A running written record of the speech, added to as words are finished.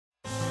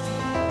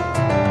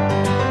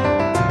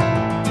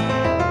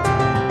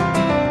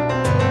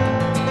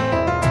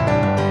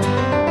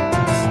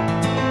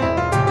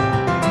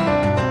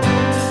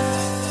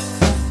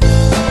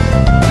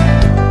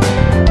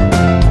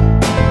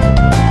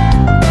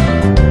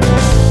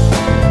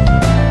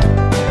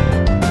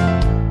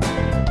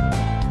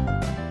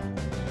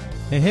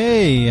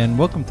Hey, and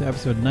welcome to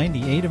episode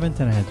 98 of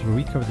Internet, where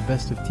we cover the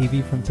best of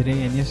TV from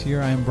today and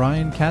yesteryear. I am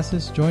Brian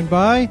Cassis, joined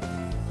by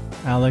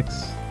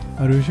Alex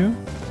Arujo.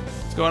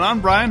 What's going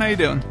on, Brian? How you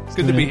doing? It's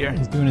good to be here.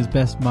 He's doing his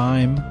best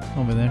mime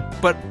over there.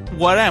 But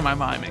what am I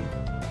miming?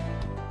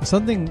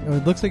 Something,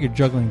 it looks like you're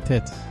juggling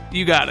tits.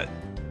 You got it.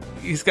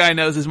 This guy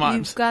knows his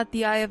mimes. You've got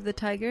the eye of the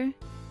tiger.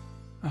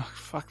 Oh,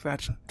 fuck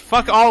that.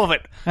 Fuck all of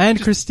it.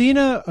 And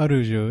Christina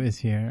Arujo is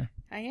here.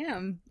 I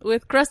am.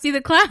 With Krusty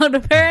the Clown,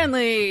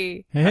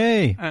 apparently.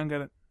 Hey. I don't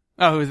get it.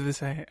 Oh, who is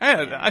this? I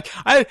don't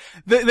know.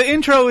 The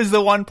intro is the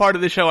one part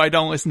of the show I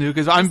don't listen to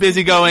because I'm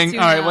busy going,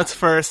 all right, what's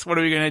first? What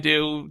are we going to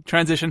do?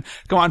 Transition.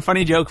 Go on.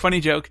 Funny joke.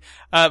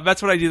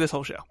 That's what I do this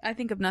whole show. I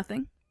think of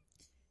nothing.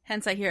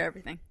 Hence, I hear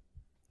everything.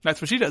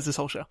 That's what she does this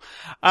whole show.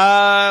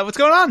 What's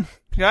going on,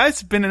 guys?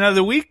 It's been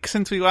another week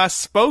since we last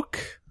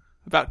spoke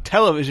about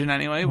television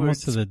anyway.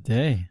 Most of the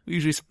day. We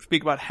usually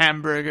speak about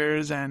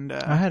hamburgers and...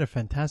 I had a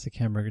fantastic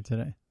hamburger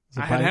today.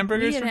 I had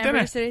hamburgers for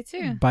dinner. Today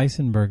too.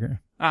 Bison burger.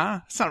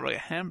 It's not really a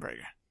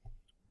hamburger.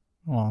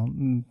 Well,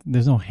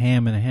 there's no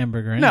ham in a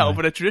hamburger anyway. No,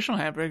 but a traditional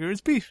hamburger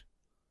is beef.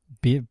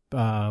 Beef,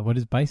 what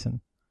is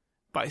bison?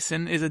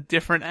 Bison is a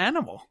different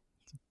animal.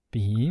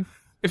 Beef?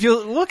 If you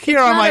look here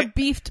it's on not my... a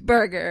beefed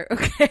burger,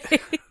 okay?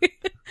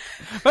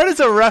 That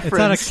is a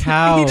reference. It's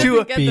not a cow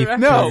to beef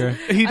No, burger.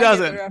 he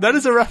doesn't. That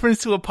is a reference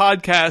to a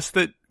podcast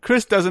that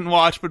Cris doesn't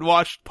watch, but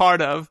watched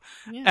part of.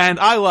 Yeah.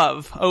 And I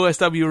love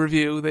OSW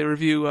Review. They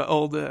review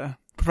old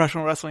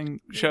professional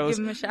wrestling shows.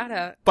 Give them a shout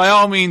out. By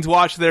all means,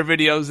 watch their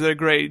videos. They're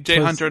great. Jay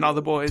Hunter and all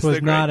the boys. It was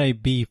they're not great. a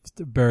beefed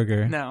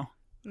burger. No.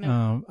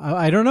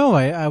 I don't know.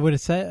 I would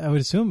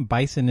assume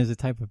bison is a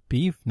type of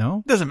beef.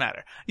 No, doesn't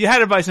matter. You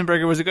had a bison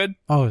burger. Was it good?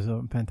 Oh, it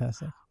was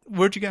fantastic.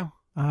 Where'd you go?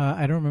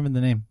 I don't remember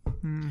the name.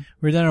 We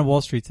were down on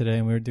Wall Street today,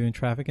 and we were doing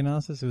traffic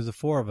analysis. It was the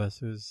four of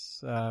us. It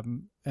was,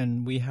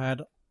 and we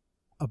had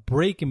a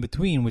break in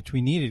between, which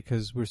we needed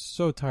because we're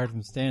so tired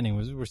from standing.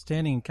 We're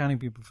standing and counting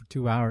people for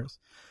 2 hours,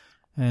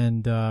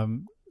 and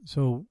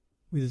so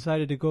we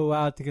decided to go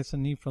out to get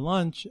something to eat for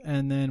lunch,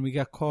 and then we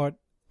got caught.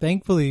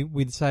 Thankfully,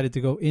 we decided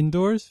to go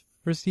indoors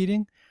for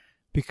seating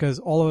because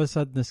all of a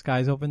sudden the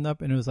skies opened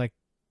up, and it was like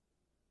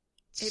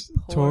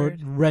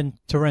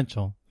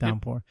torrential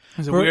downpour. It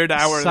was a weird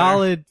hour.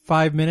 Solid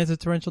 5 minutes of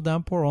torrential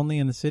downpour only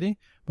in the city,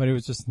 but it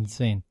was just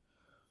insane.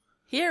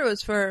 Here it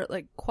was for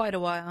like quite a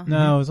while.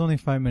 No, it was only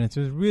 5 minutes.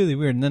 It was really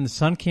weird. And then the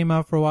sun came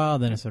out for a while.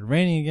 Then it started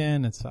raining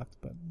again. It sucked.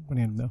 But what are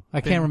you gonna do?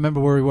 I can't remember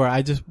where we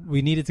were.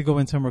 We needed to go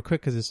in somewhere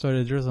quick because it started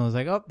to drizzle. I was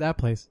like, oh, that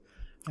place.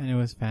 And it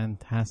was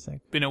fantastic.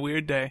 Been a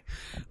weird day.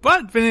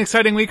 But been an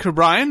exciting week for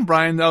Brian.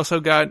 Brian also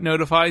got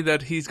notified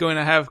that he's going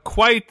to have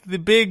quite the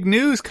big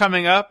news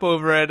coming up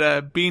over at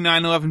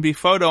B911B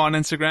Photo on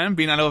Instagram,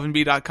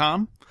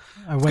 b911b.com.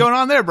 What's going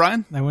on there,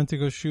 Brian? I went to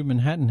go shoot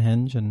Manhattan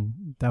Henge,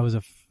 and that was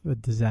a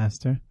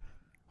disaster.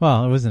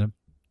 Well, it wasn't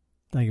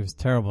it was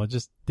terrible. It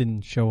just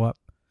didn't show up.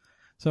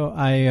 So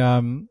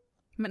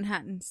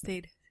Manhattan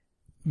stayed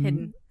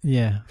hidden.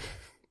 Yeah.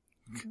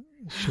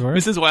 Sure.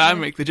 This is why I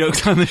make the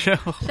jokes on the show.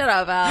 Shut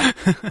up,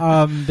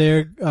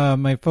 Al.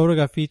 My photo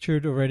got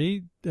featured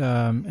already,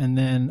 and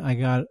then I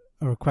got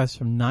a request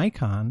from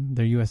Nikon,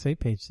 their USA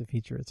page, to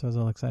feature it. So I was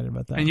all excited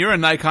about that. And you're a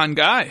Nikon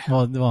guy.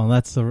 Well,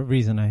 that's the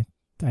reason I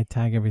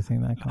tag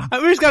everything Nikon.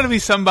 There's got to be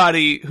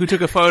somebody who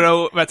took a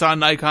photo that's on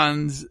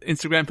Nikon's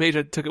Instagram page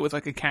that took it with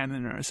like a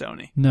Canon or a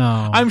Sony.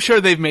 No, I'm sure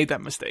they've made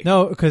that mistake.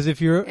 No, because if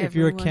you're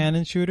a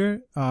Canon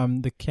shooter,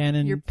 the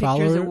Canon your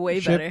pictures are way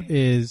better.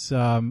 Is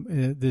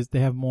they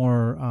have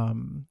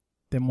more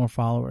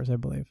followers, I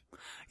believe.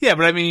 Yeah,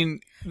 but I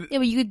mean... Yeah,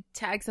 but you could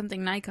tag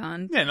something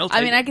Nikon. Yeah,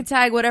 I could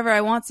tag whatever I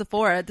want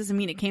Sephora. It doesn't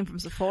mean it came from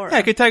Sephora. Yeah,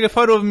 I could tag a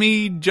photo of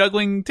me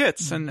juggling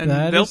tits, and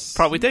they'll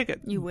probably take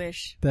it. You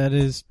wish. That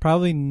is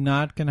probably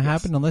not going to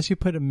happen unless you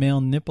put a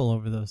male nipple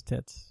over those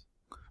tits.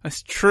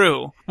 That's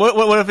true.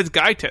 What if it's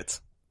guy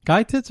tits?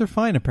 Guy tits are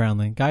fine,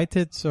 apparently. Guy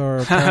tits are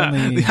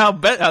apparently...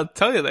 I'll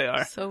tell you they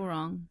are. So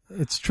wrong.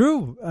 It's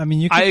true. I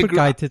mean, you can put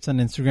guy tits on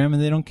Instagram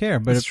and they don't care,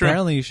 but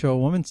apparently you show a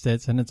woman's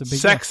tits and it's a big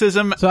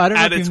sexism deal. So I don't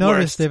know if you've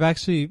noticed, they've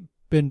actually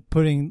been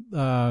putting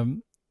a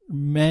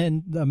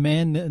man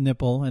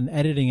nipple and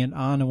editing it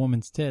on a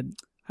woman's tit.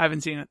 I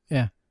haven't seen it.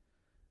 Yeah.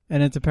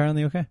 And it's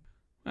apparently okay.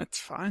 That's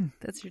fine.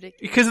 That's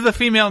ridiculous. Because the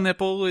female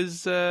nipple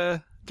is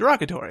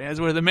derogatory, as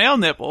where the male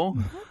nipple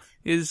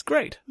is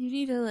great. You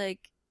need to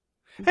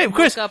Hey,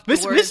 Cris,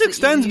 this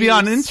extends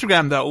beyond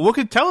Instagram, though. Look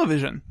at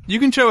television. You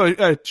can show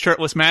a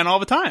shirtless man all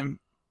the time.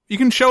 You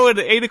can show it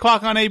at 8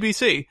 o'clock on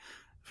ABC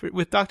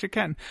with Dr.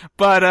 Ken.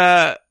 But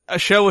a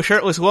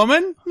shirtless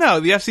woman? No,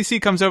 the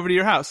FCC comes over to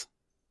your house.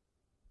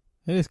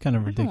 It is kind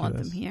of ridiculous. I don't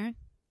want them here.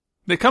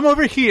 They come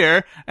over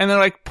here, and they're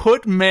like,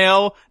 put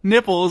male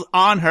nipples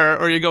on her,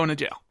 or you're going to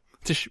jail.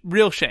 It's a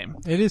real shame.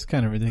 It is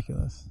kind of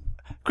ridiculous.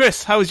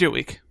 Chris, how was your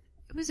week?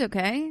 It was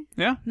okay.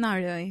 Yeah? Not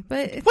really,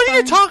 but it's What are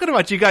you talking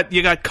about? You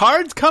got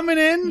cards coming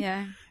in?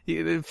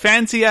 Yeah.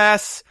 Fancy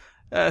ass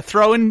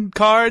throwing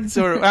cards,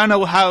 or I don't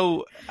know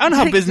how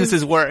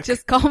businesses work.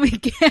 Just call me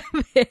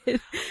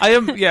Gambit.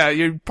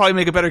 You'd probably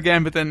make a better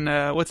Gambit than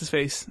what's his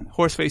face?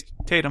 Horseface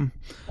Tatum.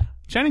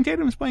 Channing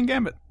Tatum's playing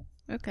Gambit.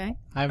 Okay.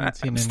 I haven't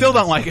seen it. Still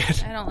don't like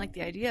it. I don't like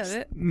the idea of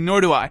it. Nor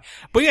do I.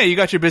 But yeah, you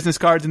got your business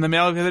cards in the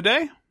mail the other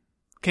day.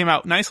 Came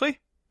out nicely.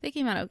 They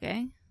came out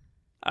okay.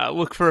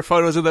 Look for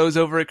photos of those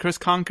over at Cris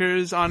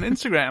Conkers on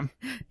Instagram.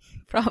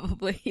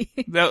 Probably.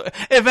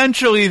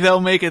 Eventually they'll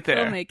make it there.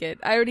 They'll make it.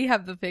 I already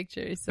have the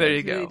pictures, so there you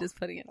it's really go. just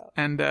putting it up.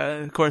 And,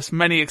 of course,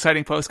 many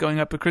exciting posts going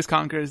up at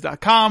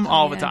chrisconkers.com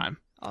all the time.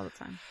 All the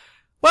time.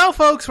 Well,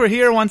 folks, we're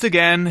here once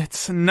again.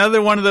 It's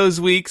another one of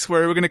those weeks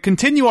where we're going to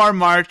continue our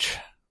march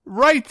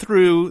right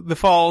through the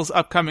fall's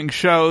upcoming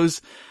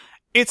shows.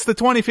 It's the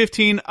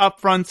 2015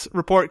 Upfronts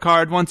Report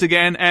Card once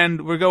again,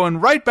 and we're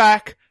going right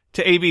back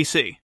to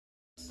ABC.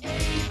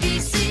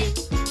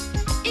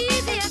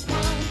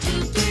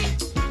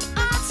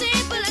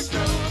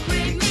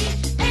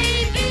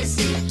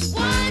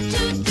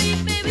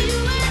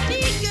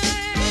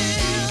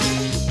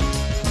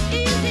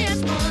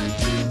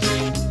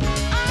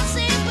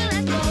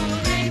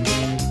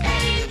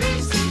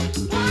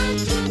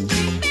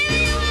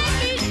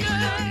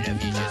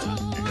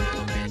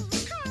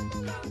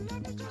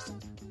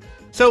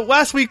 So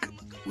last week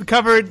we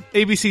covered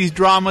ABC's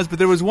dramas, but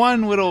there was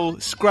one little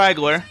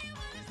scraggler.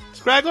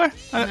 Scraggler?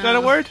 Is that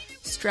a word?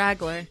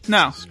 Straggler.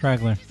 No.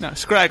 Straggler. No,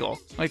 scraggle.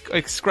 Like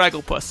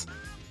Scragglepuss.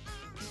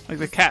 Like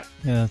the cat.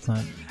 Yeah, that's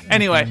not.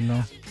 Anyway,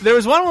 No. there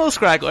was one little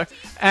scraggler,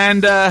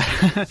 and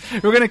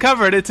we're going to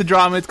cover it. It's a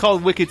drama. It's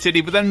called Wicked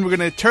City, but then we're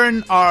going to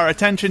turn our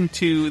attention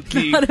to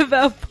the... Not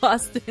about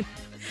Boston.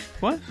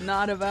 What?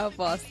 Not about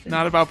Boston.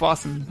 Not about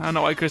Boston. I don't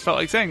know why Chris felt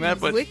like saying that,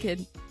 It's but...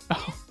 Wicked.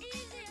 Oh,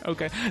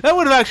 okay. That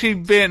would have actually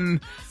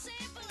been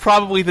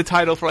probably the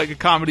title for like a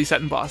comedy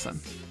set in Boston.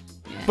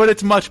 Yeah. But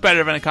it's much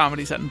better than a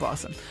comedy set in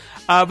Boston.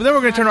 But then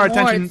we're going to turn our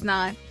attention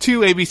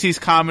to ABC's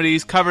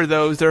comedies, cover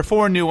those. There are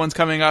 4 new ones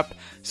coming up,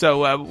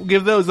 so we'll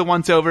give those the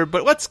once over.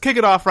 But let's kick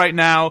it off right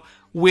now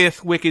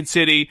with Wicked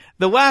City,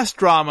 the last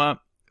drama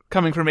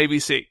coming from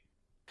ABC.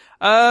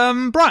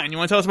 Brian, you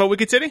want to tell us about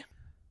Wicked City?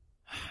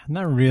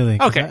 Not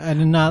really. Okay. I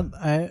did not.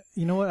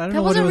 You know what? I don't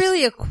know That what it wasn't was.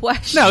 really a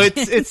question. No,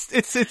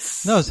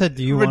 it's No, it said,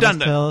 do you redundant.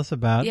 want to tell us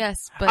about?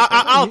 Yes, but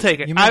I'll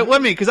take it.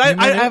 Because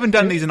I haven't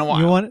done these in a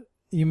while.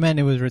 You meant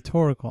it was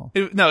rhetorical.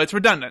 No, it's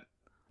redundant.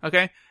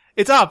 Okay?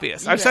 It's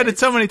obvious. I've said it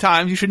so many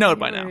times, you should know it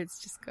by now. Words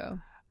just go.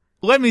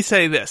 Let me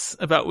say this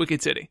about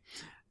Wicked City.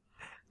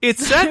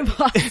 It's set in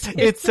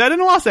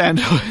Los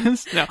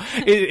Angeles. No,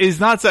 it is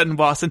not set in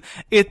Boston.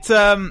 It's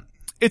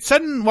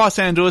set in Los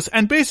Angeles,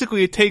 and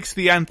basically it takes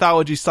the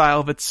anthology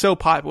style that's so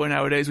popular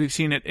nowadays. We've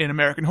seen it in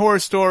American Horror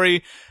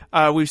Story.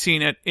 We've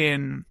seen it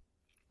in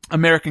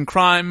American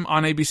Crime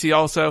on ABC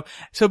also.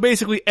 So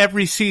basically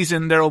every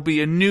season there will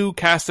be a new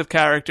cast of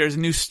characters, a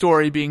new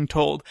story being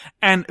told.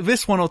 And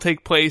this one will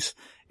take place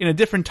in a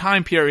different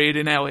time period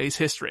in LA's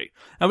history.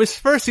 Now this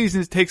first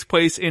season takes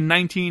place in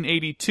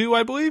 1982,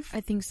 I believe. I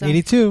think so.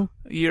 82.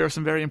 A year of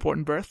some very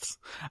important births.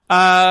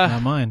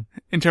 Not mine.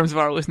 In terms of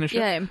our listenership.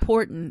 Yeah,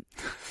 important.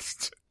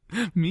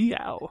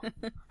 Meow.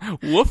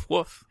 Woof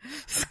woof.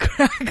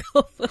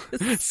 Scraggle.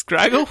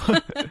 Scraggle?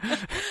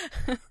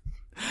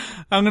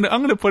 I'm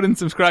gonna put in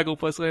some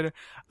Scragglepuss later.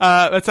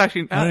 That's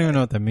actually, I don't even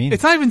know what that means.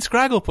 it's not even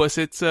Scragglepuss,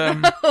 it's,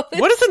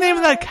 what is the name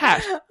of that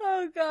cat?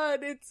 Oh god,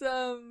 it's,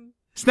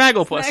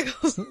 Snagglepuss.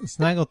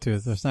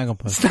 Snaggletooth or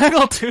Snagglepuss.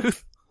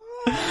 Snaggletooth.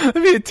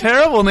 That'd be a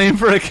terrible name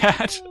for a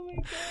cat. Oh my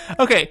god.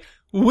 Okay.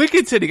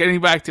 Wicked City, getting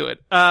back to it.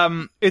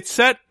 It's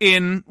set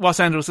in Los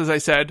Angeles, as I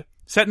said,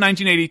 set in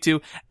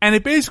 1982, and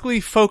it basically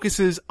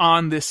focuses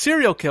on this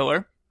serial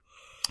killer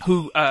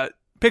who,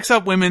 picks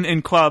up women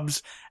in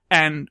clubs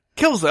and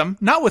kills them,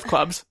 not with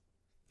clubs,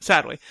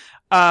 sadly.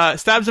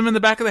 Stabs them in the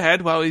back of the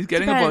head while he's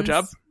getting a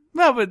blowjob.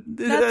 Well, but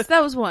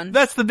that was one.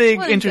 That's the big,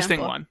 One interesting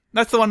example. one.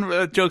 That's the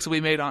one jokes will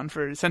be made on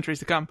for centuries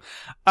to come.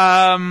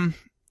 And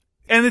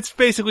it's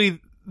basically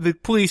the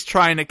police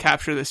trying to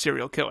capture the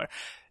serial killer.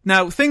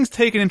 Now, things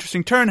take an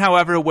interesting turn,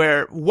 however,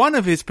 where one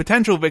of his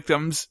potential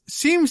victims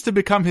seems to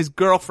become his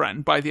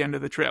girlfriend by the end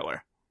of the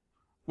trailer.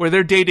 Where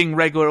they're dating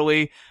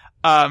regularly.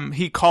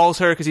 He calls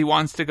her because he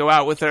wants to go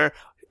out with her.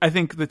 I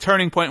think the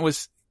turning point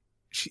was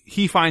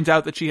he finds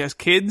out that she has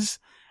kids,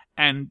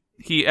 and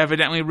he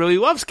evidently really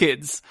loves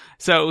kids,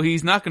 so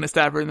he's not going to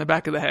stab her in the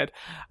back of the head.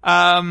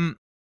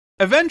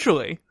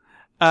 Eventually,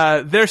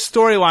 their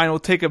storyline will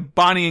take a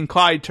Bonnie and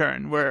Clyde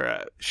turn,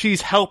 where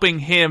she's helping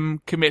him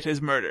commit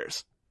his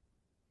murders.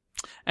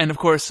 And of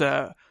course,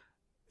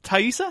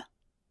 Thaisa?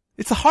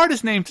 It's the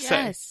hardest name to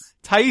say. Yes.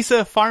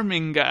 Thaisa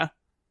Farmiga,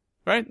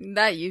 right?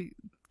 That you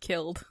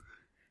killed.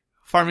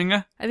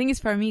 Farmiga? I think it's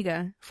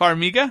Farmiga.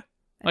 Farmiga?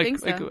 I think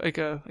so. Like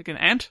an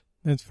ant?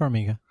 It's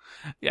Farmiga.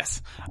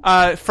 Yes.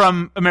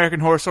 From American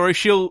Horror Story.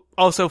 She'll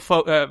also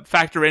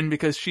factor in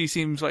because she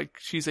seems like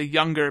she's a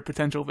younger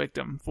potential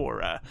victim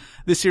for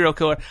the serial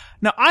killer.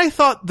 Now, I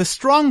thought the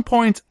strong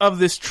points of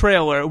this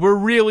trailer were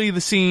really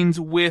the scenes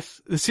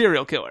with the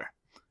serial killer.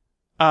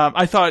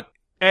 I thought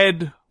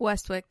Ed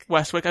Westwick. I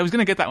was going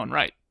to get that one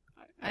right.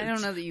 I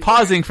don't know that you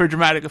Pausing for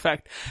dramatic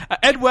effect.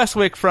 Ed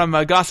Westwick from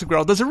Gossip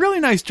Girl does a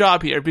really nice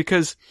job here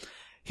because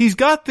he's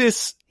got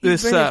this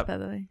He's British, by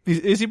the way.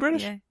 Is he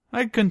British? Yeah.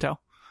 I couldn't tell.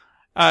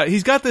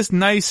 he's got this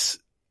nice,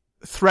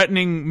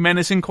 threatening,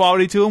 menacing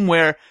quality to him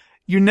where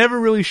you're never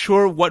really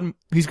sure what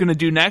he's going to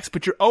do next,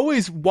 but you're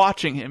always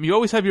watching him. You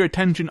always have your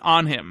attention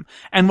on him.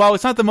 And while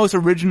it's not the most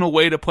original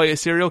way to play a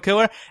serial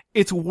killer,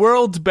 it's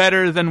worlds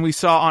better than we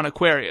saw on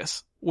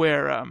Aquarius,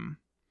 where, I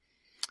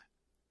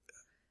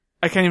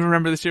can't even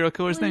remember the serial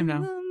killer's name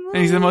now.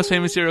 And he's the most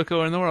famous serial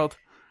killer in the world.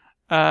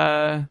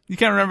 You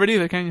can't remember it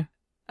either, can you?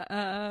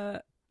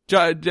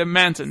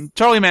 Manson.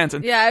 Charlie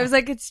Manson. Yeah, I was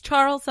like, it's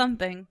Charles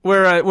something.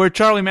 Where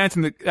Charlie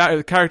Manson,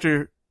 the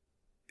character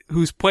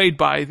who's played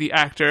by the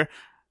actor,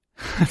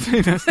 I'm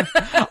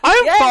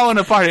falling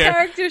apart here.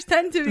 Characters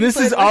tend to be. This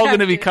is all going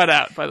to be cut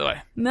out, by the way.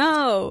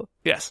 No.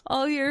 Yes.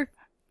 All your.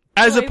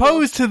 As labels.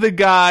 opposed to the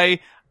guy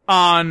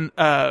on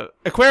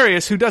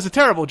Aquarius who does a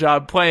terrible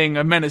job playing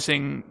a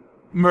menacing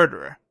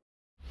murderer.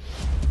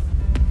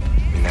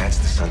 And that's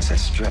the Sunset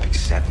Strip.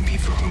 Accept me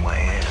for who I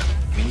am.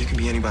 I mean, you can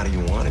be anybody you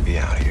want to be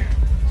out here.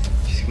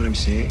 You see what I'm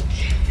saying?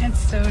 That's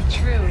so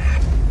true.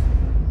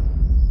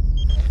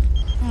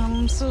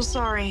 I'm so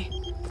sorry.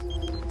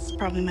 It's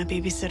probably my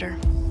babysitter.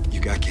 You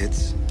got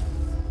kids?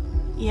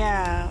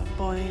 Yeah, a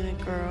boy and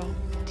a girl.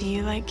 Do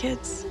you like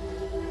kids?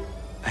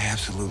 I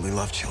absolutely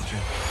love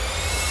children.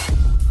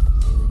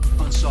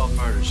 Unsolved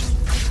murders.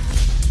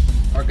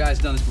 Our guy's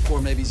done this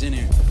before, maybe he's in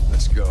here.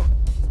 Let's go.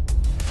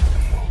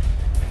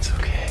 It's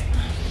okay.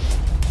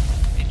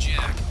 Hey,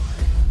 Jack.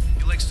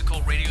 He likes to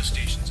call radio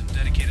stations and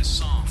dedicate a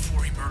song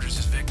before he murders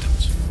his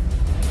victims.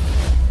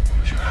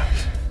 Close your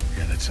eyes.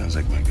 Yeah, that sounds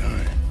like my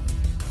guy.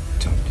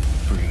 Don't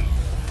breathe.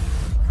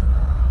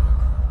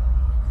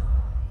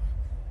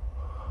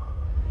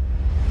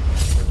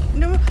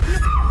 No.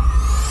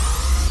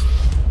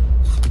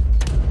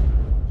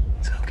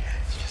 It's okay.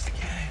 It's just a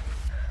game.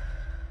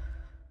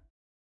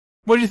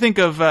 What do you think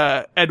of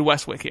Ed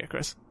Westwick here,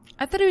 Chris?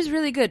 I thought it was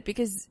really good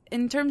because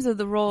in terms of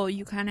the role,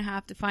 you kind of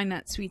have to find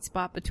that sweet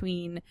spot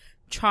between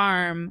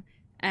charm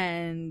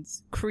and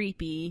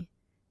creepy,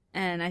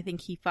 and I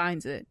think he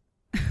finds it.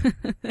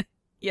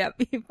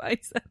 Yep, he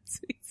finds that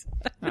sweet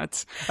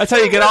spot. That's how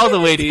you get all the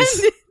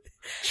ladies.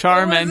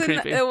 Charm and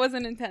creepy. It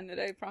wasn't intended,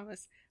 I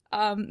promise.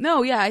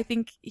 No, yeah, I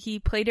think he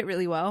played it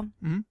really well.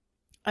 Mm-hmm.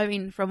 I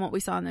mean, from what we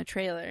saw in the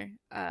trailer,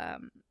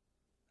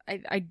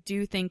 I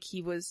do think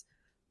he was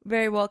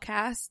very well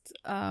cast.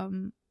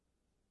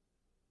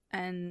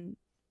 And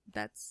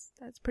that's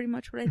pretty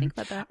much what I think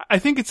about that. I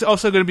think it's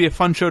also going to be a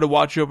fun show to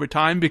watch over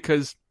time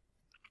because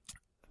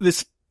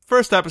this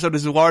first episode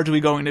is largely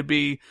going to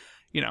be,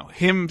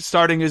 him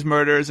starting his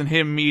murders and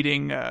him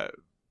meeting,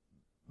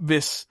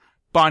 this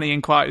Bonnie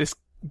and Clyde, this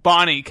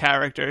Bonnie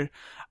character.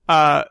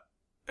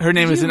 Her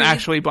name isn't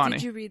actually Bonnie.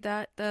 Did you read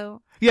that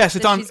though? Yes,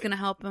 it's that on. She's going to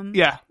help him.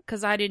 Yeah.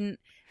 Because I didn't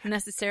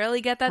necessarily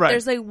get that. Right.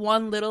 There's like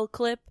one little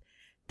clip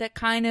that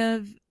kind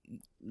of,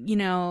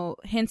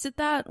 hints at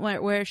that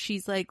where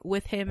she's like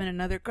with him and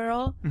another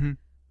girl. Mm-hmm.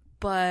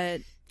 But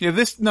yeah,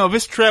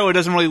 this trailer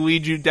doesn't really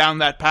lead you down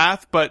that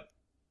path, but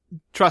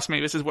trust me,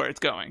 this is where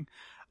it's going.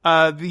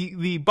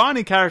 The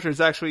Bonnie character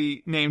is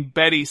actually named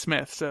Betty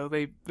Smith, so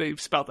they've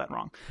spelled that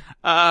wrong.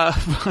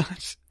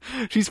 But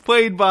she's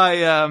played by,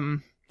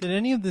 Did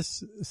any of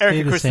this stay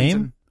Erica the Christensen.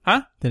 same?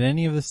 Huh? Did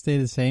any of this stay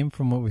the same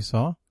from what we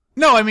saw?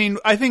 No, I mean,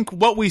 I think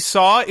what we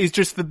saw is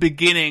just the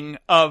beginning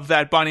of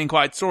that Bonnie and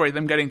Clyde story,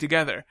 them getting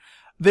together.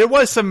 There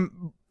was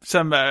some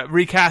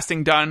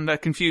recasting done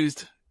that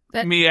confused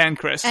me and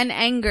Chris. And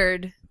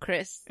angered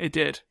Chris. It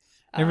did.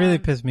 It really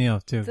pissed me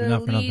off too, but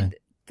not for nothing.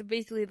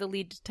 Basically, the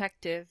lead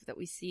detective that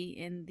we see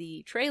in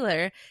the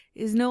trailer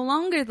is no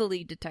longer the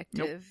lead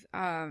detective.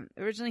 Nope.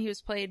 Originally, he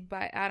was played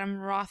by Adam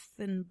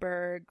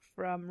Rothenberg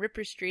from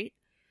Ripper Street.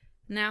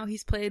 Now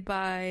he's played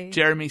by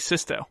Jeremy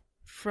Sisto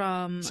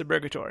from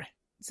Suburgatory.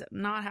 So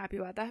not happy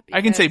about that.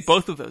 I can say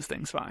both of those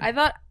things fine. I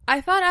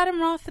thought Adam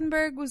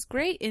Rothenberg was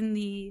great in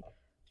the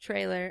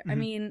trailer. Mm-hmm. I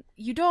mean,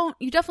 you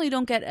definitely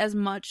don't get as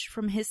much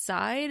from his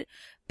side,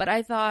 but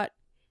I thought,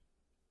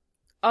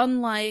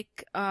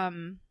 unlike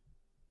David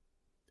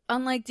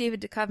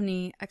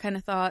Duchovny, I kind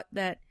of thought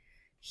that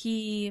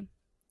he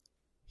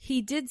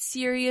did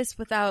serious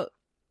without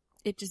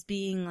it just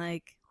being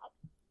like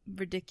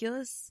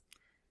ridiculous.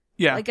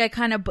 Yeah. Like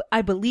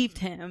I believed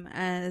him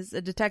as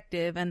a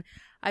detective, and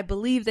I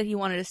believed that he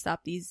wanted to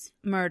stop these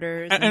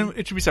murders. And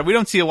it should be said, we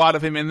don't see a lot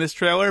of him in this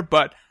trailer,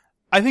 but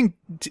I think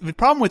the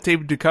problem with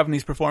David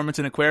Duchovny's performance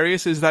in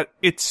Aquarius is that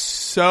it's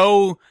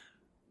so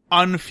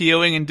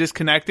unfeeling and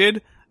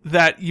disconnected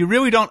that you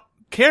really don't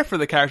care for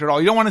the character at all.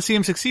 You don't want to see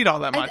him succeed all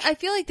that much. I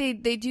feel like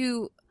they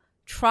do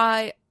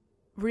try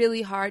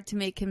really hard to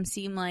make him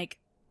seem like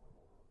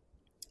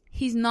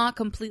he's not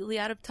completely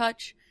out of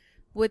touch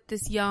with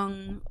this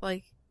young,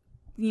 like,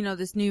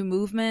 this new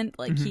movement.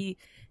 Like, mm-hmm.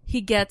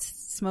 he gets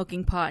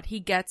smoking pot. He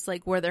gets,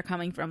 like, where they're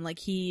coming from. Like,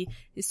 he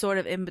is sort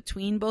of in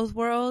between both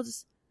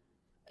worlds,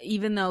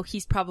 even though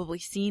he's probably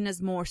seen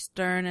as more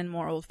stern and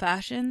more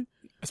old-fashioned.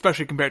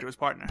 Especially compared to his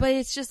partner. But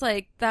it's just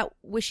like that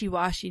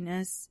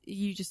wishy-washiness.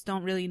 You just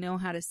don't really know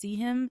how to see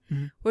him.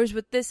 Mm-hmm. Whereas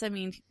with this, I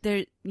mean,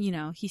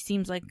 he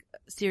seems like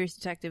a serious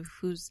detective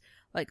who's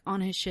like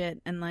on his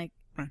shit and like,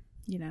 right.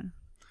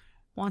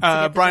 wants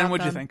to get Brian,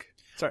 what'd you think?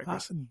 Sorry,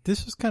 Chris.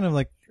 This was kind of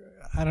like,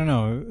 I don't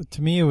know.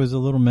 To me, it was a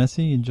little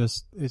messy and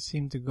it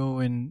seemed to go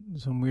in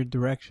some weird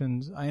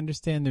directions. I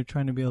understand they're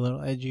trying to be a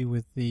little edgy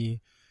with the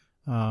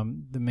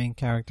main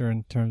character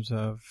in terms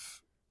of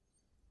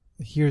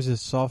here's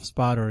his soft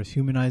spot or his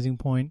humanizing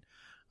point.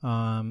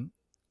 And,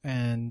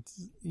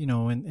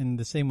 in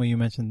the same way you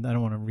mentioned, I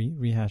don't want to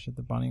rehash it,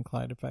 the Bonnie and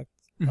Clyde effect,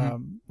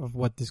 of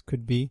what this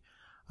could be.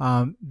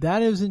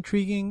 That is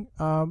intriguing.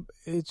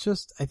 It's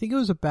just, I think it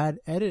was a bad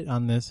edit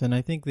on this, and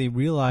I think they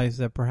realized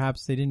that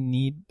perhaps they didn't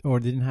need or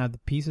didn't have the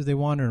pieces they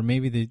wanted, or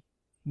maybe they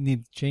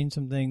need to change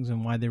some things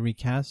and why they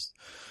recast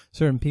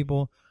certain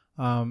people.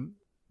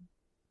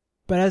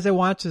 But as I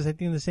watch this, I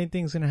think the same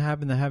thing's going to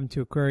happen that happened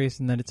to Aquarius,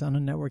 and that it's on a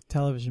network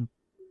television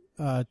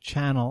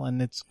channel,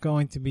 and it's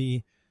going to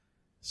be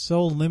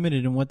so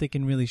limited in what they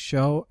can really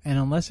show. And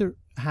unless it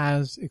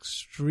has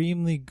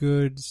extremely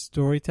good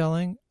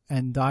storytelling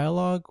and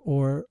dialogue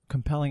or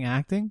compelling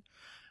acting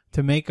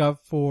to make up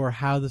for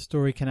how the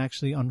story can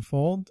actually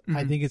unfold,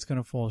 I think it's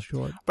going to fall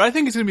short. But I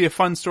think it's going to be a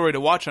fun story to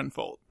watch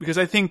unfold, because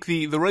I think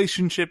the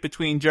relationship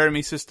between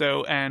Jeremy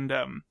Sisto and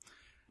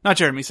not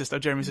Jeremy Sisto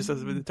is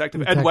the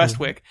detective, Ed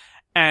Westwick,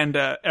 and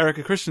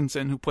Erica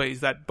Christensen, who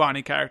plays that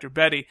Bonnie character,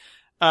 Betty.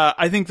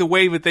 I think the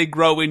way that they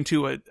grow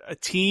into a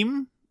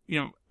team,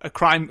 a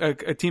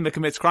team that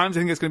commits crimes, I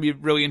think it's going to be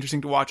really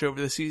interesting to watch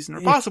over the season,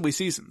 or possibly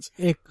seasons.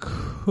 It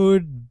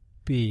could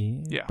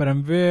be, but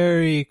I'm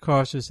very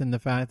cautious in the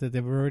fact that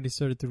they've already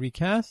started to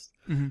recast,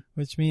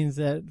 which means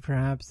that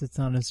perhaps it's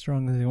not as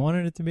strong as they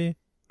wanted it to be.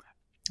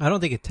 I don't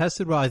think it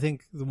tested well. I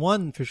think the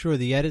one for sure,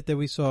 the edit that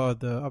we saw,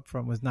 the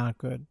upfront, was not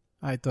good.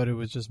 I thought it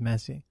was just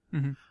messy.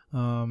 I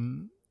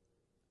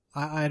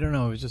don't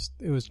know.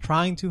 It was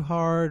trying too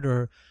hard,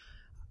 or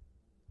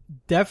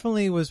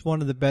definitely was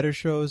one of the better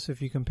shows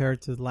if you compare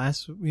it to the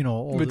last,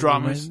 all the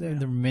dramas, the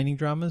remaining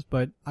dramas.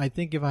 But I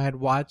think if I had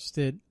watched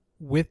it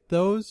with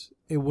those,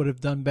 it would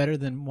have done better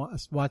than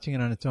watching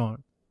it on its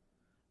own.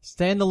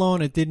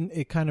 Standalone,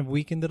 it kind of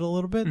weakened it a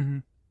little bit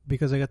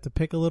because I got to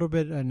pick a little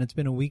bit, and it's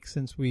been a week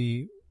since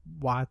we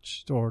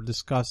watched or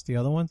discussed the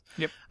other ones.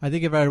 I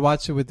think if I had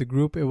watched it with the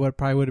group, it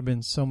probably would have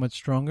been so much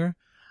stronger.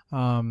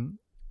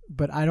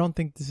 But I don't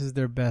think this is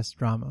their best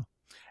drama.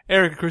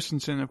 Erica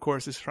Christensen, of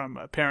course, is from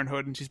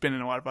Parenthood, and she's been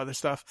in a lot of other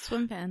stuff.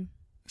 Swim Fan.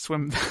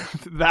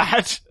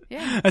 That?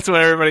 Yeah. That's what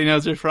everybody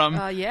knows her from.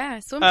 Yeah,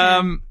 Swim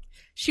Fan.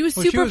 She was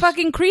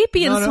fucking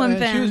creepy in Swim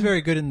Fan. She was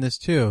very good in this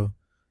too.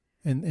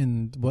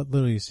 In what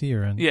little you see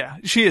her in. Yeah,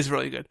 she is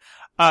really good.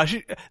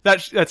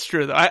 That's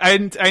true though. I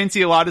didn't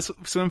see a lot of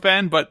Swim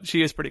Fan, but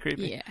she is pretty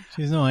creepy. Yeah.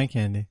 She's no eye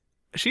candy.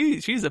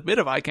 She's a bit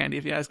of eye candy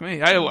if you ask me.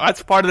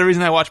 That's part of the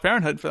reason I watched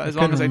Parenthood for as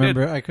long as I did.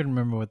 I couldn't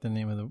remember what the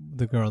name of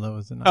the girl that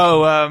was in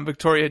it.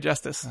 Victoria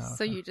Justice. Oh, okay.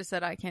 So you just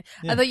said eye candy.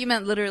 Yeah. I thought you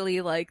meant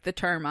literally like the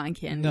term eye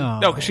candy. No,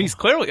 because she's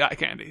clearly eye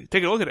candy.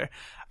 Take a look at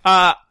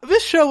her.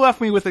 This show left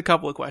me with a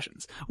couple of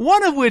questions.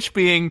 One of which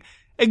being,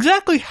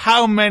 exactly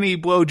how many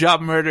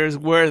blowjob murders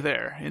were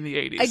there in the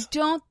 80s? I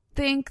don't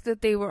think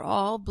that they were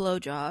all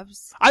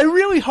blowjobs. I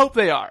really hope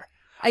they are.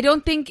 I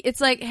don't think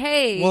it's like,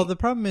 hey. Well, the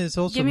problem is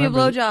also, give me a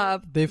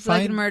blowjob so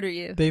I can murder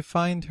you. They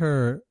find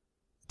her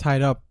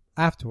tied up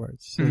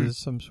afterwards. So there's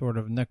some sort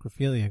of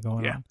necrophilia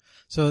going on.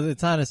 So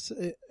it's not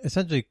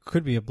essentially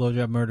could be a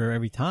blowjob murder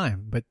every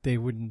time, but they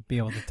wouldn't be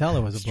able to tell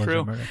it was a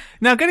blowjob murder.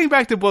 Now, getting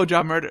back to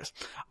blowjob murders,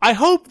 I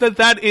hope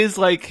that is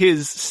like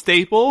his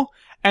staple,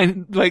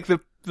 and like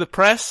the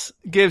press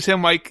gives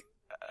him like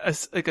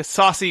a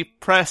saucy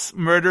press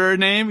murderer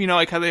name.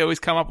 Like how they always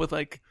come up with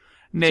like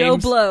names. Joe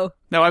Blow.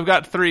 No, I've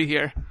got 3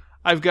 here.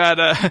 I've got,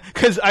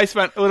 cause I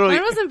spent literally.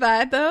 Mine wasn't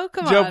bad though.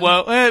 Come Joe on.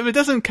 Blow. It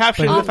doesn't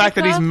capture the fact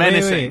that he's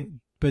menacing. Wait.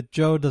 But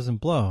Joe doesn't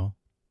blow.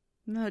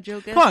 No,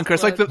 Joe gets Come on,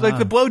 Chris. blowed. Like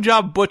the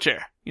blowjob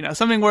butcher.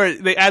 Something where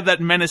they add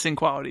that menacing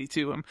quality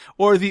to him.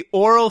 Or the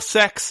oral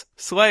sex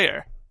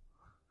slayer.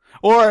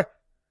 Or,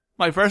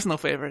 my personal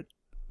favorite,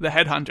 the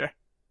headhunter.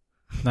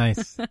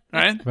 Nice.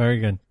 Right? Very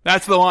good.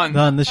 That's the one.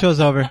 Done. The show's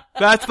over.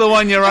 That's the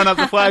one you run up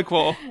the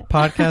flagpole.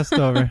 Podcast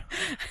over.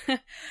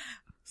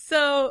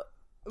 So,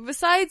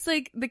 besides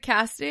like the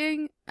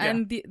casting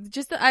and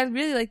I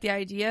really like the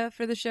idea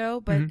for the show,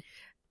 but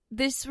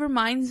this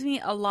reminds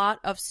me a lot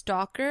of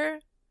Stalker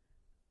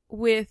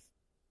with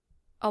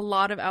a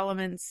lot of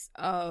elements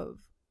of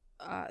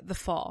The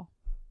Fall.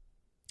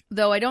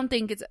 Though I don't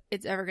think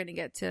it's ever going to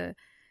get to,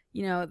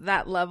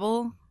 that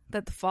level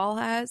that The Fall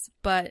has,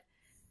 but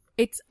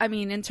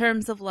in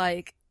terms of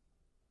like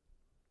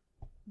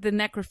the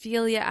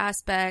necrophilia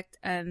aspect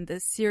and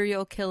the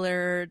serial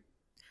killer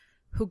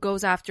who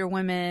goes after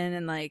women,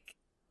 and like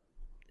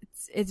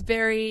it's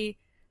very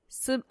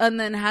and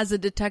then has a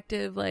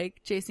detective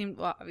like chasing him.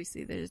 Well,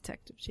 obviously the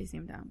detective chasing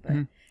him down, but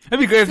that'd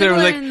be great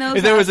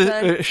if there was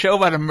a show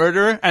about a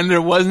murderer and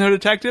there was no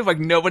detective, like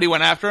nobody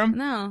went after him.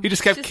 No, he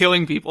just kept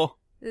killing people.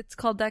 It's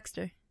called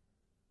Dexter.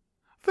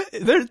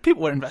 But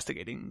people were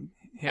investigating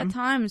him at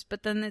times,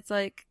 but then it's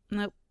like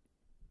nope.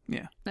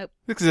 Yeah, nope.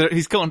 Because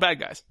he's killing bad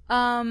guys.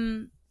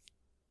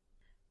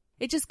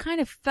 It just kind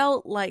of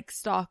felt like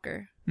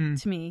Stalker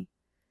to me.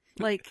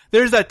 Like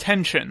there's that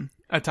tension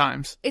at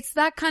times. It's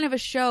that kind of a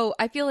show.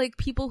 I feel like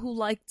people who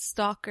liked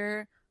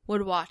Stalker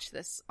would watch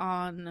this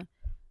on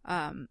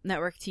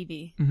network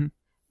TV.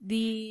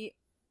 Mm-hmm.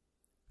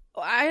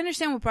 I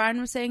understand what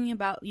Brayan was saying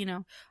about,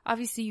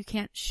 obviously you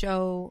can't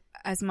show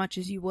as much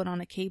as you would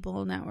on a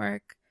cable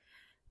network,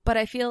 but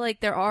I feel like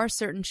there are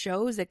certain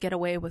shows that get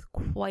away with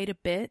quite a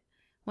bit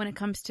when it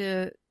comes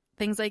to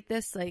things like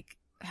this. Like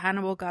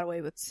Hannibal got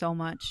away with so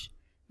much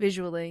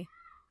visually.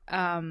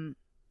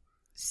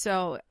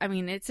 So, I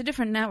mean, it's a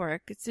different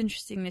network. It's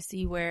interesting to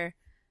see where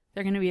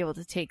they're going to be able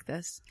to take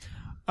this.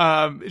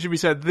 It should be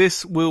said,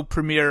 this will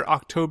premiere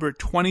October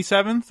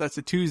 27th. That's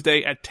a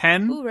Tuesday at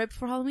 10. Ooh, right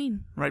before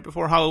Halloween. Right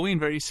before Halloween.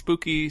 Very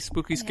spooky,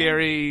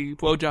 scary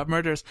blowjob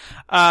murders.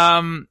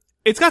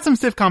 It's got some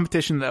stiff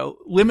competition though.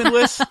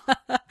 Limitless.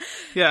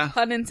 Yeah.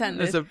 Pun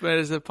intended.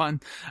 There's a pun.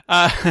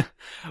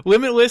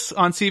 Limitless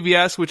on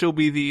CBS, which will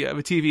be the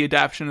TV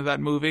adaptation of that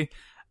movie.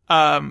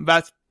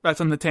 That's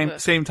on the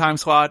same time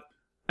slot.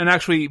 And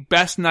actually,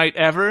 Best Night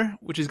Ever,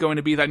 which is going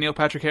to be that Neil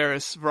Patrick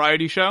Harris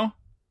variety show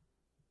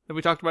that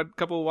we talked about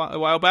a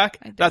while back.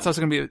 That's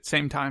also going to be at the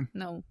same time.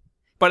 No.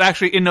 But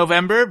actually, in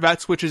November,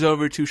 that switches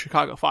over to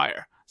Chicago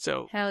Fire.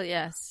 So hell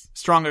yes.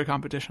 Stronger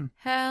competition.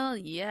 Hell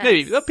yes.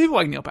 Maybe. People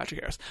like Neil Patrick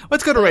Harris.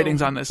 Let's go to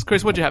ratings on this.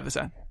 Chris, what'd you have this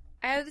at?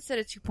 I had this at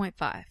a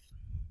 2.5.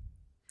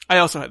 I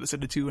also had this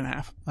at a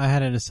 2.5. I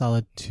had it a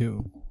solid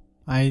 2.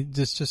 I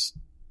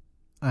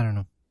don't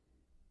know.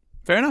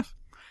 Fair enough.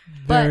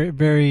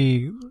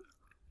 Very,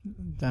 I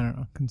don't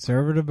know,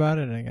 conservative about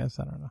it, I guess.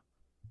 I don't know.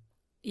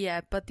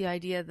 Yeah, but the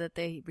idea that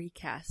they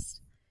recast.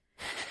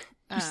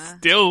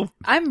 Still.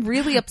 I'm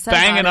really upset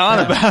banging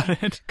about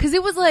it. Because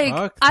it was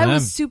like, I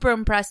was super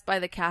impressed by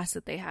the cast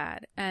that they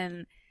had.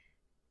 And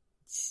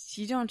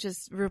you don't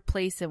just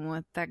replace him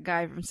with that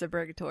guy from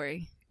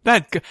Suburgatory.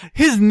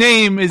 His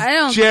name is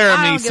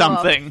Jeremy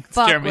something.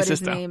 Fuck Jeremy what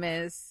Sisto. His name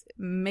is.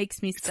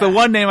 Makes me sad. It's the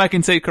one name I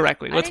can say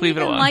correctly. Let's leave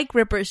it alone. I like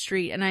Ripper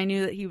Street, and I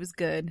knew that he was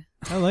good.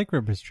 I like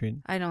Ripper Street.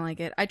 I don't like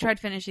it. I tried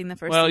finishing the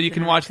first season. Well, you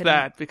can watch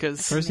that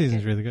because first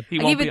season's really good. He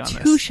I won't gave be it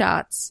on 2 this.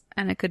 shots,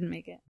 and I couldn't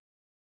make it.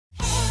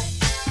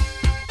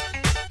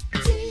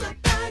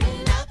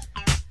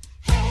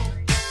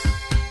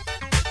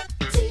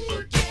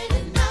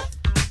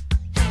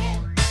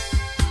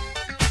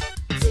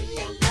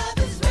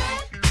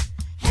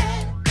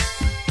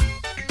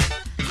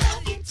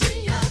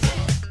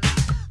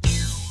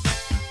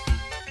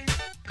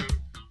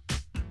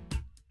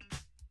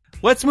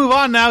 Let's move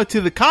on now to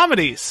the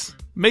comedies.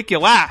 Make you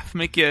laugh,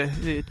 make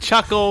you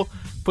chuckle,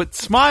 put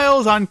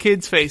smiles on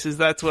kids' faces.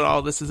 That's what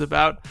all this is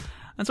about.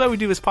 That's why we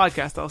do this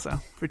podcast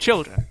also, for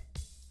children.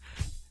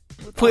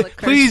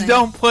 Please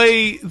don't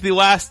play the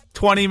last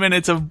 20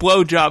 minutes of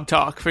blowjob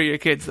talk for your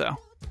kids, though.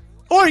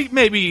 Or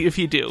maybe if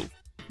you do,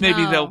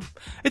 maybe they'll...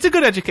 It's a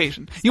good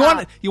education.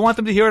 Stop. You want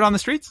them to hear it on the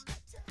streets?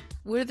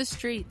 We're the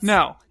Streets.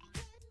 No.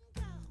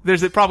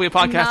 There's probably a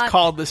podcast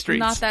called The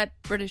Streets. Not that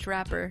British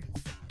rapper.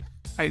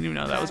 I didn't even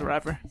know that was a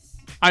rapper.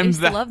 I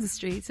used to love The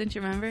Streets, don't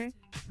you remember?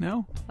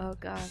 No. Oh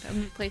god, I'm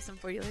gonna play some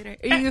for you later.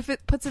 If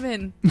it puts them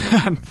in.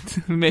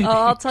 Maybe. Oh,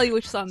 I'll tell you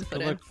which song to put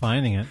Good in. luck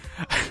finding it.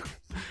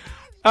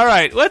 All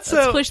right, let's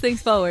push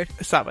things forward.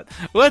 Stop it.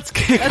 Let's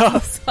kick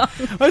off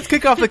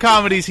the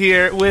comedies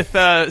here with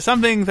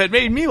something that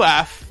made me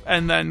laugh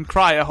and then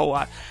cry a whole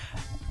lot.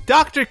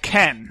 Dr.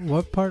 Ken.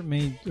 What part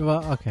made...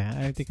 Well, okay,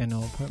 I think I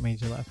know what part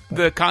made you laugh. But...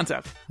 The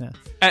concept. Yeah.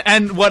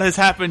 And what has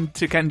happened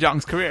to Ken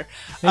Jeong's career.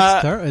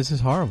 This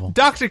is horrible.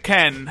 Dr.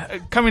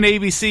 Ken, coming to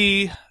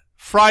ABC,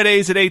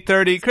 Fridays at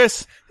 8:30.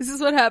 Chris? This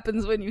is what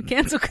happens when you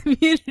cancel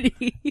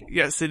Community.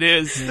 Yes, it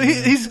is.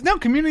 Yeah.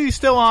 Community's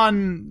still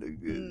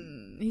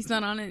on... He's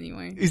not on it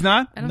anymore. He's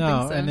not? I don't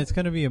think so. And it's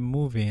going to be a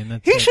movie.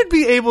 And he should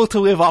be able to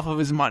live off of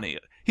his money.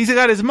 He's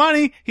got his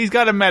money. He's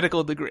got a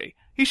medical degree.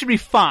 He should be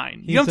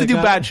fine. You don't have to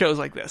do bad shows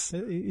like this.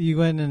 You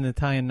went in an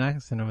Italian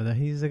accent over there.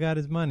 He's got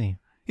his money.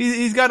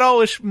 He's got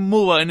all his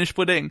moolah and his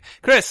pudding.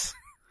 Chris.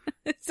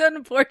 It's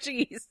in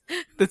Portuguese.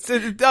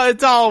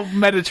 It's all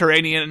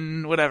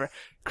Mediterranean, whatever.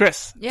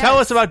 Chris, tell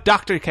us about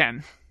Dr.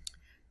 Ken.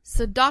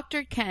 So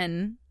Dr.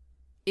 Ken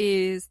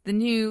is the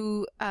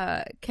new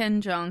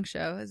Ken Jeong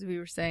show, as we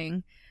were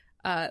saying,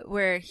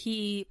 where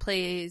he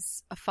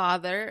plays a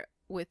father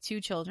with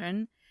 2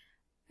 children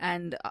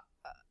and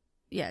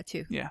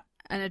 2. Yeah.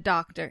 And a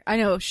doctor. I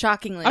know,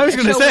 shockingly. I was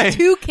going to say,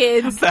 2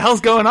 kids. What the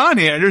hell's going on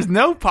here? There's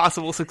no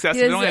possible success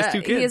if he only has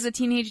 2 kids. He has a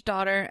teenage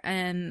daughter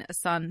and a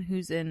son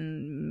who's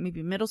in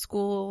maybe middle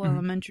school,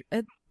 elementary.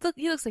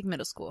 He looks like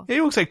middle school.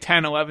 He looks like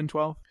 10, 11,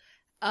 12.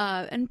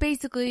 And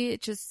basically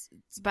it's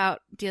about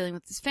dealing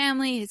with his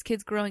family, his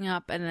kids growing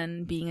up, and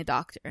then being a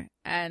doctor.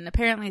 And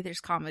apparently there's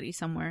comedy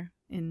somewhere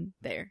in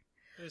there.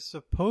 There's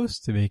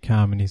supposed to be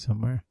comedy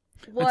somewhere.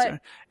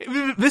 What?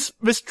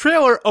 This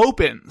trailer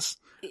opens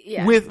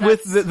with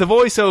the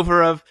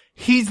voiceover of,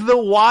 he's the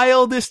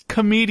wildest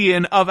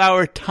comedian of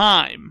our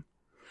time.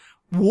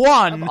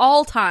 Of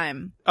all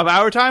time. Of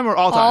our time or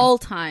all time? All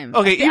time.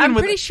 Okay, I'm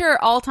pretty sure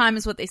all time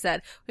is what they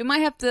said. We might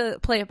have to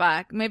play it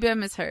back. Maybe I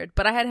misheard,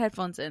 but I had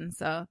headphones in,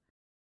 so.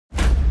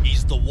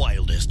 He's the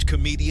wildest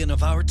comedian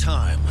of our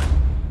time.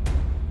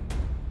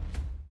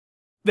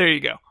 There you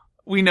go.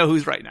 We know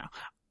who's right now.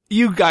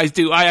 You guys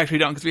do. I actually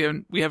don't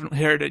because we haven't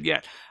heard it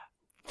yet.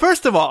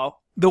 First of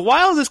all, the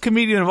wildest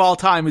comedian of all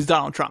time is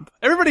Donald Trump.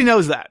 Everybody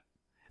knows that.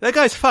 That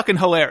guy's fucking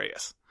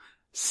hilarious.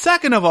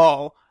 Second of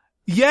all,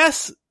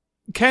 yes,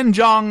 Ken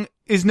Jeong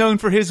is known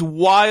for his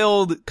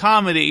wild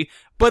comedy,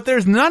 but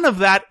there's none of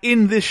that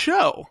in this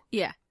show.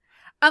 Yeah.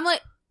 I'm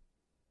like,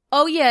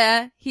 oh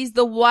yeah, he's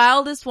the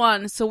wildest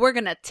one, so we're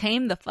gonna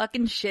tame the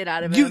fucking shit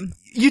out of him.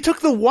 You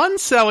took the one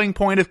selling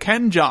point of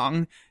Ken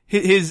Jeong,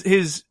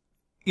 his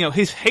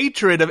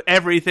hatred of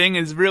everything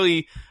is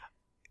really,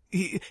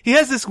 he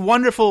has this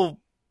wonderful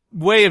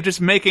way of just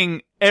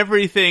making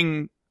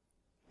everything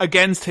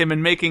against him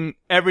and making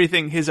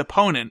everything his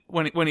opponent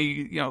when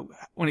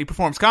he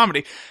performs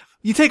comedy.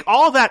 You take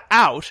all that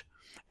out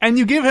and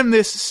you give him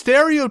this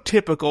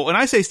stereotypical, and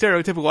I say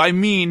stereotypical, I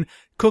mean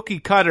cookie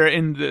cutter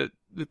in the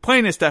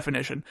plainest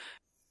definition.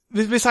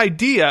 This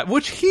idea,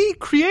 which he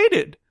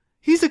created.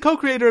 He's the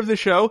co-creator of the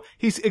show,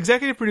 he's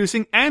executive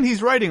producing, and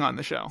he's writing on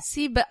the show.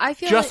 See, but I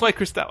feel just like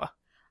Christella.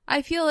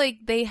 I feel like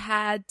they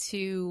had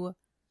to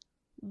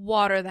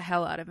water the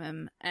hell out of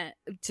him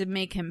to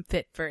make him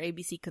fit for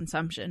ABC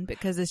consumption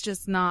because it's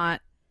just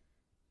not.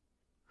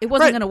 It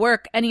wasn't going to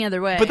work any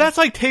other way. But that's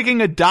like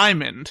taking a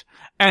diamond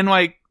and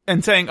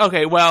saying,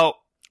 okay, well,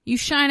 you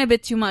shine a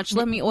bit too much.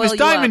 Let me oil this you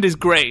diamond up. is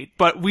great,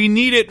 but we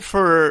need it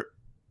for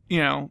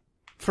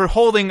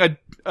holding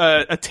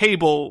a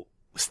table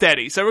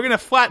steady. So we're going to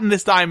flatten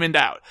this diamond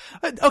out.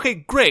 Okay,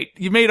 great.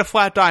 You made a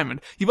flat diamond.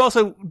 You've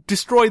also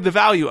destroyed the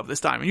value of this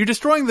diamond. You're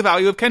destroying the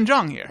value of Ken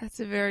Jeong here. That's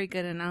a very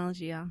good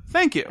analogy, yeah.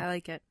 Thank you. I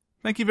like it.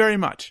 Thank you very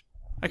much.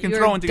 I can You're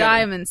throw one together.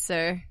 diamond,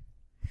 sir.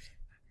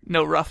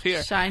 No rough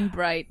here. Shine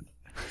bright.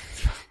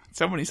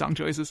 So many song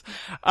choices.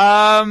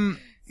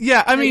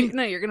 Yeah, I mean,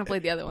 no, you're gonna play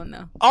the other one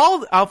though.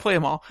 I'll play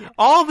them all.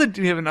 Yeah.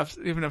 We have enough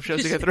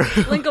shows to get through.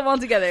 Link them all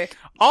together.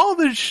 All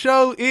the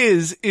show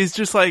is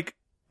just like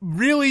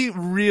really,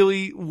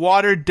 really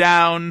watered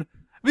down.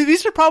 I mean,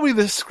 these are probably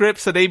the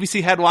scripts that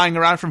ABC had lying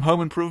around from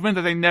Home Improvement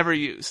that they never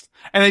used.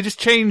 And they just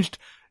changed,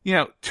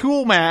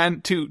 Tool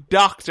Man to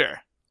Doctor.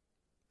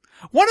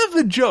 One of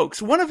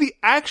the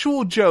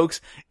actual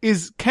jokes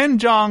is Ken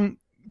Jeong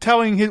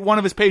telling one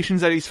of his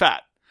patients that he's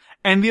fat.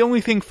 And the only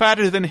thing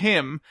fatter than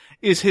him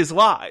is his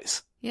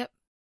lies. Yep.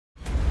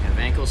 You have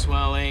ankle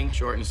swelling,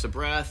 shortness of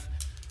breath,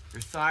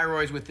 your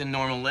thyroid's within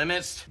normal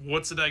limits.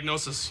 What's the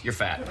diagnosis? You're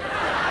fat.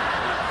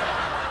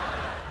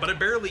 But I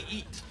barely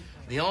eat.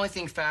 The only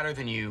thing fatter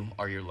than you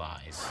are your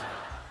lies.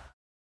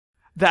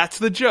 That's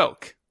the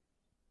joke.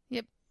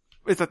 Yep.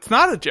 It's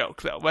not a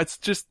joke, though. That's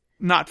just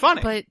not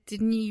funny. But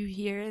didn't you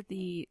hear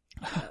the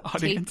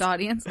taped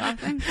audience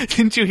laughing?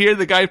 Didn't you hear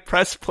the guy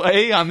press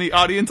play on the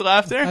audience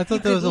laughter? I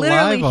thought there was a live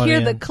literally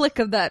audience. hear the click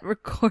of that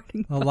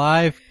recording. A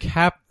live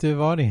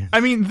captive audience. I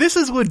mean, this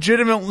is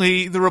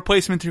legitimately the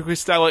replacement to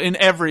Christella in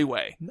every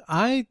way.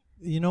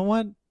 You know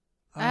what?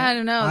 I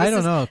don't know. I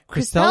don't know.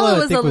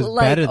 Christella, I think, was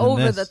better than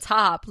over this. the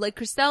top. Like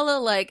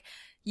Christella,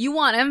 you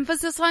want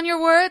emphasis on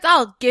your words?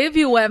 I'll give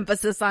you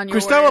emphasis on your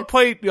words. Christella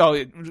played.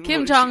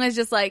 Kim Jong is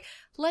just like,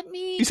 let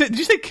me. Did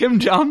you say Kim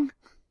Jong?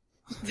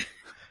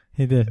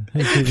 He did.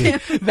 He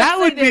did. That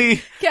would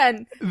be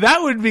Ken.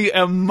 That would be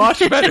a much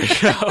better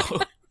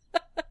show.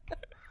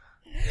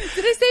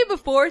 Did I say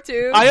before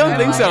too? I don't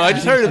think so. I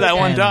just heard it that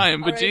one Ken.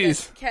 time. But All right,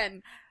 geez, then.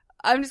 Ken.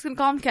 I'm just gonna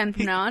call him Ken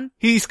from now on.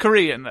 He's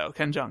Korean though.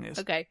 Ken Jeong is.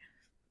 Okay.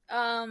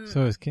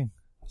 So is King.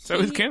 So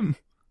is Kim.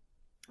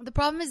 The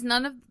problem is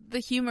none of the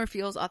humor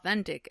feels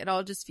authentic. It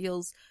all just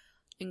feels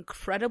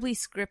incredibly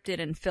scripted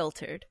and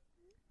filtered.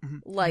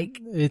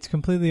 Mm-hmm. It's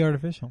completely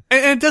artificial.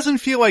 And it doesn't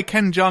feel like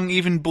Ken Jeong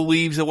even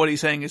believes that what he's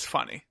saying is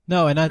funny.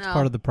 No, and that's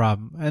part of the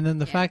problem. And then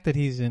the fact that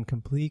he's in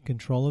complete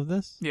control of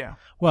this. Yeah.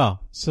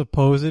 Well,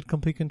 supposed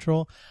complete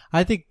control.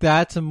 I think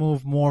that's a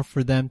move more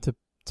for them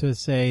to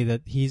say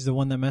that he's the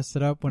one that messed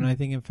it up, when I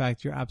think, in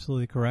fact, you're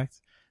absolutely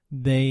correct.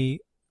 They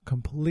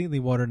completely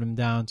watered him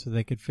down so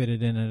they could fit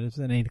it in at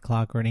an 8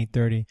 o'clock or an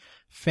 8:30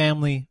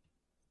 family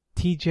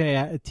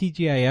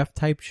TGIF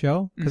type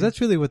show, because that's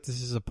really what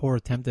this is, a poor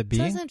attempt at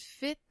being. It doesn't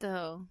fit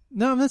though.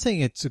 No, I'm not saying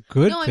it's a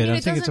good fit.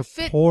 I'm saying it's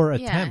a poor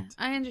attempt.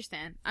 I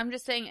understand. I'm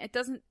just saying it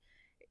doesn't.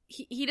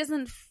 He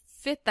doesn't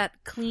fit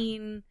that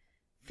clean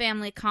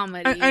family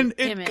comedy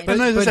image.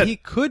 But he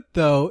could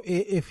though,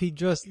 if he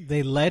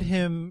they let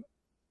him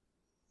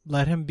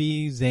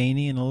be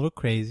zany and a little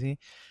crazy,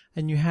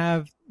 and you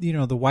have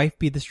the wife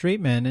be the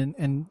straight man,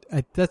 and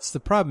that's the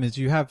problem is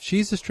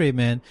she's the straight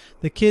man.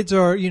 The kids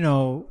are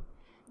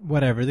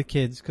whatever, the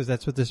kids, because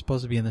that's what they're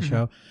supposed to be in the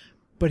show.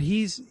 But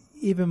he's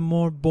even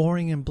more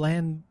boring and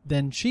bland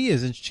than she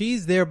is, and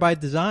she's there by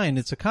design.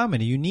 It's a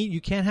comedy.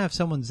 You can't have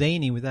someone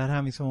zany without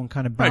having someone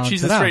kind of balance right,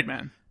 she's it the out. straight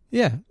man.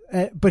 Yeah,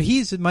 but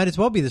might as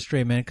well be the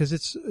straight man because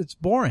it's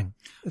boring.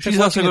 It's she's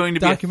like also going to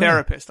be a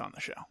therapist on the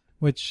show.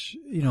 Which,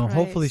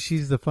 hopefully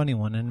she's the funny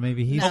one, and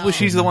maybe he's... Hopefully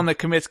she's the one that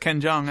commits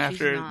Ken Jeong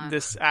after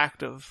this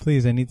act of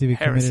Please, I need to be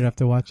heresy. committed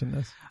after watching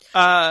this.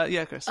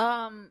 Yeah, Chris.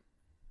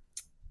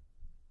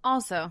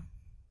 Also,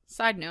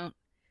 side note,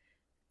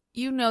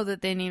 You know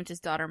that they named his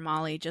daughter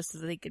Molly just so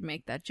they could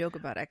make that joke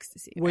about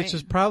ecstasy, Which right?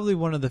 is probably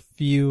one of the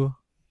few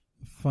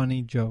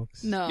funny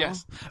jokes. No.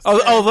 Yes.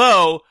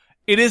 Although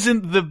it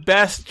isn't the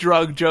best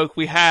drug joke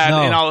we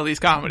had in all of these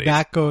comedies.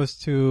 That goes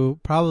to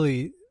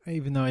probably,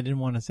 even though I didn't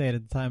want to say it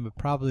at the time, but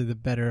probably the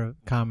better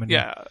comedy.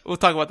 Yeah, we'll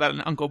talk about that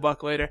in Uncle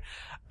Buck later.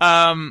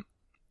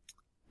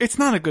 It's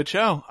not a good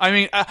show. I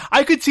mean,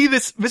 I could see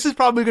this. This is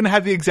probably going to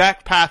have the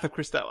exact path of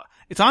Cristela.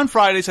 It's on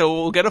Friday, so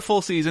we'll get a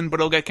full season,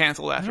 but it'll get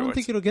canceled afterwards. I don't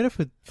think it'll get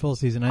a full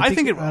season. I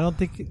think it will.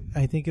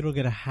 I think it'll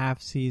get a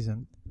half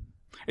season.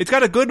 It's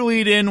got a good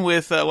lead in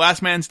with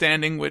Last Man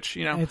Standing, which,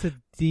 you know. It's a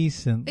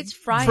decent. It's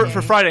Friday.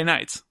 For Friday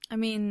nights. I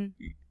mean.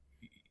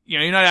 You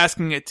know, you're not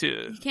asking it to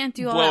You can't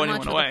do all blow that much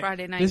anyone with away. a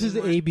Friday night. This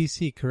anymore. is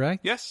ABC,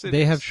 correct? Yes,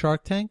 They have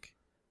Shark Tank?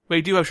 They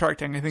do have Shark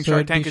Tank. I think So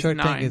Shark Tank is Shark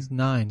 9. Tank is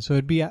 9. So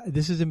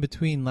this is in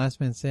between Last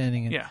Man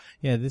Standing and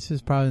yeah, this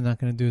is probably not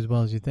going to do as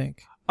well as you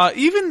think.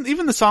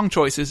 Even the song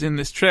choices in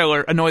this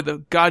trailer annoy the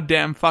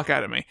goddamn fuck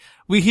out of me.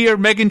 We hear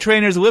Meghan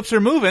Trainor's Lips Are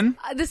Moving.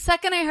 The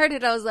second I heard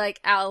it, I was like,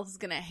 Al's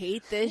gonna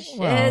hate this shit.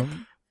 Well,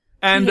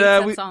 And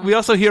we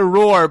also hear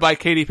Roar by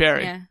Katy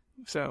Perry. Yeah.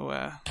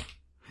 So,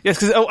 yes,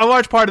 because a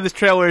large part of this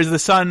trailer is the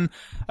son,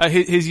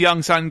 his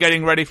young son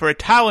getting ready for a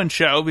talent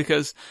show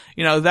because,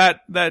 you know,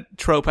 that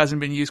trope hasn't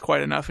been used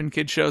quite enough in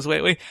kids shows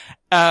lately,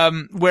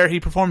 where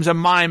he performs a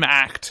mime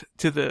act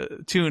to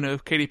the tune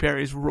of Katy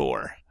Perry's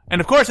Roar. And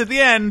of course, at the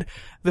end,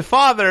 the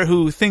father,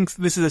 who thinks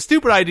this is a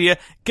stupid idea,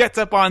 gets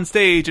up on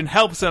stage and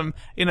helps him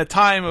in a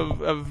time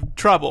of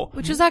trouble.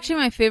 Which was actually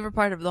my favorite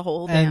part of the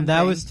whole damn and that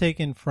thing. was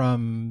taken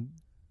from,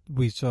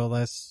 we saw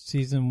last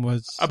season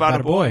was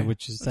About a Boy,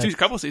 which is a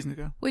couple seasons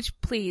ago. Which,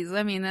 please,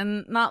 I mean,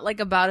 and not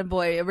like About a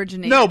Boy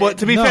originated. No, but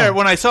to be fair,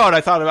 when I saw it,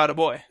 I thought About a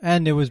Boy.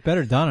 And it was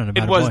better done on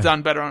About a Boy. It was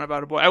done better on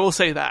About a Boy. I will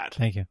say that.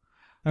 Thank you.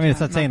 I mean,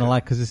 it's not saying a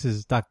lot because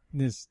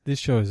this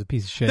show is a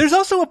piece of shit. There's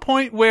also a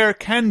point where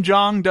Ken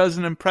Jeong does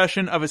an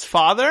impression of his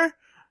father,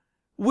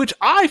 which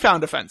I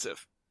found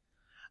offensive.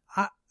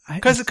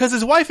 Because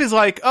his wife is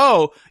like,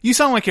 "Oh, you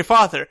sound like your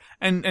father,"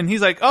 and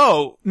he's like,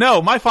 "Oh,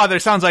 no, my father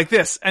sounds like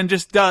this," and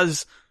just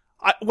does.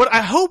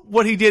 I hope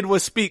what he did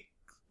was speak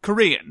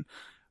Korean.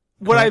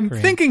 What I'm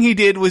thinking he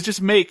did was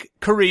just make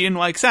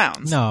Korean-like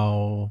sounds.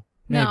 No,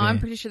 maybe. No, I'm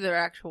pretty sure they're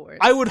actual words.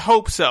 I would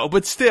hope so,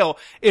 but still,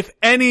 if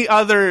any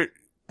other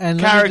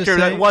character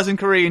that wasn't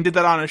Korean did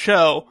that on a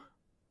show,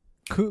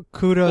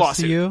 kudos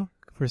lawsuit. to you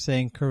for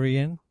saying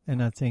Korean and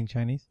not saying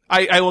Chinese.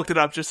 I looked it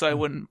up just so I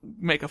wouldn't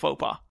make a faux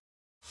pas.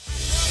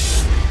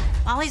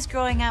 Molly's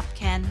growing up,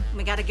 Ken.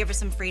 We gotta give her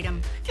some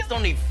freedom. Kids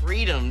don't need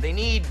freedom. They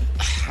need...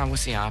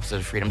 what's the opposite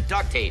of freedom?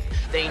 Duct tape.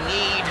 They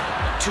need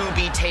to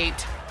be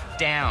taped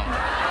down.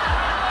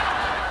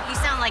 You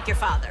sound like your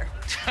father.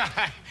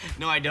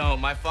 No, I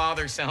don't. My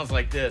father sounds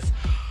like this.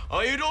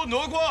 아이도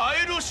너과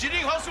아이도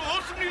실행할 수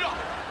없습니다.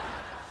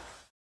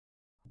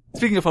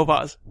 Speaking of faux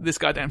pas, this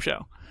goddamn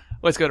show.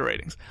 Let's go to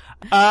ratings.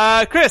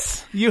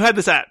 Cris, you had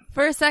this at.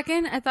 For a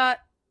second, I thought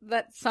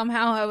that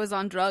somehow I was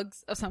on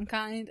drugs of some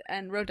kind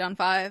and wrote down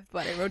 5,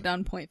 but I wrote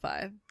down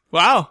 0.5.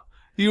 Wow.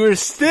 You were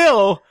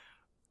still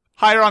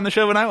higher on the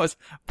show than I was.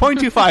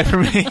 0.25 for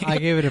me. I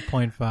gave it a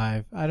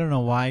 0.5. I don't know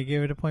why I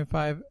gave it a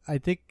 0.5. I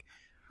think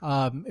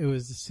it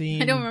was the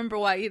scene. I don't remember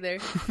why either.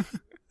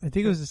 I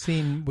think it was the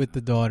scene with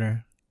the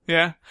daughter.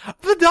 Yeah.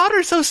 The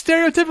daughter's so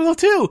stereotypical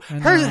too.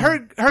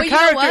 Her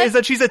character is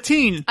that she's a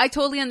teen. I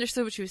totally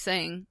understood what she was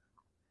saying.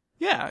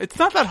 Yeah, it's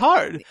not that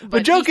hard. But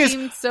the joke is,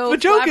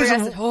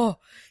 oh,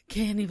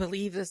 can't you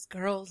believe this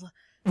girl's...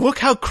 Look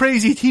how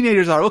crazy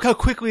teenagers are. Look how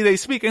quickly they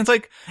speak. And it's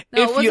like,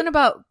 no, it wasn't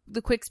about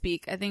the quick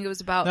speak. I think it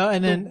was about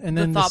and then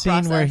the scene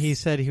process. where he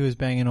said he was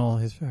banging all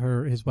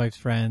his wife's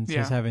friends. Yeah.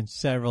 He's having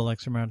several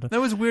extra amounts. That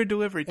was weird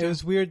delivery too. It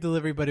was weird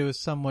delivery, but it was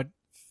somewhat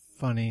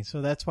funny.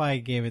 So that's why I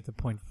gave it the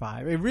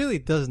 0.5. It really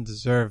doesn't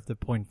deserve the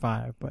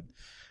 0.5, but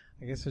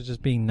I guess it's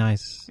just being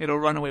nice. It'll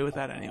run away with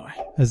that anyway.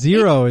 A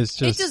 0 is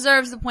just... It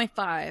deserves the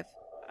 0.5.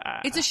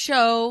 It's a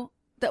show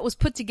that was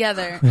put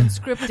together and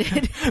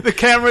scripted. The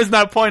camera's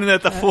not pointing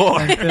at the floor.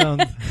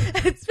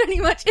 It's pretty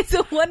much, it's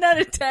a 1 out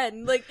of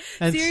 10. Like,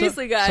 and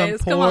seriously,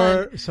 guys, come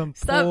on. Some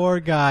poor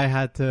guy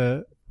had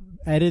to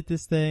edit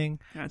this thing.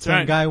 That's some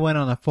right. guy went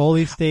on a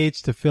Foley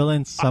stage to fill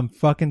in some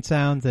fucking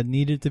sounds that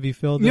needed to be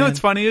filled in. You know what's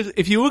funny is,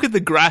 if you look at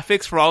the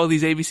graphics for all of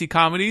these ABC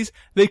comedies,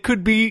 they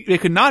could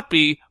not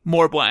be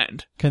more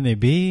bland. Can they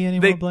be any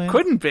more bland? They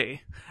couldn't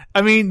be.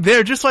 I mean,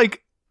 they're just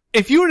like,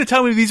 if you were to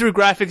tell me these were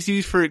graphics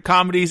used for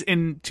comedies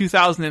in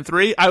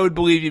 2003, I would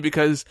believe you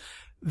because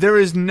there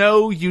is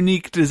no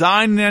unique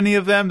design in any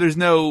of them. There's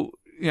no,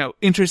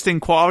 interesting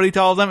quality to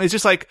all of them. It's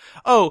just like,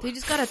 they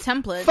just got a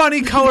template.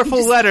 Funny,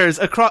 colorful letters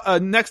across,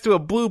 next to a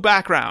blue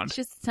background. It's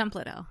just a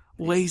template, Al.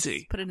 Lazy.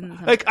 Just put it in the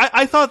template. Like,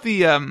 I thought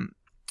the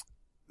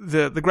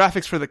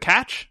graphics for The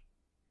Catch,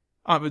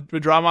 the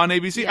drama on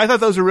ABC, yes. I thought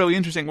those were really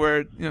interesting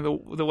where,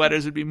 the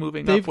letters would be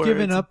moving They've upwards.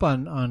 given up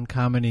on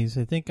comedies.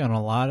 I think on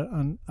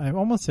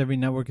almost every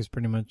network is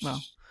pretty much.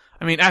 Well,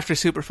 I mean, after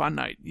Super Fun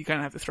Night, you kind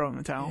of have to throw in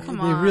the towel. Come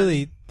They on.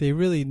 really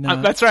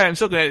not. That's right. I'm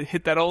still going to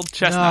hit that old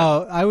chestnut.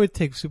 No, I would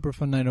take Super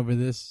Fun Night over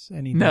this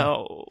any day.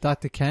 No.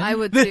 Dr. Ken? I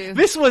would too.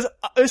 This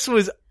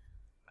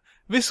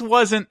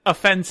wasn't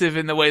offensive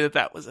in the way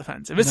that was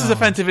offensive. This is No.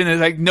 offensive in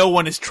like no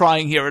one is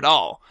trying here at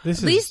all.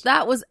 At least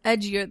that was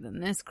edgier than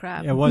this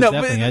crap. Yeah, it was No,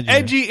 definitely but edgier.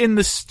 edgy in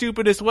the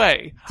stupidest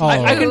way. Oh.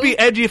 I can be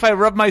edgy if I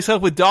rub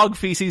myself with dog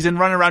feces and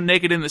run around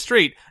naked in the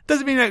street.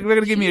 Doesn't mean they're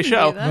going to give me a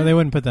show. No, they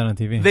wouldn't put that on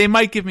TV. They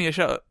might give me a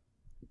show.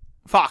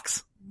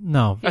 Fox.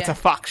 No. That's a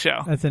Fox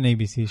show. That's an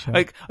ABC show.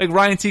 Like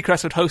Ryan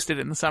Seacrest would host it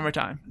in the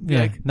summertime. Be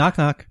yeah. like, Knock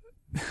knock.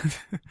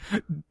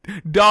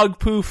 dog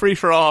poo free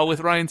for all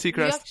with Ryan You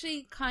Seacrest.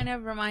 actually kind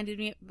of reminded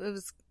me, it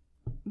was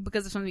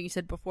because of something you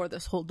said before,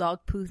 this whole dog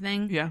poo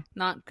thing. Yeah.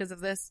 Not because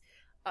of this.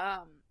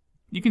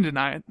 You can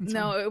deny it.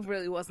 No, it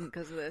really wasn't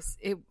because of this.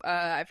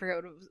 I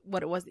forget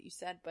what it was that you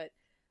said, but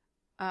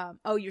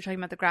you're talking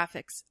about the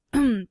graphics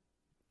and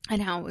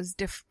how it was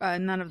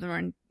none of them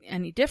are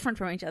any different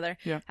from each other.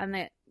 Yeah. And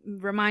that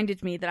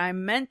reminded me that I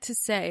meant to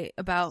say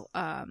about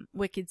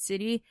Wicked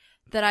City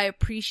that I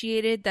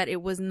appreciated that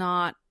it was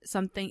not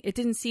something. It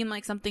didn't seem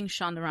like something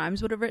Shonda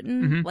Rhimes would have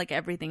written, like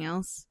everything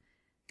else.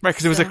 Right,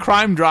 because it was a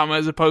crime drama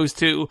as opposed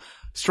to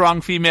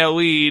strong female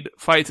lead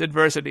fights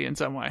adversity in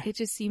some way. It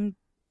just seemed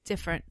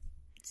different.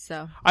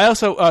 So I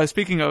also,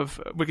 speaking of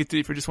Wicked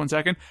City for just 1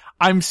 second,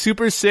 I'm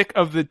super sick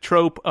of the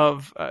trope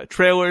of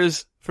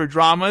trailers for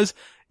dramas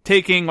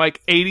taking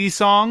like 80s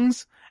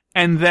songs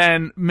and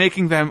then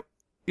making them,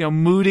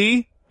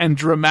 moody and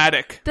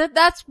dramatic.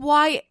 that's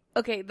why.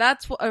 Okay,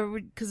 that's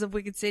because of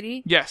Wicked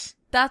City. Yes.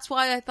 That's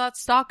why I thought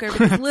Stalker,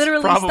 because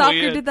literally probably Stalker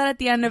it. did that at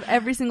the end of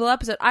every single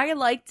episode. I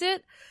liked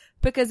it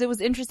because it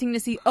was interesting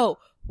to see,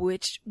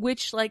 which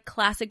like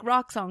classic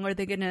rock song are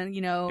they gonna,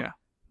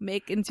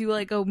 make into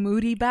like a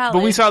moody ballad.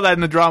 But we saw that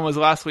in the dramas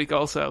last week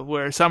also,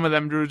 where some of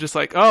them were just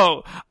like,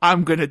 oh,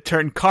 I'm gonna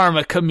turn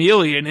Karma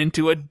Chameleon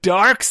into a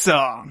dark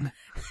song.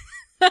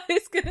 I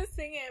was gonna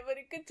sing it, but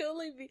it could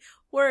totally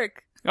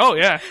work. Oh,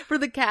 yeah. For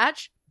the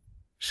catch.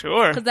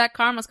 Sure. Because that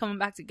karma's coming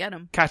back to get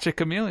him. Catch a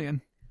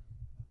chameleon.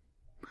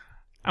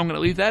 I'm gonna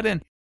leave that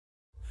in.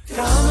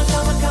 Come,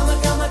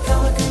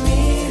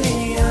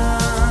 chameleon.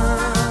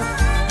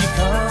 You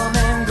come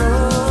and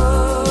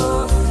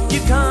go. You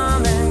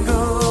come and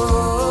go.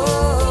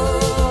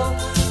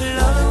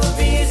 Love will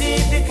be easy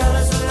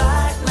because you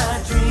like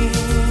my dream.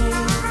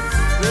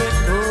 Red,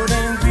 gold,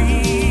 and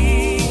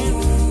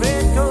green.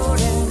 Red,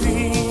 gold, and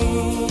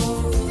green.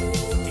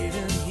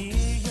 Didn't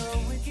hear your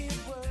wicked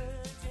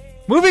words.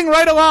 Moving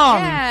right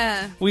along.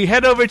 Yeah. We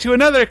head over to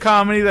another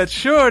comedy that's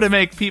sure to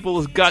make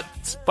people's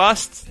guts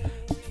bust,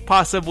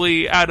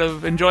 possibly out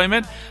of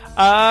enjoyment.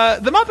 The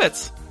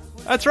Muppets.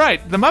 That's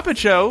right. The Muppet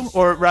Show,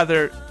 or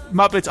rather,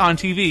 Muppets on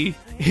TV,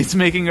 is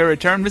making a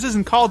return. This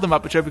isn't called The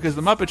Muppet Show because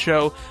The Muppet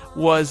Show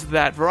was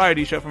that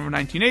variety show from the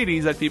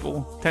 1980s that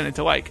people tended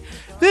to like.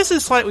 This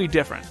is slightly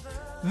different.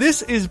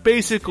 This is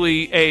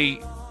basically a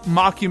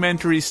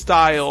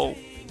mockumentary-style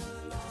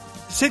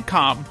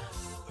sitcom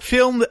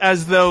filmed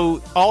as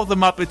though all the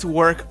Muppets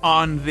work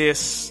on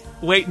this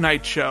late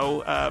night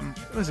show.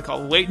 What is it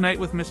called? Late Night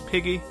with Miss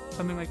Piggy?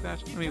 Something like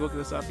that. Let me look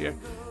this up here.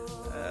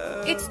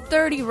 It's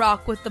 30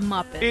 Rock with the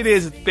Muppets. It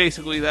is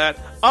basically that.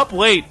 Up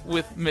Late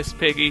with Miss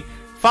Piggy,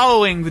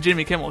 following the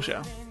Jimmy Kimmel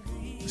Show.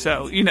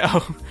 So,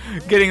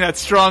 getting that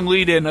strong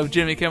lead-in of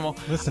Jimmy Kimmel.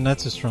 Listen,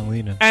 that's a strong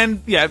lead-in.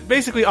 And, yeah,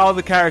 basically all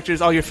the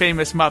characters, all your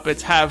famous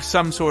Muppets, have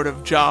some sort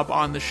of job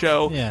on the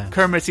show. Yeah.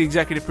 Kermit's the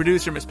executive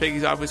producer. Miss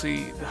Piggy's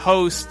obviously the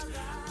host.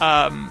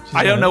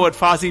 I don't know what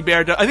Fozzie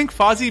Bear does. I think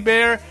Fozzie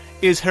Bear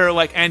is her,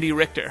 like, Andy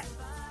Richter.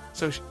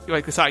 So,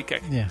 like, the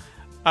sidekick. Yeah.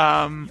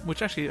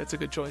 Which actually, that's a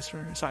good choice for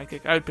a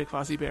sidekick. I would pick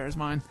Fozzie Bear as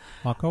mine.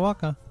 Waka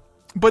waka.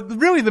 But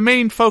really, the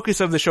main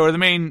focus of the show, or the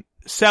main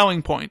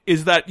selling point,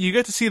 is that you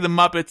get to see the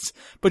Muppets,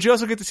 but you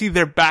also get to see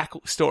their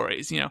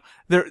backstories.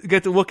 They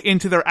get to look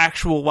into their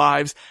actual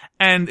lives.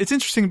 And it's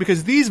interesting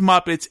because these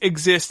Muppets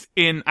exist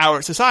in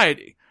our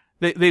society.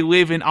 They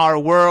live in our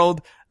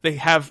world. They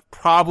have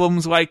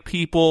problems like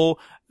people.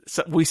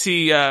 So we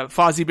see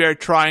Fozzie Bear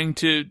trying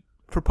to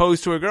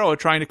propose to a girl, or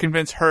trying to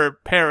convince her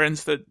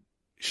parents that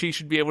she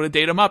should be able to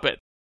date a Muppet.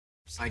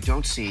 I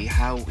don't see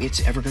how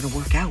it's ever going to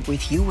work out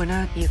with you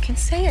and You can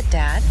say it,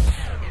 Dad.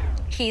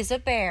 He's a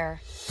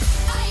bear.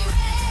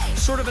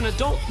 Sort of an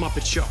adult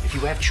Muppet Show. If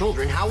you have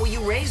children, how will you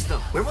raise them?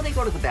 Where will they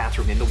go to the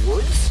bathroom? In the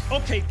woods?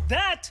 Okay,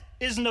 that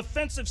is an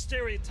offensive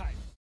stereotype.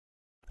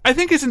 I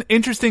think it's an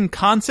interesting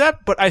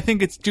concept, but I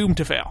think it's doomed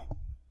to fail.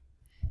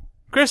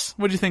 Chris,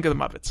 what do you think of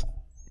the Muppets?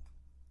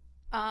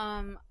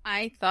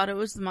 I thought it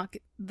was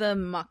the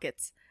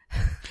Muppets.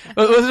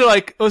 Those are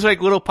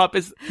like little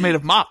puppets made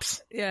of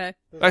mops. Yeah.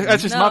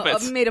 That's just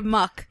Muppets. Made of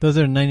muck. Those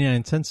are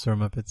 99-cent store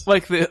Muppets.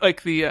 Like the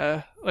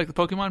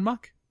Pokemon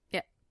muck?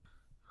 Yeah.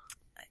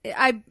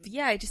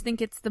 I just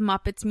think it's the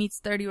Muppets meets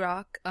 30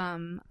 Rock.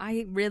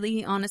 I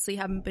really honestly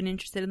haven't been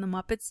interested in the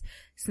Muppets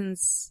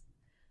since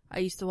I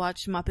used to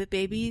watch Muppet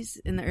Babies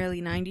in the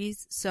early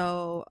 90s,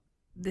 so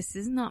this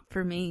is not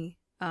for me.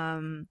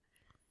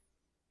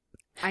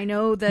 I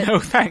know that No,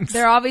 thanks.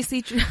 they're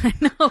obviously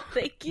no,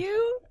 thank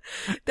you.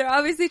 They're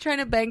obviously trying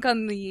to bank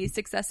on the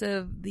success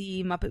of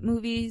the Muppet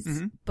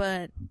movies,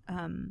 but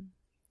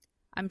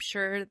I'm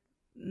sure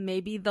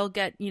maybe they'll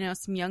get,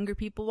 some younger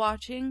people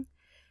watching.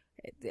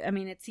 I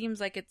mean, it seems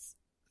like it's,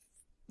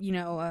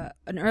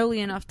 an early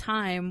enough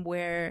time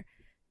where,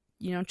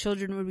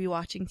 children would be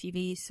watching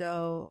TV.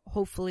 So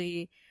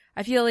hopefully,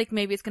 I feel like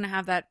maybe it's going to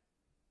have that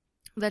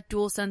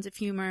dual sense of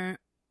humor,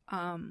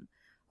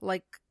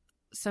 like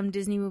some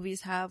Disney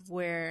movies have,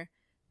 where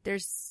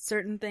there's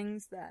certain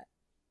things that,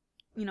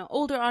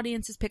 older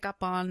audiences pick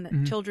up on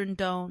that children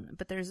don't,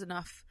 but there's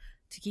enough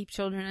to keep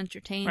children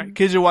entertained. Right.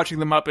 Kids are watching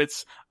the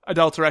Muppets.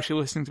 Adults are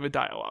actually listening to the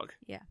dialogue.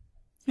 Yeah.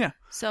 Yeah.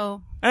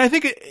 So. And I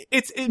think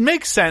it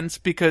makes sense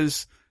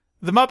because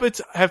the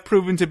Muppets have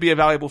proven to be a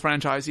valuable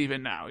franchise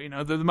even now.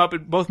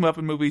 Both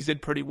Muppet movies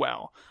did pretty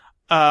well.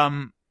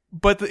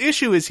 But the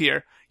issue is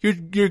here.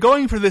 You're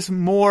going for this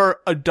more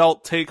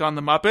adult take on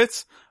the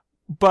Muppets,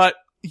 but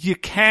you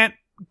can't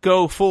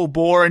go full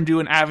bore and do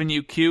an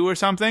Avenue Q or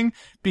something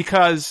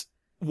because,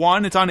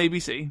 one, it's on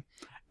ABC.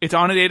 It's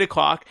on at 8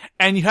 o'clock,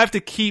 and you have to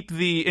keep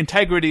the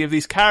integrity of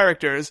these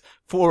characters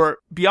for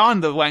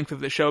beyond the length of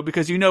the show,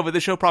 because that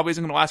the show probably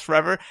isn't going to last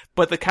forever,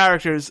 but the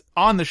characters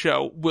on the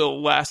show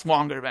will last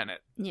longer than it.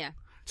 Yeah.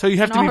 So you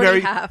have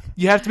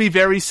to be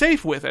very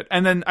safe with it.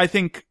 And then I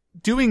think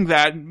doing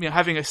that,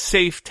 having a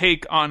safe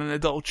take on an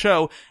adult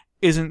show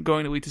isn't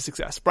going to lead to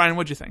success. Brian,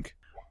 what'd you think?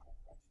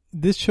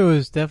 This show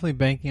is definitely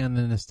banking on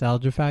the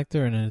nostalgia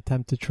factor in an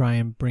attempt to try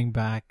and bring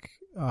back,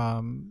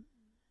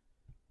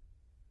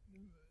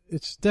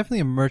 it's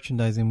definitely a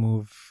merchandising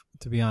move,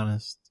 to be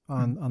honest,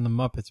 on the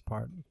Muppets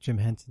part, Jim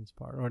Henson's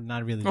part, or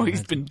not really. Oh,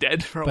 he's been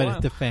dead for a while.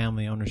 But the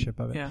family ownership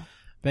of it. Yeah.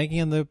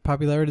 Banking on the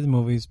popularity of the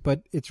movies,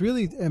 but it's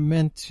really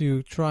meant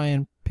to try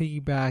and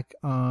piggyback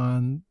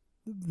on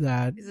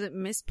that. Is it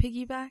Miss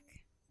Piggyback?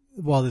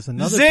 Well, there's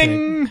another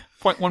Zing!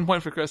 1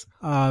 point for Cris.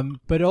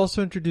 But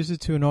also introduce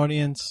it to an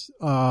audience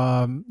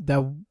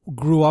that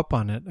grew up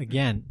on it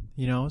again,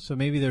 so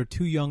maybe they're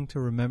too young to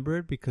remember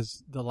it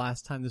because the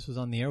last time this was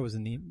on the air was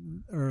in the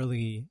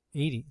early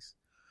 80s.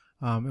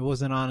 It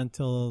wasn't on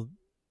until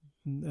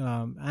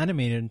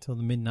animated until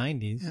the mid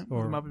 90s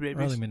or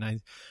early mid 90s.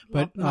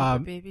 But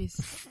Muppet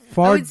Babies.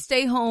 I would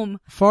stay home.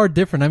 Far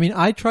different. I mean,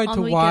 I tried on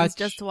to weekends watch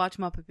just to watch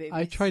Muppet Babies.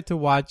 I tried to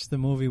watch the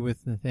movie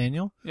with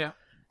Nathaniel. Yeah.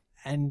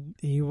 And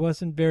he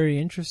wasn't very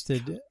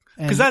interested.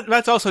 Because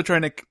that's also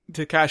trying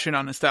to cash in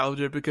on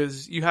nostalgia,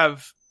 because you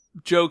have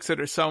jokes that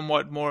are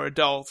somewhat more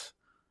adult,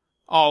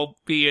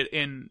 albeit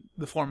in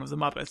the form of the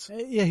Muppets.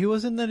 Yeah, he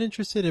wasn't that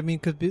interested. I mean,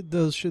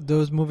 because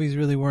those movies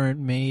really weren't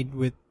made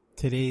with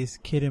today's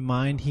kid in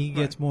mind. He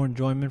gets more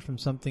enjoyment from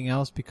something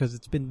else because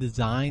it's been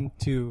designed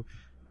to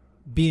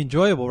be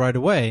enjoyable right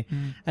away.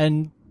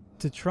 And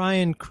to try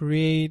and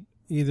create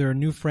either a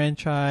new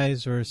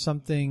franchise or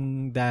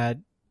something that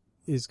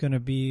is going to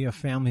be a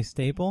family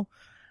staple,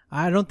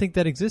 I don't think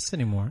that exists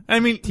anymore. I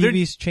mean,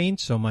 TV's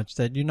changed so much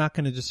that you're not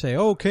going to just say,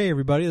 oh, okay,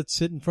 everybody, let's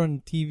sit in front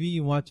of the TV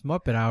and watch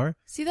Muppet Hour.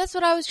 See, that's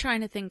what I was trying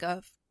to think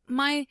of.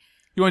 You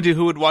want to do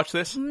who would watch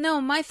this?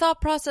 No, my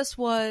thought process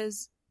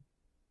was,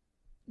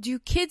 do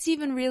kids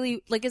even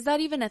really, is that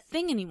even a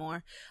thing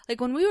anymore?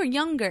 Like, when we were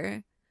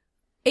younger,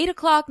 8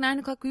 o'clock, 9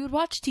 o'clock, we would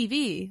watch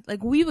TV.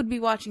 Like, we would be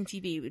watching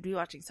TV. We'd be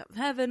watching Seventh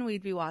Heaven.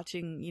 We'd be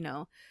watching,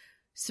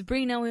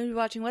 Sabrina, we'd be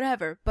watching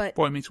whatever. But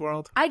Boy Meets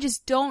World. I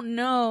just don't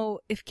know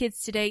if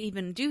kids today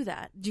even do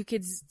that. Do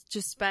kids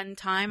just spend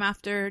time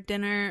after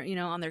dinner,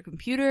 on their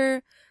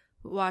computer,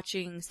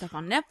 watching stuff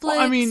on Netflix? Well,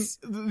 I mean,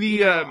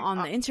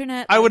 on the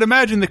internet? I would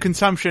imagine the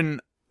consumption,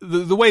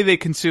 the way they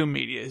consume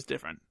media is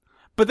different.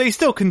 But they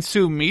still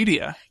consume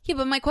media. Yeah,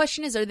 but my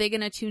question is, are they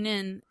going to tune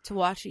in to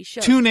watch these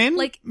shows? Tune in?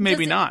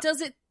 Maybe not. Does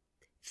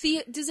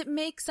it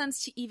make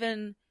sense to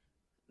even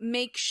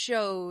make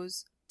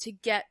shows to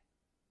get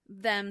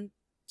them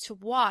to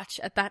watch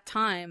at that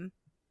time?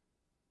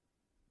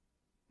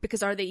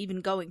 Because are they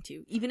even going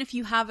to? Even if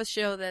you have a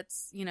show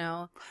that's,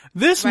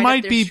 This right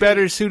might be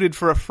better suited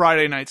for a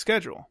Friday night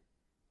schedule.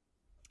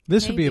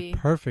 This would be a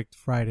perfect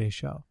Friday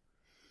show.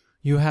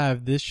 You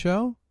have this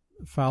show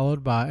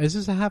followed by... Is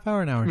this a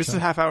half-hour, an hour show? This is a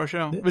half-hour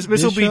show. This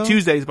will be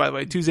Tuesdays, by the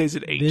way. Tuesdays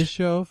at 8. This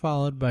show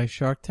followed by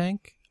Shark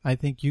Tank. I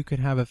think you could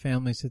have a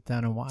family sit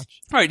down and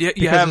watch. All right,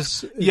 you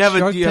have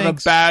a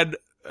bad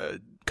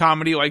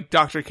comedy like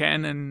Dr.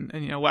 Ken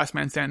and Last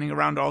Man Standing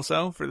around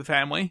also for the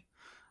family.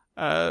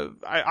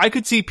 I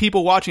could see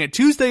people watching it.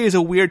 Tuesday is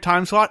a weird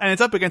time slot, and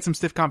it's up against some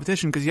stiff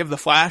competition because you have The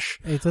Flash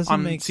on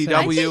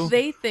CW.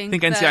 I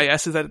think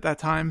NCIS is at that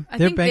time. I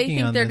think they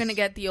think they're going to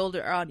get the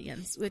older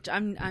audience, which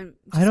I'm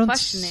just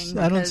questioning.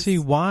 I don't see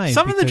why.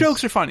 Some of the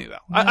jokes are funny though.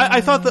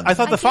 I thought the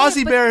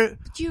Fozzie Bear.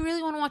 Do you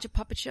really want to watch a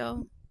puppet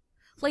show?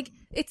 Like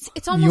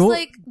it's almost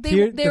like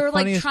they were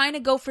like trying to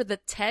go for the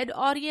TED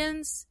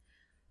audience.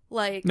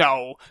 Like,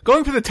 no,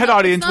 going for the TED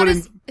audience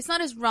wouldn't. It's not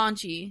as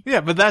raunchy.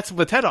 Yeah, but that's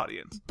the TED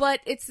audience.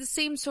 But it's the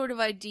same sort of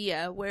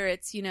idea where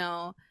it's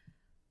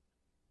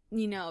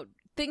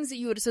things that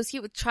you would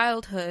associate with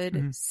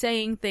childhood,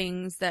 saying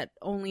things that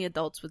only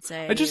adults would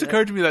say. It just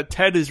occurred to me that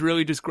Ted is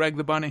really just Greg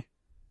the Bunny.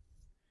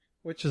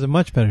 Which is a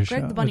much better show.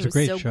 Greg the Bunny it's a was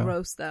great so show.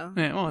 gross, though.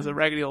 Yeah, well, it's a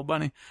raggedy old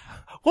bunny.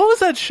 What was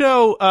that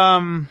show?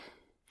 I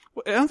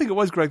don't think it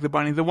was Greg the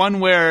Bunny. The one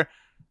where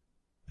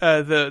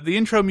the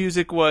intro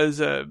music was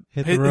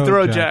Hit the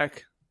Road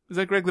Jack. Is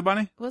that Greg the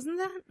Bunny? Wasn't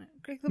that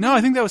Greg the No, Bunny?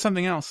 I think that was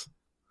something else.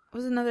 It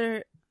was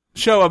another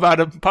Show about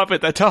a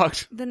puppet that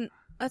talked. Then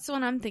that's the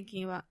one I'm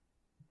thinking about.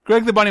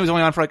 Greg the Bunny was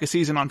only on for like a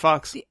season on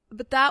Fox.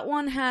 But that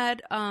one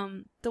had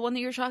the one that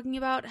you're talking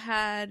about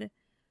had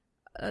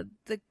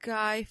the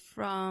guy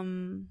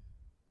from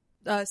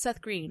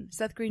Seth Green.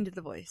 Seth Green did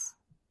the voice.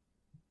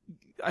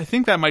 I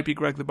think that might be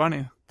Greg the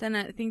Bunny. Then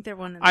I think they're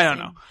one of the I don't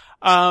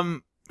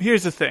know.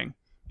 Here's the thing.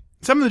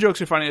 Some of the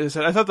jokes are funny. As I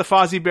said, I thought the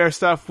Fozzie Bear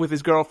stuff with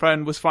his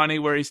girlfriend was funny,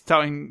 where he's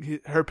telling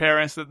her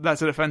parents that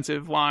that's an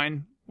offensive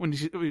line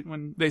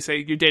when they say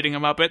you're dating a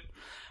Muppet.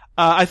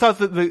 I thought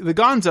that the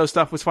Gonzo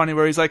stuff was funny,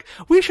 where he's like,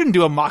 we shouldn't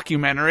do a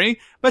mockumentary.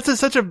 That's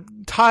such a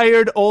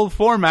tired old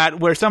format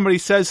where somebody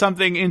says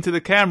something into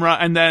the camera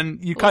and then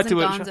you cut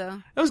to it.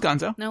 Gonzo. That was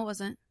Gonzo. No, it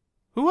wasn't.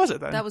 Who was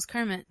it then? That was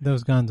Kermit. That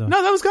was Gonzo.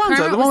 No, that was Gonzo.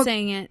 Kermit the one was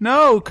saying it.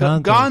 No,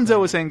 Gonzo Gonzo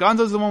was saying.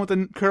 Gonzo's the one with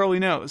the curly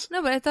nose.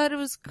 No, but I thought it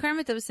was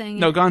Kermit that was saying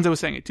it. No, Gonzo was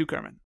saying it to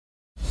Kermit.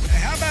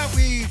 How about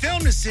we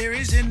film the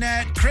series in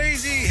that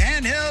crazy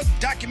handheld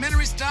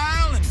documentary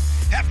style and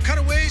have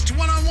cutaways to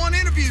one-on-one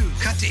interviews?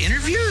 Cut to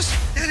interviews?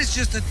 That is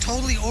just a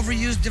totally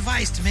overused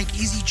device to make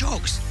easy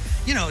jokes.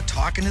 You know,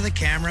 talking to the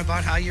camera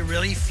about how you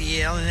really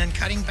feel and then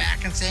cutting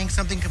back and saying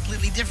something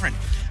completely different.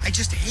 I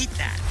just hate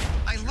that.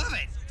 I love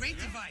it. Great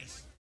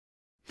device.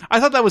 I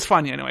thought that was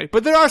funny anyway.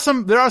 But there are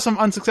some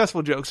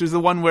unsuccessful jokes. There's the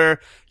one where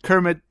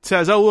Kermit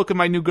says, "Oh, look at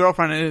my new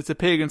girlfriend," and it's a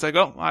pig. And it's like,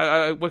 "Oh,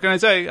 I what can I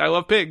say? I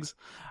love pigs."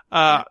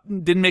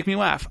 Didn't make me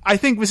laugh. I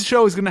think this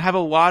show is going to have a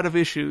lot of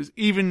issues,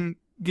 even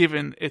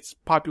given its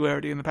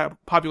popularity and the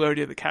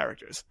popularity of the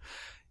characters.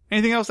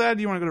 Anything else to add?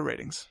 Do you want to go to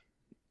ratings?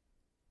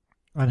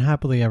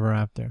 Unhappily Ever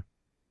After.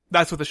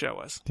 That's what the show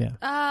was. Yeah.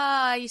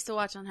 I used to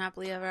watch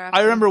Unhappily Ever After.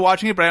 I remember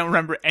watching it, but I don't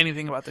remember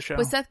anything about the show.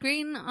 Was Seth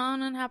Green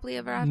on Unhappily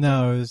Ever After?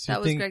 No, it was,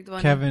 that was Greg the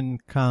Bunny. Kevin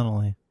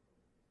Connolly.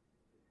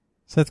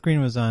 Seth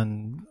Green was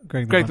on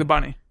Greg the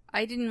Bunny.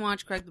 I didn't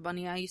watch Greg the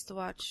Bunny. I used to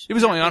watch. It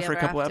was only on for a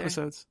couple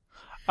episodes.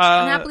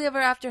 Unhappily Ever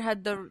After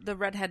had the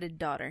redheaded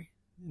daughter.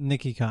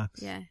 Nikki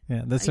Cox. Yeah.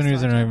 Yeah, that's the only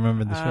reason I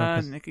remember the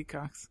show. Nikki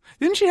Cox.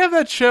 Didn't she have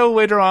that show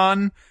later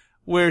on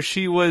where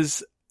she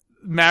was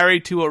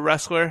married to a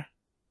wrestler?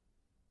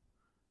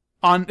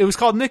 It was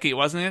called Nikki,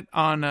 wasn't it?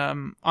 On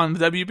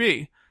the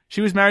WB.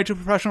 She was married to a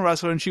professional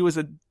wrestler and she was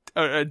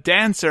a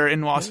dancer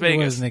in Las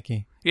Vegas. It was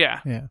Nikki. Yeah.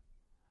 Yeah.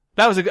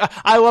 That was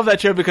I love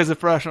that show because of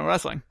professional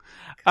wrestling.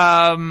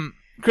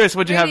 Chris,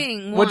 what'd you have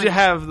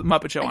the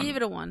Muppet Show on? I gave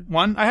it a 1.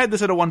 1? I had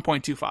this at a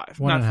 1.25.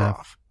 Not far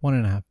off.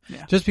 1.5.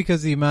 Yeah. Just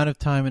because the amount of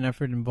time and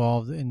effort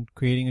involved in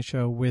creating a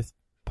show with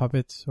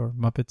puppets, or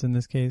Muppets in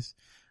this case,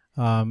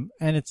 and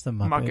it's the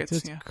Muppets.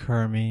 It's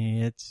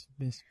Kermit. It's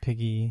Miss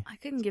Piggy. I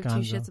couldn't give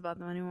two shits about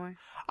them anymore.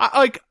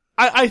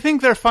 I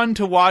think they're fun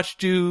to watch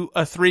do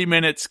a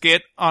 3-minute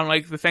skit on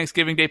like the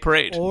Thanksgiving Day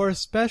parade. Or a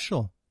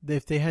special.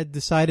 If they had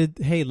decided,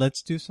 hey,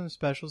 let's do some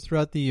specials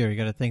throughout the year. You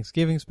got a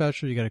Thanksgiving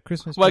special, you got a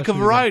Christmas special. Like a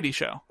variety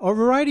show. Or a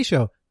variety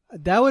show.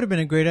 That would have been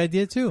a great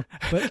idea too.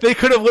 But they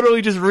could have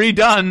literally just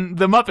redone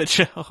the Muppet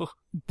Show.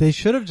 They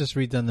should have just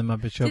redone the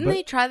Muppet Show. Didn't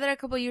they try that a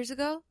couple years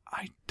ago?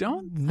 I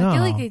don't know. I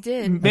feel like they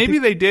did. Maybe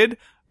they did.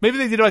 Maybe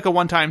they did like a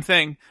one-time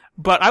thing.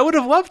 But I would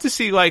have loved to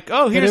see like,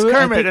 oh, here's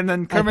Kermit, and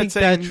then Kermit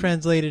saying... I think that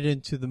translated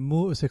into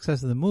the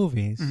success of the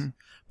movies. Mm-hmm.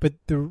 But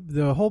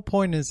the whole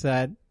point is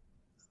that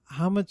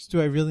how much do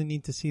I really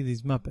need to see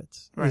these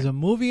Muppets? Right. Is a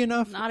movie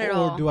enough? Not at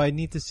all. Or do I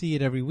need to see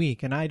it every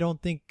week? And I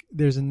don't think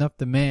there's enough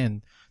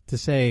demand to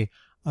say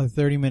a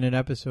 30-minute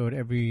episode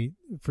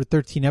for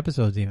 13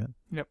 episodes even.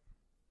 Yep.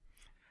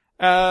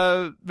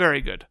 Very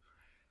good.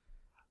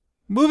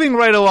 Moving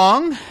right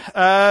along,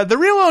 The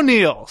Real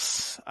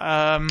O'Neills.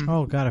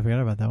 Oh God, I forgot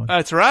about that one.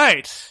 That's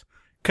right.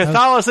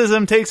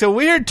 Catholicism takes a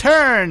weird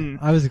turn.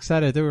 I was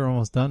excited. I thought we were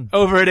almost done.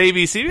 Over at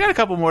ABC. We got a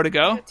couple more to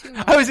go.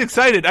 I was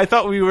excited. I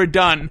thought we were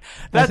done.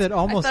 I said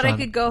almost I thought done.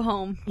 I could go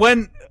home.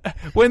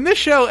 When this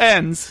show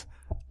ends,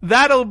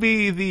 that'll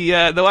be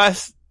the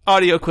last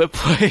audio clip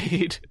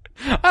played.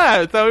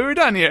 I thought we were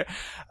done here.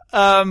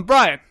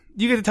 Brian,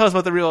 you get to tell us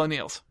about The Real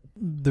O'Neills.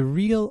 The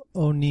Real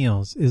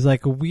O'Neills is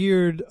like a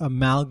weird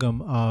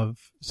amalgam of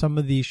some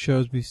of these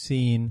shows we've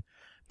seen,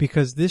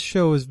 because this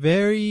show is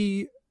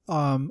very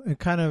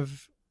kind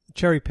of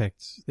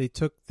cherry-picked. They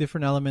took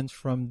different elements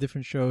from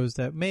different shows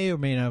that may or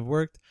may not have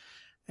worked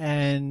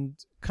and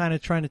kind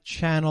of trying to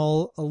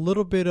channel a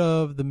little bit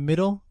of the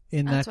middle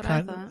in that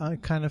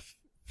kind of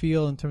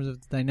feel in terms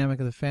of the dynamic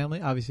of the family.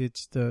 Obviously,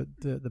 it's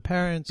the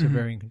parents are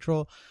very in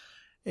control.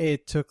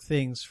 It took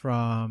things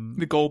from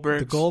the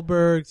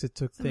Goldbergs. It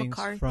took things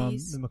from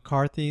the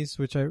McCarthys,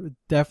 which I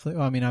definitely.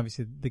 Well, I mean,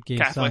 obviously the gay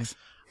Catholics.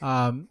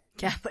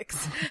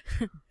 Catholics.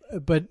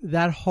 But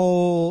that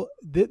whole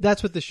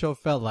that's what the show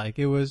felt like.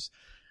 It was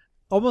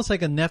almost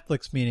like a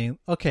Netflix meeting.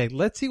 Okay,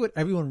 let's see what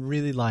everyone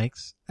really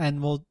likes,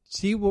 and we'll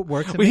see what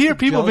works. And We make hear it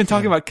people have been gel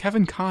talking together. about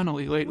Kevin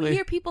Connolly lately. We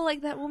hear people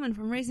like that woman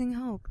from Raising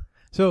Hope.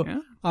 So,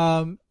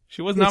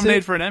 She was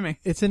nominated for an Emmy.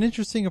 It's an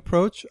interesting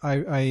approach.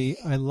 I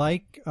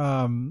like.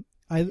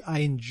 I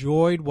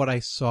enjoyed what I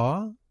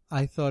saw.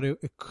 I thought it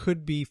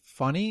could be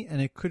funny,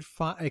 and it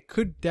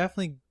could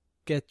definitely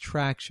get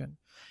traction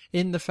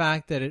in the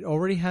fact that it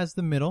already has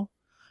the middle,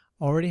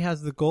 already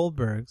has the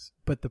Goldbergs,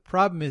 but the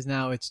problem is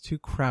now it's too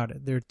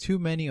crowded. There are too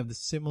many of the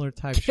similar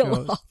type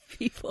shows. Off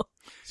people.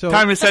 So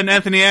time to send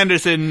Anthony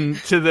Anderson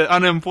to the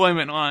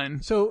unemployment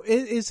line. So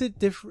is it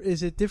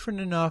different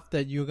enough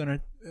that you're going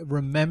to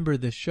remember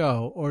the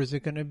show, or is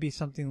it going to be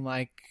something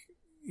like,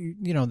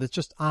 that's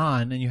just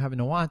on and you happen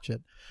to watch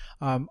it?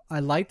 I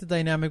like the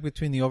dynamic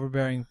between the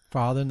overbearing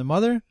father and the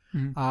mother.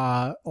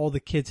 Mm-hmm. All the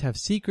kids have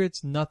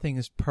secrets. Nothing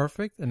is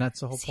perfect, and that's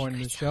the whole point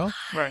of the show.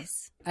 Right.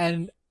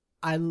 And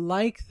I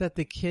like that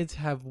the kids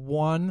have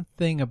one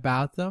thing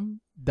about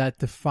them that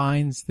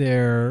defines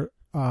their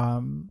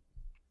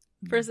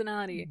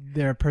personality.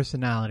 Their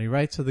personality,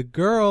 right? So the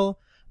girl,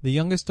 the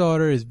youngest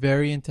daughter, is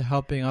very into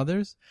helping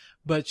others,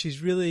 but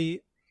she's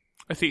really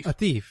a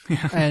thief.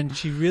 Yeah. And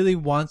she really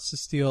wants to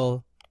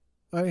steal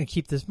and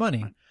keep this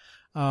money.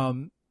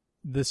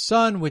 The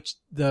son,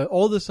 the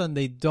oldest son,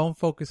 they don't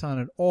focus on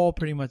at all,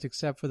 pretty much,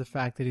 except for the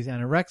fact that he's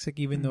anorexic,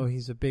 even though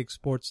he's a big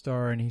sports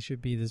star and he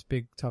should be this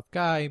big, tough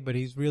guy. But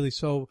he's really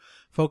so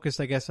focused,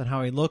 I guess, on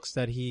how he looks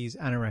that he's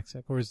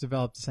anorexic or has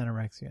developed this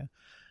anorexia.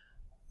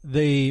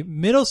 The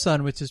middle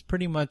son, which is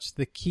pretty much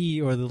the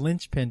key or the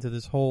linchpin to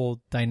this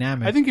whole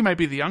dynamic. I think he might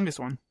be the youngest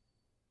one.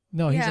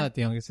 No, he's not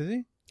the youngest, is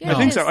he? Yeah, I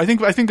think so. I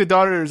think the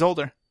daughter is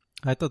older.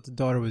 I thought the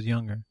daughter was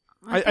younger.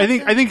 I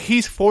think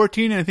he's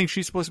 14 and I think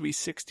she's supposed to be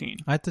 16.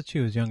 I thought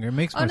she was younger. It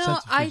makes more sense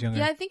if she's younger.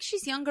 Yeah, I think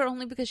she's younger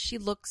only because she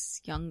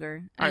looks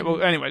younger. All right,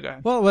 well, anyway, go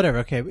ahead. Well, whatever.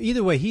 Okay.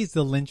 Either way, he's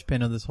the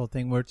linchpin of this whole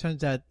thing, where it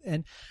turns out,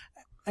 and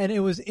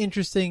it was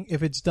interesting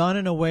if it's done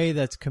in a way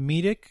that's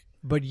comedic,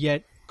 but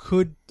yet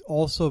could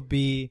also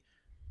be,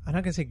 I'm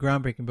not going to say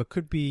groundbreaking, but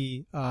could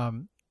be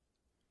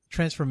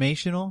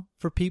transformational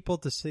for people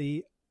to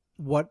see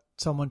what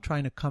someone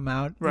trying to come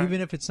out, right. even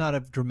if it's not a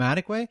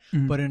dramatic way,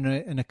 but in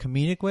a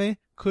comedic way,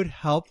 could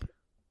help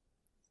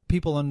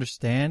people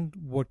understand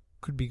what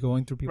could be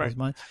going through people's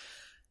minds.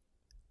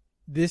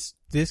 This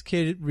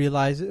kid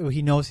realizes,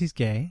 he knows he's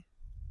gay.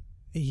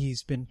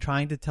 He's been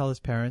trying to tell his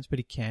parents, but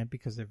he can't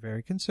because they're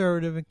very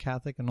conservative and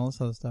Catholic and all this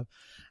other stuff.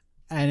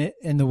 And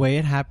the way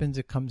it happens,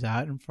 it comes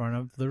out in front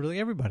of literally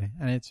everybody,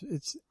 and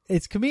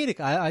it's comedic.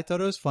 I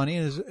thought it was funny,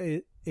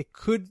 and it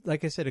could,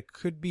 like I said, it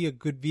could be a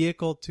good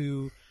vehicle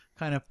to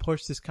kind of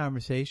push this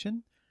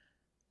conversation.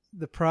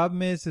 The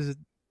problem is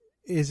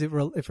if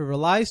it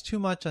relies too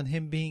much on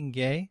him being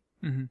gay,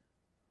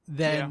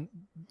 then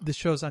the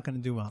show's not going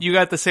to do well. You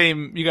got the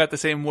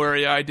same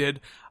worry I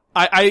did.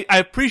 I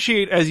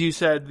appreciate, as you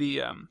said,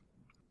 the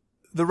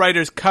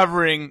writers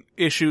covering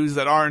issues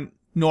that aren't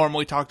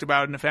normally talked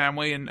about in a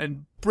family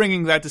and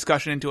bringing that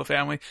discussion into a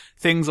family.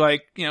 Things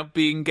like,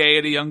 being gay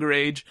at a younger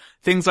age.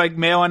 Things like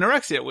male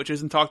anorexia, which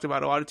isn't talked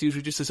about a lot. It's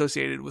usually just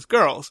associated with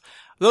girls.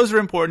 Those are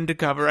important to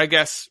cover. I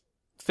guess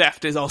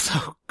theft is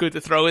also good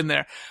to throw in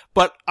there.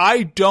 But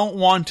I don't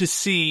want to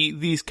see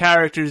these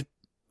characters,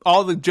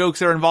 all the jokes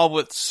they're involved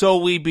with,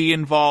 solely be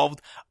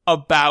involved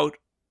about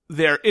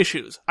their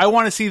issues. I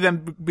want to see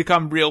them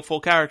become real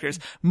full characters.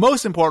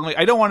 Most importantly,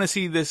 I don't want to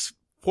see this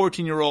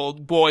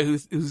 14-year-old boy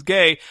who's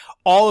gay,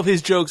 all of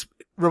his jokes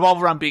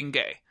revolve around being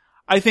gay.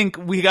 I think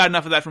we got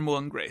enough of that from Will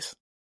and Grace.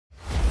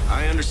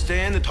 I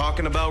understand that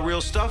talking about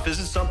real stuff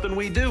isn't something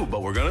we do,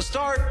 but we're gonna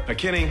start. Now,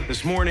 Kenny,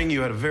 this morning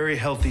you had a very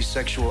healthy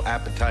sexual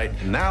appetite,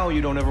 and now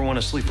you don't ever want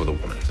to sleep with a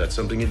woman. Is that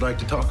something you'd like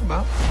to talk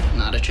about?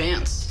 Not a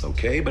chance.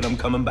 Okay, but I'm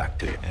coming back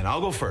to you. And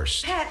I'll go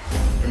first. Pat.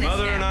 Your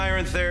mother and I are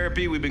in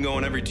therapy. We've been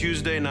going every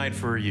Tuesday night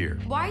for a year.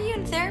 Why are you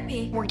in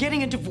therapy? We're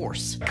getting a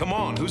divorce. Come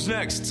on, who's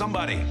next?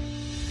 Somebody.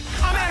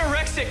 I'm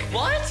anorexic.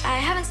 What? I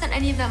haven't sent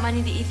any of that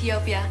money to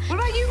Ethiopia. What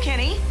about you,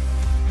 Kenny?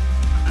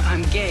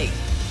 I'm gay.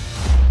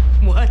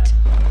 What?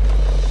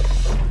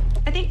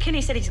 I think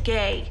Kenny said he's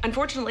gay.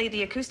 Unfortunately,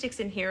 the acoustics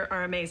in here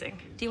are amazing.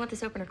 Do you want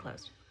this open or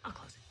closed? I'll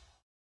close it.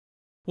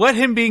 Let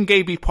him being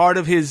gay be part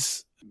of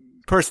his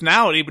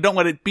personality, but don't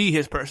let it be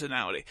his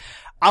personality.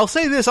 I'll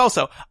say this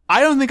also.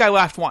 I don't think I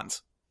laughed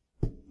once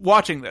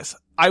watching this.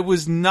 I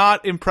was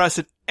not impressed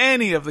at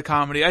any of the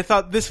comedy. I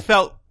thought this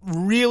felt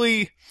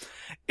really...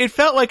 It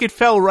felt like it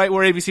fell right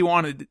where ABC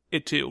wanted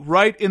it to.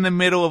 Right in the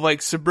middle of like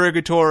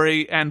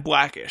Suburgatory and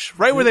Blackish.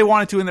 Right where they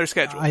wanted to in their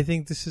schedule. I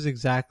think this is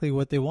exactly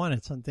what they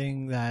wanted.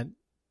 Something that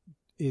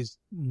is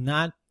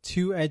not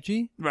too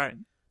edgy. Right.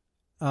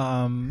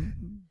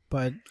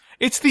 But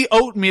it's the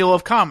oatmeal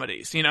of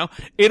comedies,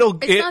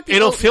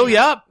 It'll fill you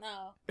up.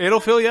 No. It'll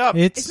fill you up.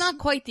 It's not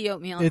quite the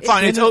oatmeal. It's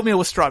fine. It's oatmeal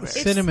with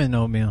strawberries. Cinnamon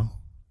oatmeal.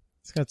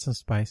 It's got some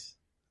spice.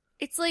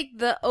 It's like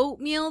the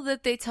oatmeal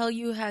that they tell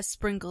you has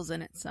sprinkles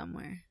in it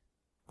somewhere.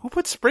 Who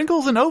puts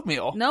sprinkles in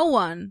oatmeal? No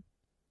one.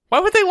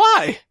 Why would they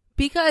lie?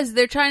 Because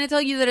they're trying to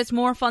tell you that it's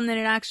more fun than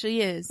it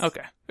actually is.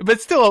 Okay. But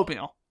it's still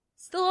oatmeal.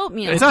 Still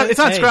oatmeal. It's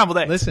not scrambled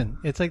eggs. Listen,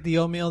 it's like the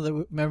oatmeal that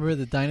remember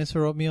the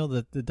dinosaur oatmeal,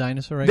 the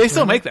dinosaur. They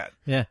still make that.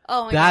 Yeah.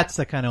 Oh my That's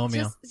God. the kind of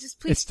oatmeal.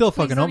 Just please, it's still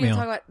please fucking don't even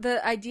oatmeal. talk about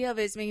the idea of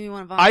it is making me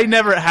want to vomit. I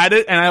never had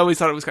it, and I always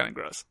thought it was kind of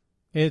gross.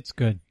 It's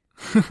good.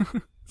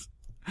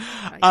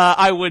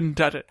 I wouldn't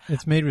touch it.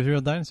 It's made with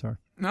real dinosaur.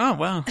 Oh,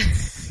 well.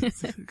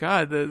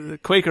 God, the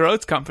Quaker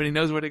Oats company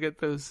knows where to get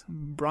those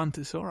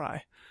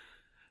brontosauri.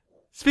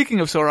 Speaking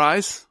of sore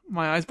eyes,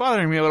 my eye's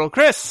bothering me a little.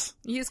 Cris!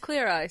 Use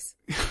clear eyes.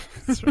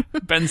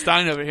 Ben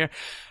Stein over here.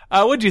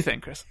 What do you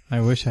think, Cris?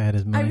 I wish I had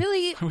his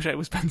money. I wish I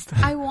was Ben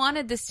Stein. I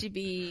wanted this to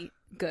be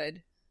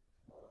good,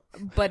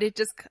 but it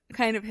just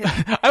kind of hit.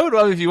 I would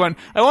love if you went,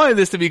 I wanted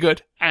this to be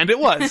good, and it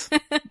was.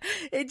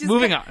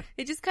 Moving on.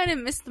 It just kind of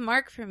missed the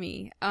mark for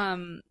me.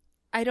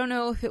 I don't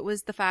know if it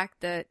was the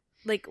fact that,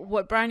 like,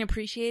 what Brayan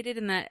appreciated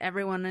and that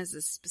everyone is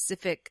a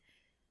specific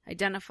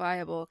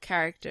identifiable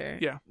character.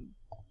 Yeah.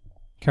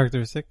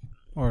 Characteristic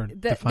or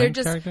defined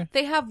character?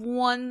 They have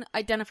one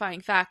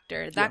identifying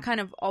factor. That kind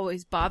of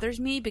always bothers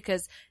me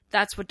because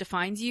that's what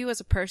defines you as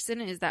a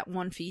person is that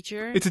one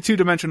feature. It's a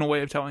two-dimensional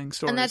way of telling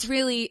stories. And that's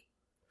really,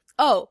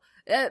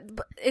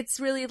 it's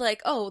really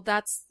like,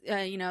 that's,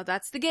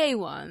 that's the gay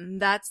one.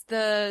 That's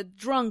the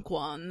drunk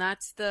one.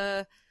 That's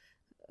the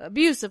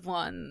abusive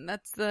one.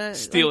 That's the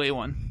steely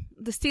one.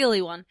 The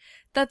steely one.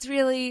 That's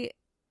really,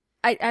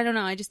 I don't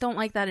know. I just don't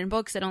like that in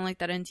books. I don't like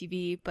that in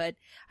TV, but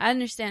I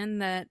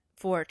understand that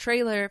for a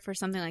trailer, for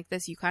something like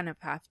this, you kind of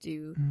have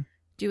to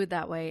do it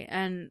that way.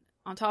 And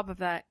on top of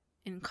that,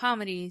 in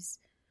comedies,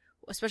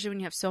 especially when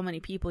you have so many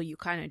people, you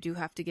kind of do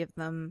have to give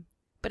them.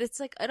 But it's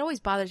like, it always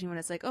bothers me when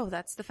it's like,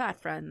 that's the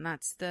fat friend,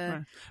 that's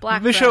the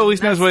black friend. This show at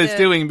least knows what it's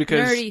doing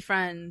because nerdy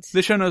friend.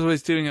 This show knows what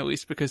it's doing at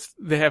least because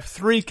they have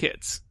 3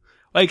 kids.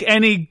 Like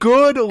any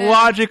good,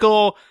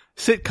 logical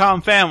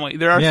sitcom family,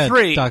 there are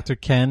 3. Dr.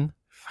 Ken.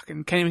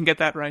 Fucking can't even get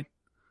that right.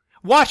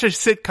 Watch a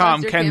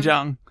sitcom, Ken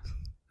Jeong.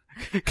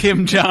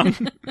 Kim Jong.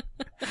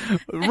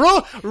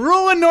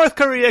 Rule in North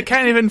Korea,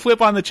 can't even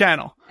flip on the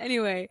channel.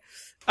 Anyway.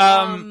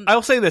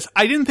 I'll say this.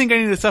 I didn't think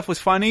any of the stuff was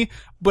funny,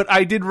 but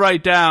I did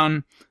write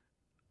down,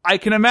 I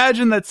can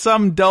imagine that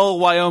some dull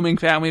Wyoming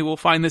family will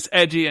find this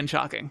edgy and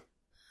shocking.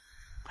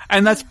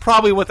 And that's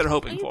probably what they're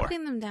hoping for.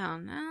 Putting them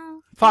down.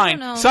 Oh,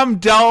 fine. Some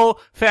dull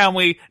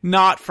family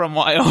not from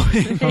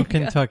Wyoming. From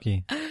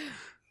Kentucky.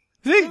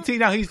 See,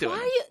 now he's doing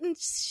it.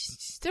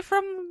 They're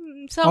from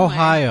somewhere.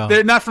 Ohio.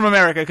 They're not from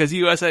America because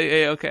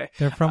USA okay.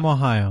 They're from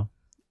Ohio.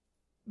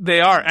 They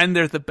are, and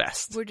they're the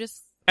best. We're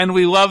just... And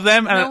we love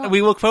them, and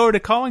we look forward to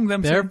calling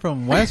them. They're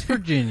from West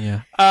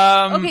Virginia.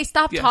 Okay,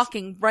 stop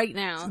talking right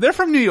now. They're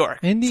from New York.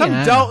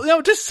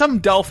 Indiana. Just some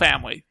dull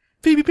family.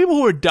 People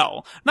who are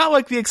dull. Not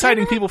like the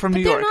exciting people from New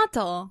York. They're not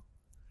dull.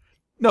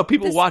 No,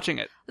 people watching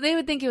it. They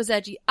would think it was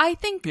edgy. I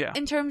think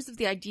in terms of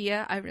the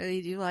idea, I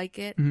really do like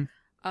it.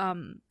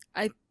 Mm-hmm.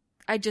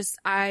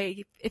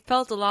 It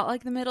felt a lot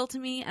like the middle to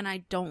me, and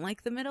I don't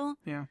like the middle.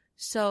 Yeah.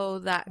 So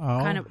that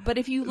kind of, but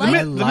if you like,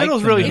 the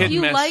middle's really hit and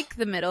miss. If you like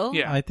the middle,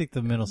 I think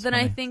the middle's then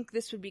funny. I think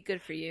this would be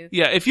good for you.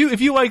 Yeah, if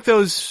you like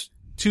those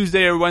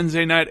Tuesday or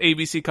Wednesday night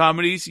ABC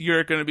comedies,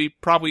 you're going to be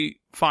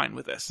probably fine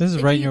with this. This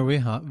is right in your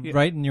wheelhouse.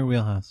 Right in your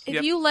wheelhouse.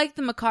 If you like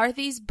the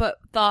McCarthys, but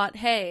thought,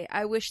 hey,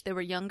 I wish they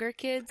were younger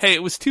kids. Hey,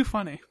 it was too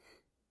funny.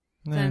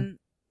 Then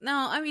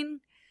no, I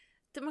mean,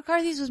 the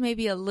McCarthys was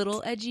maybe a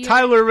little edgier.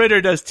 Tyler Ritter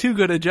does too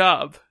good a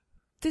job.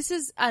 This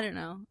is, I don't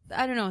know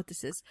what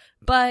this is,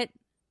 but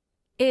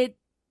it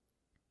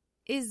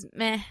is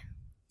meh.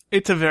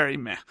 It's a very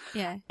meh.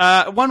 Yeah.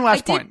 One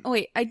last point.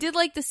 I did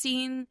like the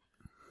scene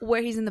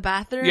where he's in the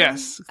bathroom.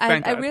 Yes.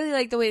 I really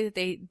like the way that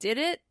they did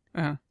it.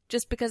 Uh-huh.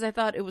 Just because I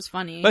thought it was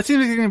funny. But it seems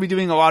like you're going to be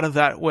doing a lot of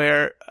that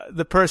where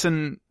the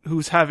person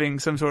who's having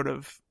some sort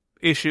of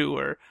issue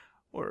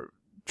or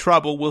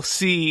trouble will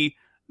see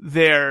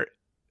their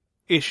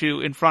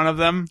issue in front of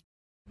them.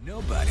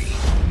 Nobody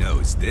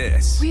knows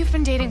this. We've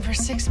been dating for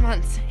 6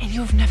 months, and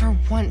you've never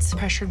once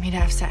pressured me to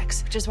have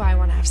sex, which is why I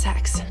want to have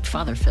sex.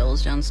 Father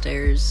Phil's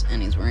downstairs,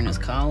 and he's wearing his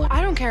collar.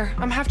 I don't care.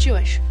 I'm half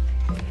Jewish.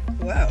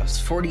 Wow, it's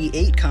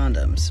 48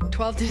 condoms.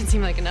 12 didn't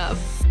seem like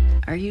enough.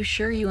 Are you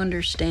sure you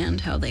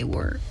understand how they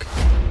work?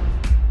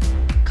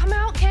 Come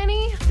out,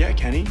 Kenny. Yeah,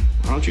 Kenny.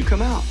 Why don't you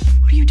come out?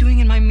 What are you doing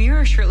in my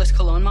mirror, shirtless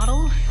cologne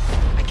model?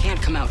 I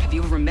can't come out. Have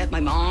you ever met my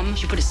mom?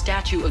 She put a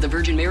statue of the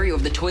Virgin Mary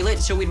over the toilet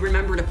so we'd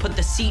remember to put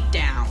the seat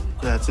down.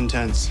 That's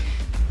intense.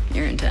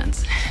 You're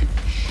intense.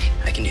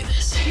 I can do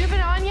this. You haven't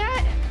on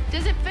yet?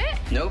 Does it fit?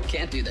 Nope,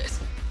 can't do this.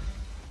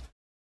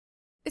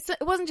 It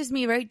wasn't just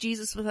me, right?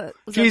 Jesus was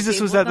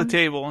at the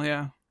table,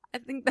 yeah. I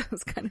think that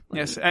was kind of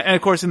funny. Yes, and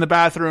of course in the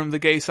bathroom, the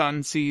gay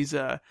son sees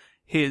a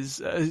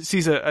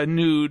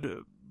nude,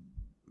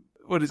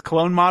 what is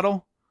cologne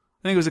model?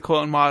 I think it was a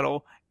cologne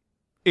model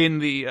in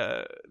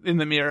the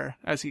mirror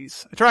as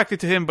he's attracted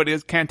to him, but he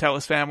can't tell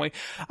his family.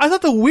 I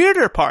thought the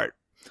weirder part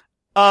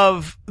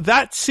of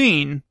that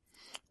scene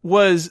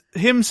was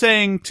him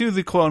saying to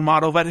the cologne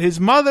model that his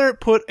mother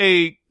put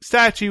a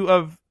statue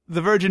of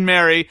the Virgin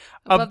Mary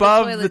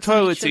above the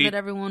toilet seat. That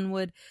everyone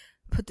would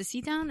put the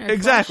seat down? Or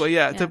exactly,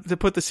 flush? yeah. To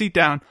put the seat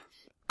down.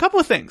 Couple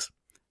of things.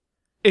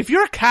 if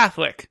you're a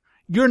Catholic,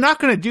 you're not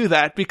going to do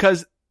that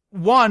because,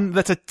 one,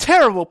 that's a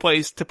terrible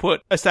place to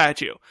put a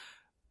statue.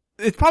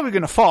 It's probably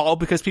going to fall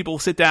because people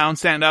sit down,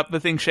 stand up, the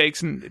thing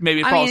shakes, and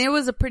maybe it falls. I mean, it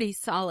was a pretty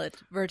solid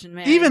Virgin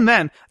Mary. Even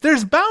then,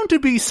 there's bound to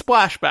be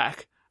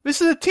splashback. This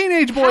is a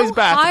teenage boy's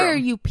bathroom. How high are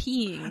you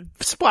peeing?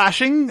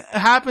 Splashing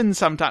happens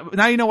sometimes.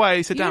 Now you know why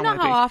I sit down when I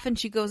pee. You know how often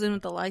she goes in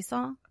with the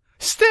Lysol?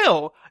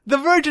 Still, the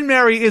Virgin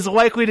Mary is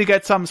likely to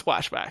get some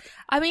splashback.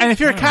 I mean, and if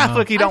you're a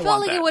Catholic, you don't want that. I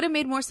felt like it would have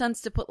made more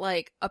sense to put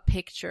like a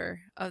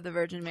picture of the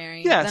Virgin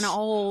Mary than a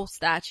whole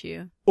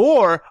statue.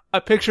 Or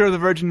a picture of the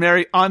Virgin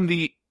Mary on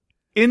the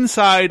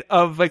inside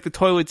of like the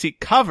toilet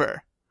seat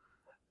cover.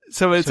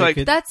 So it's like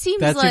that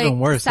seems that's like even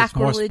worse.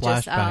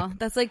 sacrilegious. Al.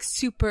 That's like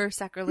super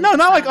sacrilegious. No,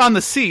 not like on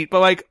the seat, but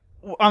like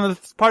on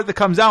the part that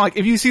comes down. Like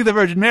if you see the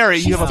Virgin Mary,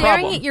 you have a problem. She's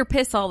staring at your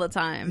piss all the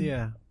time.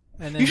 Yeah.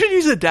 And you should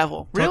use the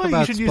devil. Really,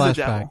 you should use the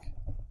devil.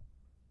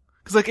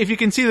 Because like if you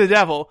can see the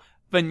devil,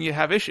 then you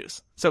have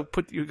issues. So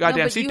put your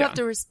goddamn seat down. You have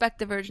to respect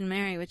the Virgin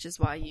Mary, which is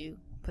why you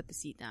put the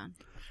seat down.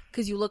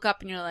 Because you look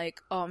up and you're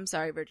like, "Oh, I'm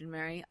sorry, Virgin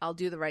Mary. I'll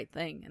do the right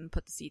thing and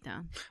put the seat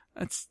down."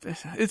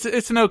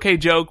 It's an okay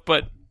joke,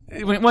 but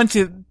once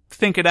you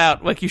think it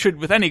out, like you should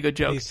with any good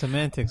joke, the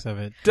semantics of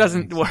it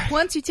doesn't work.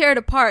 Once you tear it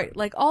apart,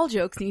 like all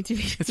jokes need to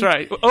be. That's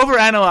right.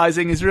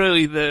 Overanalyzing is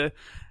really the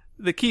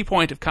key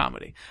point of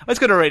comedy. Let's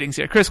go to ratings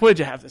here. Cris, what did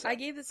you have this at? I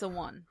gave this a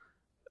 1.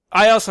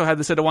 I also had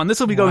this at a 1.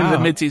 This will be going to the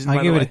mid-season, by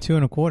the way. I gave it a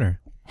 2.25.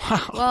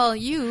 Wow. Well,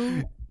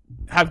 you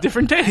have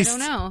different tastes. I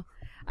don't know.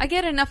 I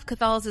get enough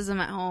Catholicism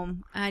at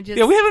home. We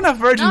have enough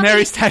Virgin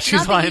Mary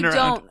statues lying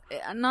around.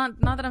 Not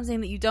that I'm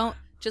saying that you don't.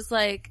 Just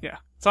like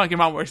it's not like your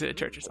mom works at a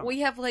church or something.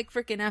 We have like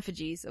freaking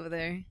effigies over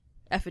there.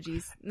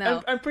 Effigies.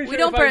 No, I'm pretty sure we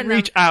don't if burn I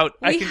reach out,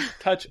 I can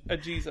touch a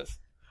Jesus.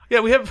 Yeah,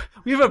 we have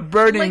a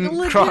burning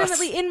cross.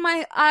 Legitimately in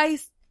my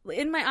eyes.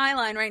 In my eye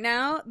line right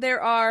now, there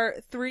are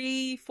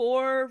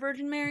 3-4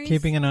 Virgin Marys.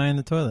 Keeping an eye on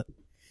the toilet.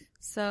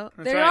 So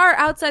they are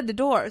outside the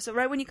door. So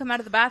right when you come out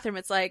of the bathroom,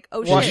 it's like,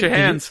 oh shit. Wash your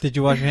hands. Did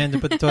you wash your hands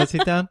and put the toilet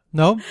seat down?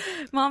 No?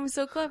 Mom is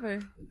so clever.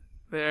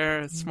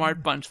 They're a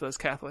smart bunch, those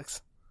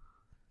Catholics.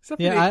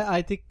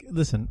 I think,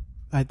 listen,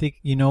 I think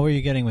you know where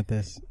you're getting with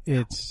this.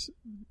 It's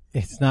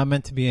not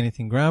meant to be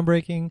anything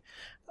groundbreaking.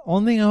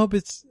 Only thing I hope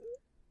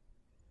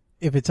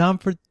if it's on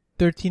for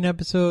 13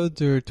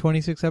 episodes or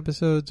 26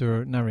 episodes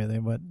or not really,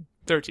 but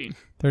 13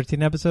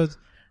 episodes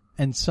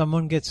and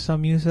someone gets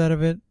some use out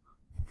of it.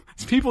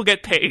 People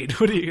get paid.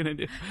 What are you going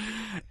to do?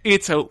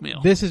 It's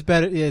oatmeal. This is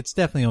better. Yeah, it's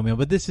definitely oatmeal,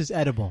 but this is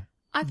edible.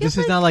 This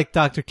is not like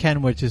Dr.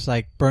 Ken, which is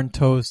like burnt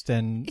toast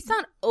and... It's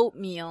not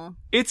oatmeal.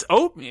 It's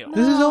oatmeal. No.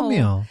 This is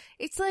oatmeal.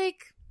 It's like...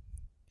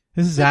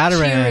 This is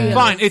Adirondack.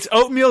 Fine, it's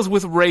oatmeals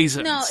with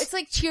raisins. No, it's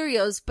like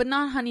Cheerios, but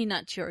not Honey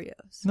Nut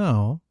Cheerios.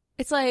 No.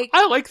 It's like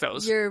I like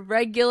those. Your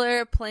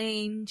regular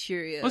plain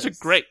Cheerios. Those are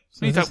great.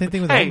 So it's the same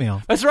thing with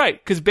oatmeal. That's right,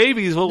 because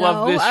babies will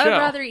love this show. I would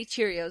rather eat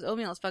Cheerios.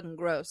 Oatmeal is fucking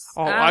gross.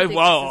 Oh,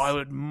 I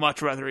would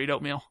much rather eat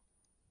oatmeal.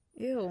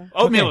 Ew.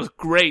 Oatmeal is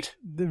great.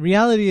 The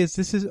reality is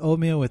this is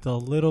oatmeal with a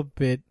little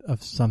bit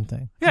of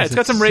something. Yeah, it's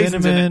got some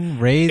raisins in it.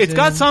 Raisins. It's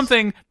got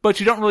something, but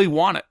you don't really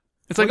want it.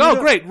 It's like, oh,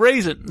 great,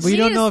 raisins. Well, you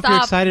don't know if you're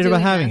excited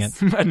about having it.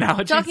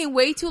 We're talking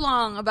way too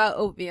long about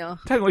oatmeal.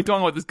 Talking way too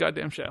long about this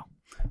goddamn show.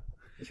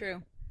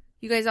 True.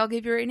 You guys all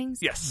give your ratings?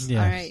 Yes. All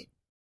right.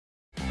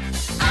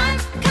 I'm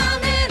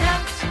coming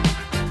out.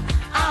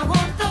 I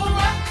want the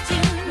world to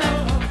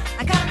know.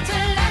 I got to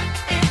let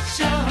it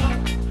show.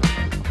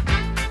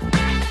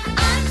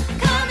 I'm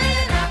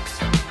coming out.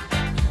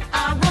 I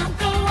want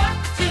the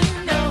world to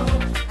know.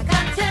 I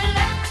got to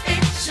let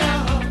it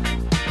show.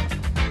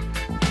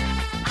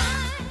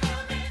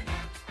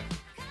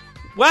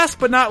 Last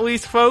but not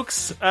least,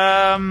 folks,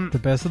 the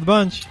best of the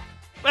bunch.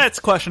 That's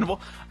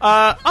questionable.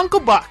 Uncle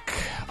Buck.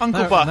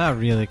 Buck. Not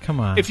really. Come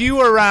on. If you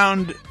were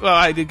around, well,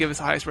 I did give us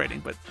the highest rating,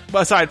 but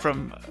aside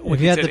from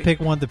if you had to pick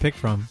one to pick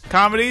from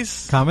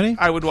comedies, comedy,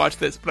 I would watch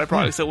this, but I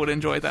probably still wouldn't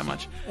enjoy it that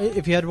much.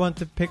 If you had one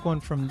to pick one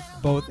from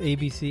both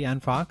ABC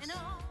and Fox,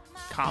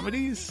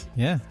 comedies,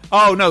 yeah.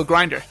 Oh no,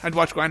 Grindr. I'd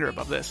watch Grindr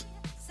above this.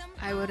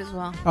 I would as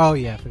well. Oh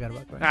yeah, I forgot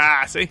about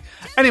Grindr. See.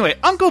 Anyway,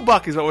 Uncle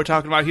Buck is what we're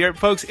talking about here,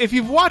 folks. If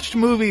you've watched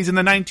movies in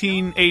the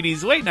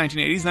 1980s, late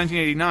 1980s,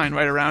 1989,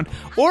 right around,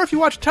 or if you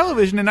watched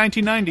television in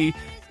 1990,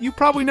 you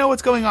probably know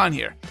what's going on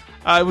here.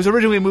 It was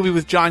originally a movie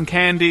with John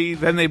Candy,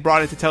 then they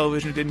brought it to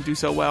television, it didn't do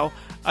so well.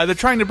 They're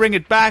trying to bring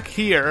it back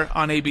here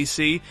on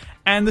ABC,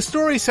 and the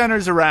story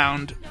centers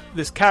around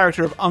this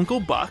character of Uncle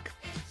Buck,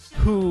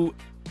 who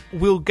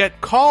will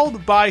get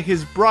called by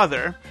his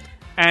brother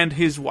and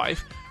his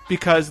wife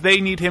because they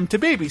need him to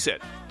babysit.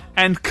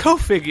 And go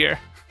figure,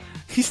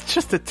 he's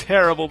just a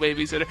terrible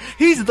babysitter.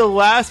 He's the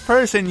last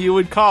person you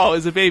would call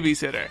as a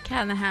babysitter.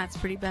 Cat in the Hat's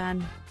pretty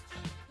bad.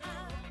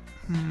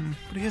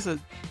 But he has a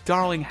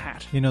darling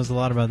hat. He knows a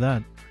lot about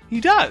that. He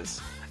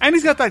does. And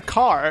he's got that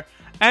car,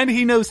 and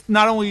he knows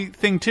not only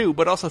thing 2,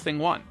 but also thing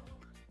 1.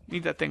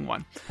 Need that thing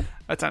 1.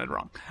 That sounded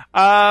wrong.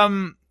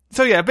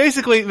 So yeah,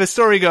 basically the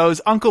story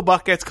goes, Uncle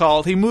Buck gets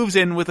called, he moves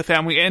in with the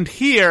family, and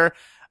here,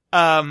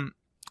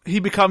 he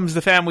becomes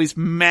the family's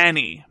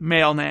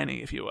male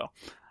nanny, if you will.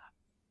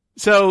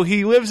 So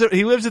he lives at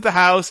the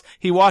house,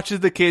 he watches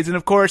the kids, and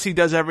of course he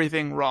does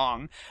everything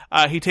wrong.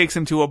 He takes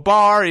them to a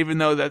bar, even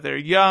though that they're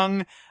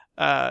young.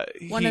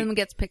 One of them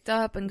gets picked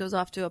up and goes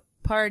off to a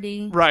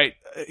party. Right.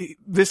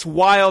 This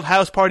wild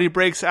house party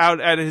breaks out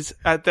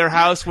at their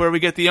house, where we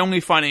get the only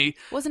funny.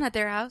 Wasn't at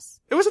their house?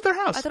 It was at their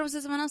house. I thought it was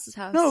at someone else's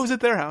house. No, it was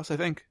at their house, I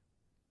think.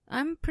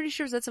 I'm pretty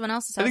sure it was at someone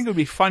else's house. I think it would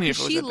be funny if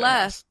it was at their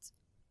house.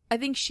 I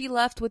think she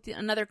left with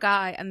another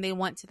guy, and they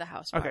went to the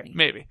house party. Okay,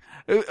 maybe.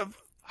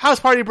 House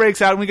party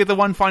breaks out, and we get the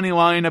one funny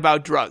line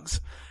about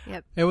drugs.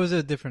 Yep. It was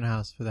a different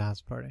house for the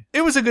house party.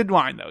 It was a good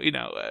line, though.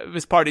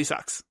 This party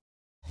sucks.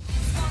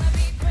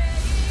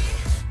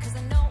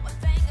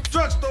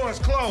 Drugstore is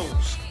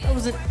closed. That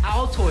was an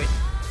Altoid.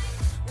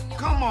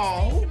 Come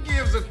on, who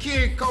gives a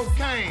kid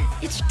cocaine?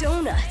 It's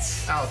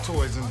donuts.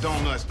 Altoids and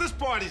donuts. This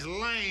party's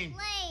lame.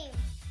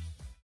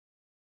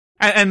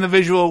 And the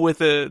visual with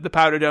the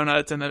powder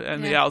donuts and the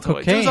Altoids.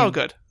 Cocaine. It was all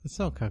good.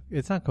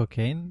 It's not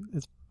cocaine.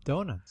 It's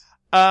donuts.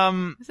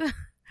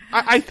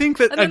 I think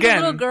that, and then again,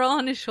 the little girl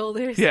on his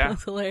shoulders. Yeah.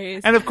 Was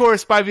hilarious. And of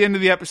course, by the end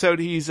of the episode,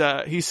 he's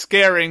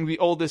scaring the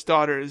oldest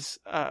daughter's,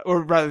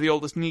 or rather the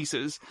oldest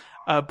niece's,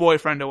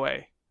 boyfriend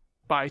away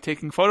by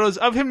taking photos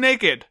of him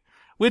naked,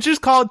 which is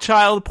called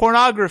child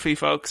pornography,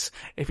 folks.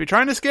 If you're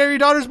trying to scare your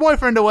daughter's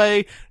boyfriend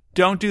away,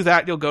 don't do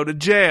that. You'll go to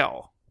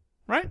jail.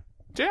 Right?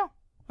 Jail.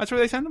 That's where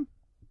they send him.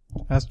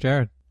 Ask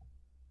Jared.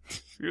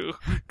 Ooh,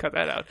 cut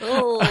that out.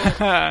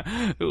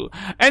 Oh. Ooh.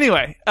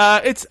 Anyway,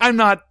 I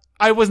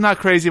was not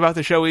crazy about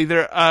the show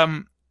either.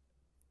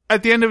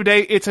 At the end of the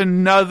day, it's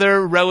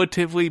another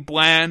relatively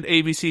bland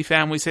ABC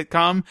family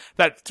sitcom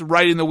that's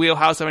right in the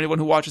wheelhouse of anyone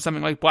who watches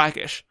something like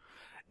Blackish.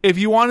 If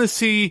you want to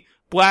see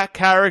black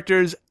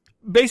characters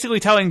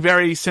basically telling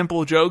very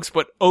simple jokes,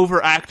 but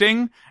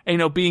overacting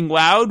and, being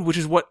loud, which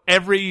is what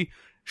every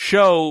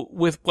show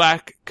with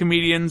black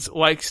comedians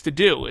likes to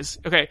do, is,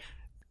 okay,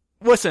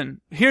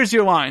 listen, here's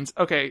your lines.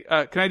 Okay,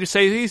 can I just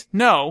say these?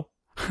 No.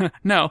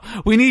 No.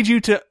 We need you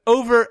to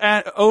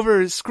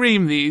over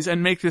scream these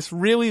and make this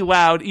really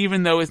loud,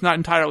 even though it's not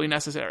entirely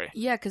necessary.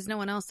 Yeah, because no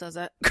one else does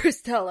that.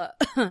 Christella.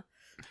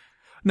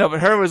 No,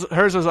 but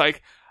hers was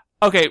like,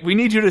 okay, we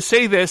need you to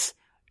say this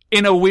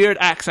in a weird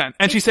accent.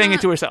 And she's saying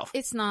it to herself.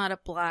 It's not a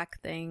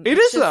black thing. It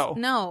is, though.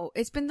 No,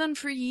 it's been done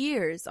for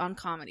years on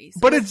comedies. So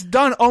but it's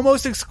done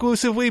almost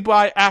exclusively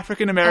by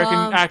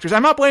African-American actors.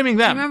 I'm not blaming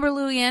them. Remember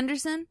Louis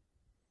Anderson?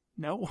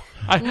 No.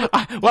 Luckily,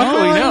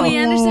 no. Louis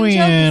Anderson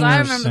joke? 'Cause I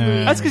remember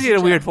Louis That's because he had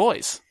a weird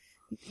voice.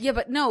 Yeah,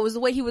 but no, it was the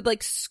way he would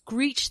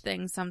screech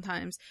things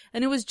sometimes.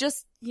 And it was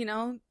just,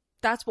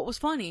 that's what was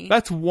funny.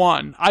 That's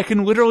one. I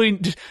can literally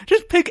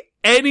just pick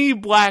any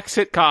black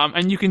sitcom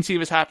and you can see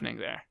what's happening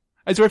there.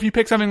 As where if you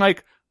pick something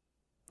like,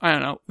 I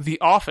don't know, The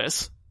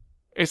Office,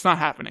 it's not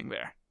happening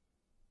there.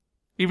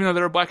 Even though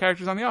there are black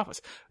characters on The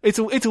Office. It's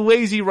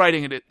lazy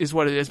writing, it is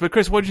what it is. But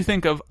Chris, what did you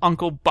think of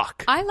Uncle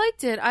Buck? I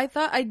liked it.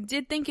 I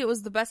did think it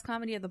was the best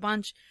comedy of the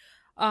bunch.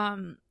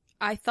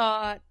 I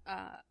thought,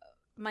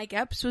 Mike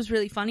Epps was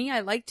really funny. I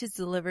liked his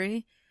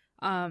delivery.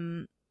 I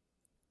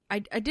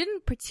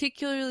didn't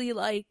particularly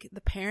like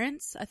the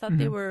parents. I thought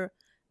they were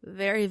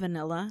very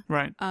vanilla.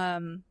 Right.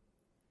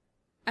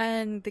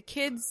 And the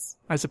kids,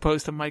 as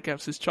opposed to Mike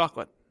Epps'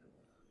 chocolate.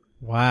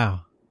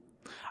 Wow.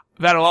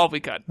 That'll all be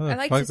cut. I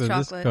liked his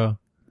chocolate.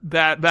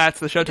 That's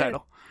the show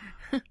title.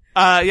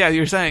 Yeah,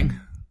 you're saying.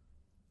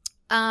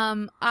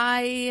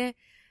 I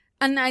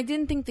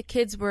didn't think the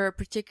kids were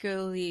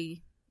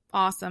particularly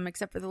awesome,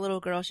 except for the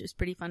little girl. She was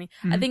pretty funny.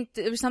 I think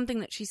it was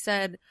something that she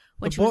said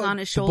when she was on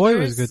his shoulders. The boy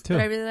was good too.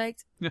 That I really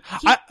liked.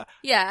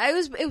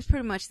 It was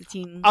pretty much the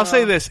teen. I'll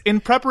say this. In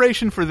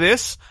preparation for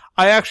this,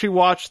 I actually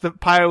watched the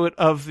pilot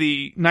of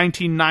the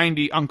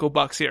 1990 Uncle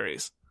Buck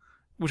series,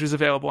 which is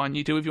available on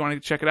YouTube if you want to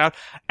check it out.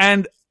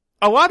 And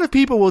a lot of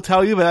people will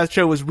tell you that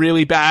show was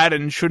really bad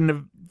and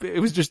it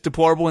was just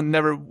deplorable and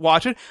never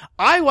watch it.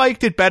 I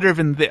liked it better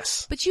than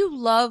this. But you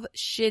love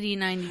shitty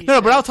 90s.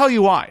 No, but I'll tell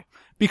you why.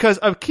 Because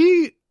a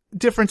key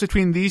difference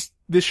between this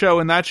show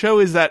and that show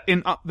is that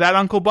in that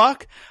Uncle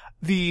Buck,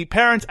 the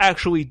parents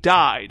actually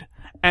died,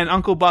 and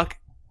Uncle Buck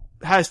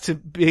has to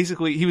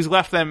basically he was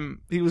left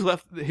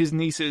his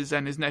nieces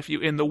and his nephew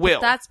in the will.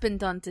 But that's been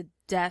done to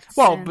death.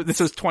 Well, but this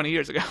was 20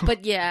 years ago.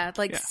 But yeah,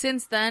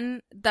 since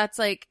then, that's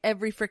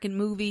every freaking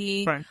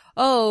movie. Right.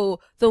 Oh,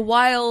 the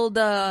wild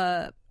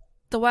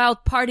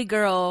party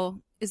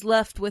girl is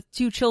left with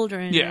 2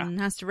 children and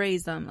has to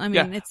raise them. I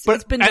mean, it's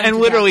been done and to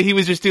literally death. he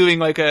was just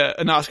doing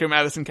an Oscar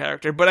Madison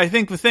character. But I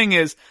think the thing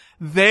is,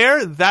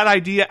 that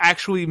idea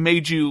actually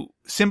made you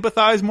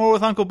sympathize more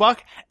with Uncle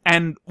Buck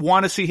and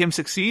want to see him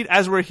succeed.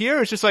 As we're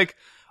here, it's just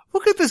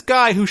look at this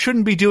guy who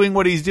shouldn't be doing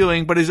what he's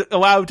doing, but is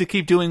allowed to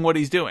keep doing what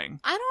he's doing.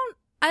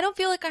 I don't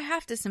feel like I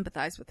have to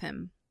sympathize with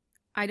him.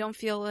 I don't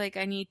feel like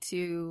I need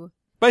to.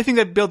 But I think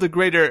that built a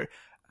greater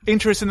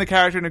interest in the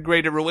character and a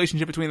greater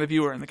relationship between the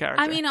viewer and the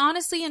character. I mean,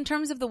 honestly, in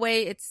terms of the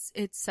way it's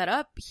set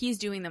up, he's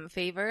doing them a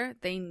favor.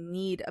 They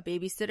need a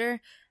babysitter,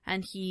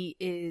 and he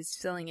is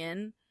filling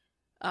in.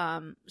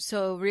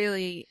 So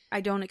really,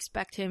 I don't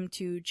expect him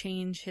to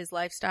change his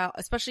lifestyle,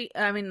 especially,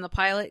 in the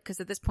pilot, because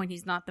at this point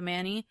he's not the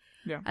Manny.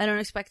 Yeah. I don't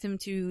expect him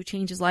to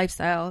change his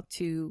lifestyle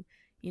to,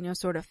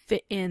 sort of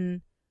fit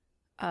in,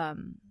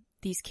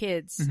 these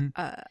kids.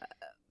 Mm-hmm.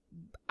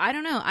 I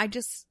don't know.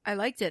 I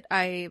liked it.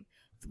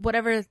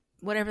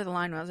 Whatever the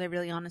line was, I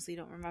really honestly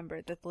don't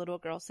remember that the little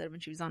girl said when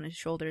she was on his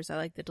shoulders. I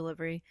liked the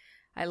delivery.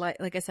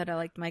 Like I said, I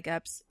liked Mike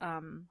Epps.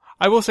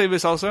 I will say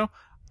this also.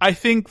 I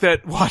think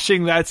that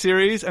watching that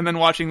series and then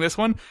watching this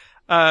one,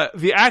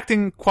 the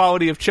acting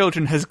quality of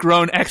children has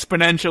grown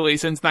exponentially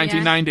since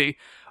 1990. Yeah.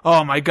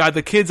 Oh my God,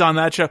 the kids on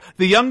that show.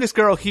 The youngest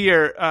girl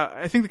here,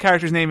 I think the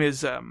character's name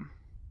is,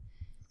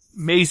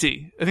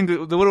 Maisie. I think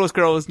the littlest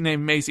girl is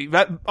named Maisie.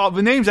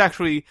 The names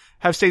actually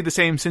have stayed the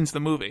same since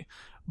the movie.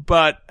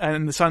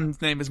 And the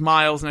son's name is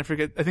Miles, and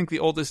I think the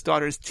oldest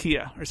daughter is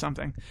Tia or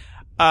something.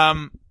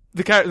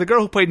 The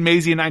girl who played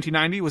Maisie in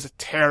 1990 was a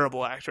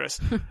terrible actress.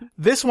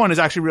 This one is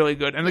actually really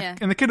good, and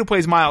the kid who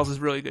plays Miles is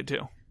really good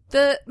too.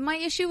 My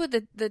issue with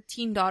the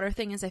teen daughter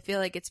thing is I feel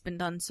like it's been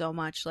done so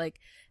much, like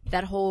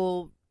that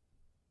whole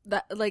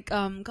God,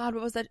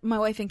 what was that? My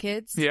Wife and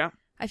Kids. Yeah,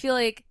 I feel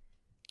like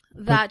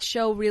that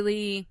show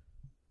really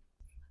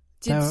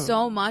did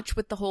so much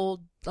with the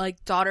whole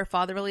like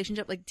daughter-father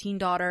relationship, like teen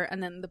daughter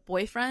and then the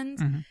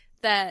boyfriend,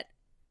 that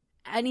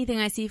anything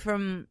I see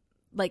from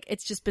like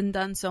it's just been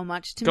done so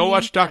much to me. Go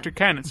watch Dr.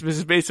 Ken. This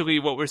is basically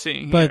what we're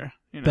seeing here.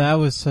 You know? that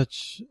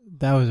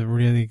was a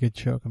really good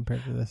show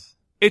compared to this.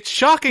 It's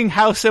shocking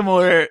how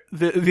similar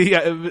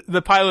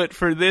the pilot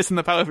for this and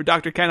the pilot for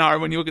Dr. Ken are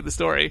when you look at the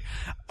story.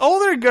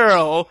 Older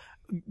girl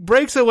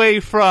breaks away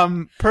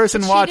from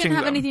person watching them. She didn't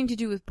have anything to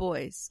do with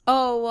boys.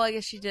 Oh, well, I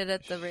guess she did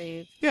at the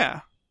rave.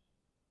 Yeah.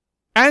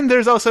 And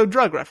there's also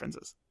drug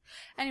references.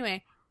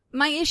 Anyway,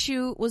 my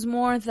issue was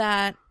more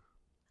that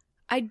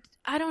I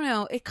don't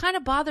know. It kind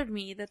of bothered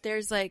me that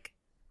there's like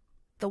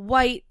the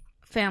white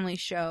family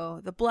show,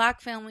 the black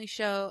family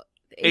show,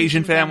 the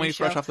Asian family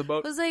fresh off the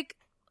boat. It was like,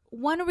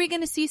 when are we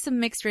going to see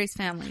some mixed race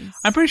families?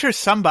 I'm pretty sure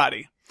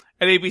somebody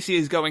at ABC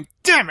is going,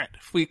 damn it,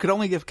 if we could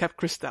only have kept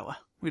Christella,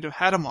 we'd have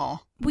had them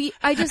all.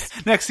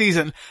 Next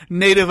season,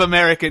 Native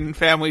American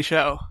family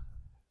show.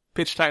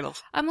 Pitch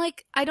titles. I'm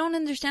like, I don't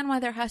understand why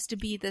there has to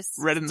be this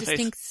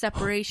distinct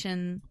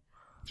separation.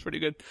 It's pretty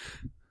good.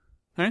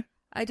 All right?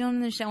 I don't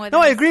understand why. No,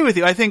 I agree with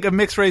you. I think a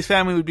mixed race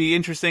family would be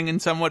interesting and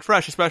somewhat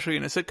fresh, especially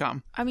in a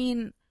sitcom. I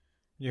mean,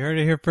 you heard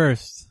it here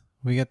first.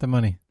 We get the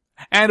money.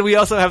 And we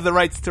also have the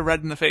rights to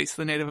Red in the Face,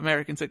 the Native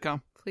American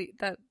sitcom. Please,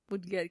 that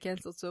would get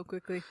canceled so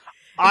quickly.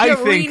 I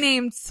think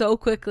renamed so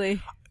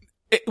quickly.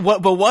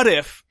 But what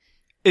if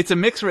it's a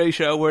mixed race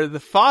show where the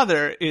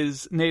father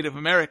is Native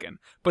American,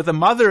 but the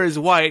mother is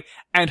white,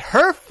 and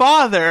her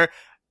father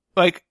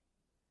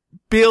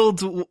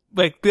builds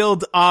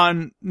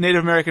on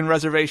Native American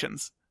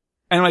reservations,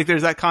 and like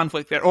there's that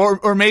conflict there,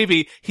 or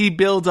maybe he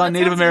builds on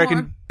Native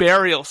American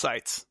burial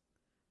sites.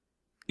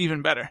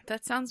 Even better.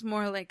 That sounds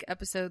more like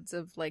episodes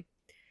of like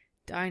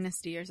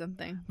Dynasty or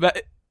something.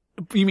 But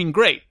you mean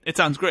great? It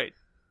sounds great.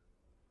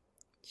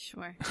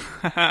 Sure.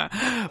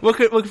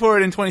 Look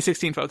forward in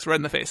 2016, folks. Red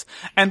in the Face.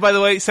 And by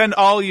the way, send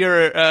all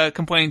your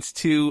complaints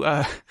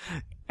to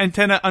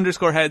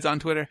antenna_heads on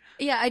Twitter.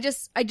 Yeah, I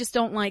just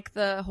don't like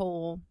the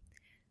whole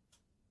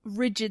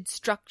rigid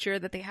structure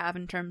that they have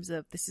in terms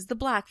of this is the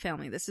black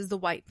family, this is the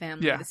white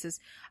family. Yeah. This is.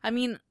 I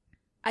mean,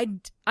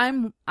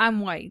 I'm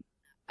white,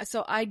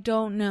 so I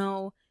don't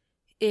know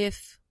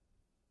if.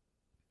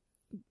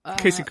 In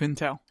case you couldn't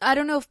tell. I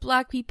don't know if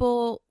black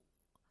people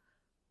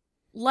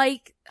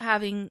like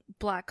having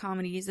black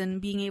comedies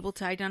and being able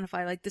to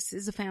identify, like, this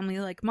is a family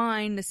like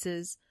mine, this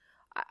is,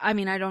 I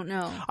mean, I don't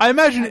know. I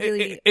imagine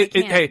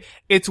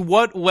it's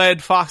what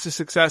led Fox's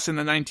success in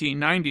the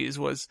 1990s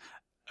was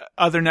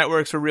other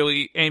networks were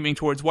really aiming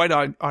towards white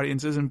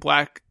audiences and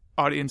black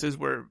audiences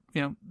were,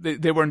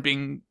 they weren't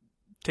being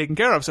taken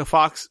care of. So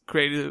Fox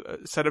created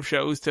a set of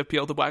shows to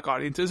appeal to black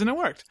audiences and it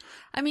worked.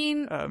 I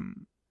mean,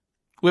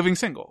 Living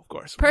Single, of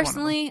course.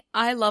 Personally,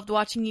 I loved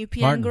watching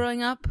UPN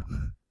growing up.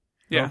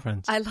 Yeah.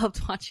 I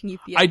loved watching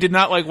UPN. I did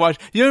not like watch.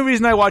 The only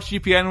reason I watched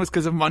UPN was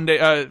because of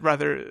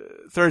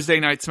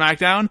Thursday night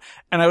SmackDown,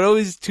 and I would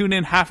always tune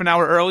in half an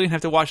hour early and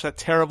have to watch that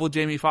terrible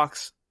Jamie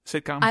Foxx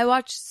sitcom. I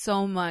watched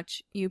so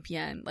much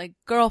UPN, like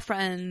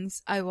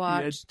Girlfriends. I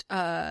watched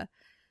One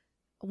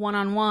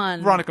on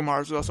One. Veronica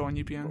Mars was also on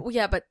UPN.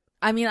 Yeah, but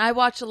I mean, I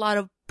watched a lot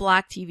of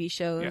black TV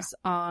shows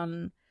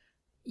on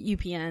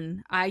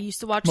UPN. I used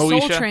to watch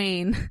Moesha. Soul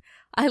Train.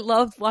 I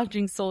loved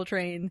watching Soul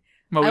Train.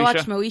 Moesha. I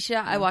watched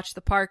Moesha. I watched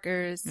The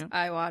Parkers.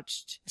 I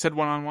watched... You said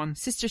One on One?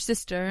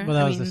 Sister. Well,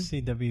 that was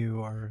a CW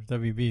or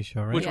WB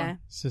show, right? Which one?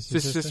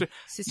 Sister.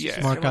 Yeah.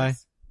 Smart Guy.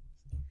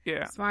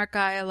 Yeah. Smart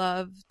Guy, I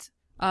loved.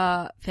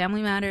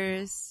 Family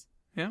Matters.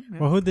 Yeah.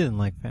 Well, who didn't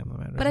like Family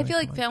Matters? But I feel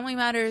like Family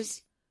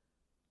Matters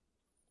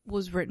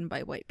was written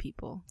by white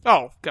people.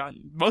 Oh, God.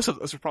 Most of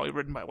those were probably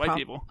written by white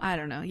people. I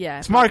don't know. Yeah.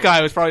 Smart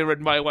Guy was probably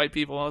written by white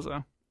people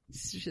also.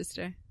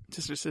 Sister.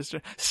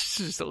 Sister. This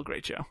is still a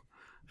great show.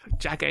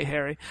 Jack A.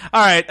 Harry.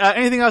 All right.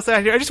 Anything else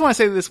that I just want to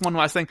say this one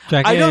last thing.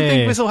 Jack I don't A.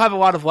 think this will have a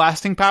lot of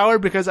lasting power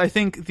because I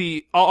think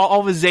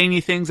all the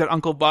zany things that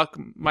Uncle Buck,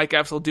 Mike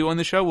Epps will do on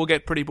the show will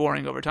get pretty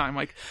boring over time.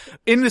 Like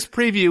in this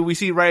preview, we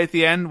see right at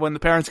the end when the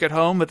parents get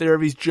home that there are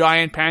these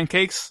giant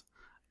pancakes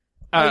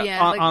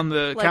on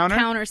the counter.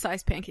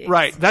 Counter-sized pancakes.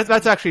 Right.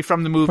 That's actually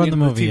from the movie and the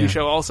TV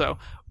show also.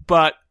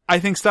 But I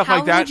think stuff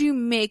like that. How would you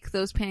make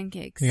those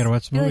pancakes? You gotta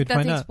watch the movie to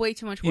find that takes out. way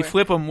too much work. You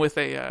flip them with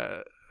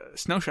a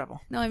snow shovel.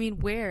 No, I mean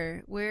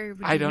where? Where?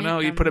 I don't know.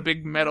 You put a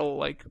big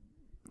metal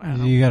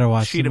You gotta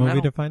watch sheet the of movie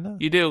metal. to find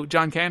out. You do.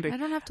 John Candy. I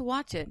don't have to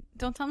watch it.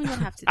 Don't tell me what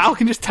I have to do. Al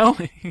can just tell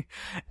me.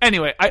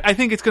 Anyway, I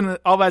think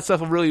all that stuff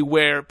will really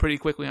wear pretty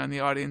quickly on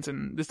the audience,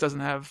 and this doesn't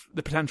have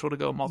the potential to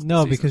go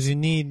multiple seasons. Because you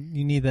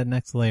need that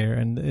next layer,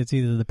 and it's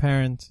either the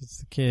parents, it's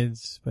the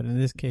kids, but in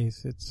this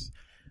case, it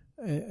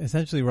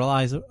essentially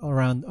relies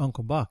around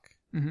Uncle Buck.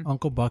 Mm-hmm.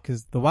 Uncle Buck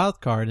is the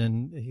wild card,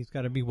 and he's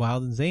got to be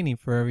wild and zany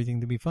for everything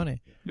to be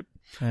funny. Yep.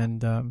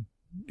 And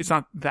it's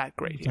not that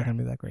great. It's not going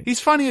to be that great. He's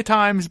funny at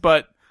times,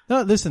 but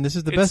no. Listen, this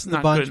is the best of the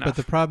not bunch, good but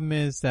the problem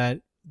is that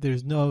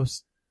there's no,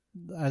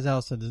 as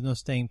Al said, there's no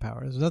staying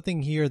power. There's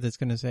nothing here that's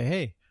going to say,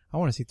 "Hey, I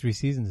want to see 3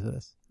 seasons of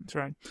this." That's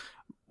right.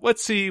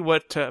 Let's see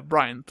what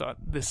Brian thought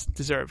this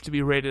deserved to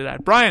be rated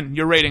at. Brian,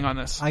 your rating on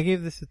this? I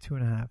gave this a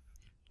 2.5.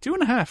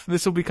 2.5.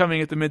 This will be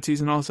coming at the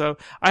midseason also.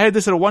 I had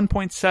this at a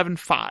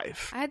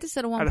 1.75. I had this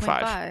at a Out of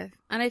 1.5.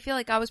 And I feel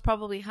like I was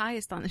probably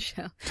highest on the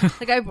show.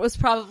 Like I was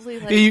probably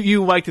like...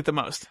 You liked it the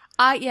most.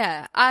 I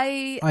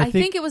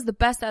think it was the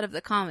best out of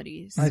the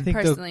comedies, I think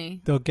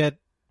personally. they'll get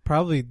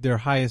probably their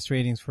highest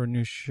ratings for a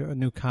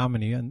new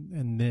comedy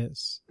in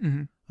this.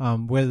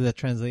 Mm-hmm. Whether that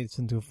translates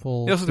into a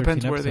full It also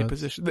depends where they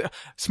episodes. position.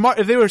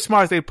 If they were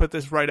smart, they'd put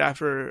this right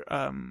after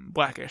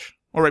Blackish.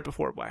 Or right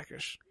before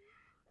Blackish.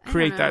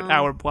 Create that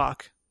hour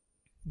block.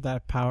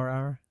 That power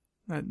hour?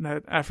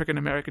 That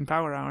African-American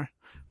power hour.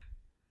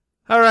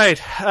 All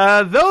right.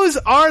 Those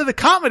are the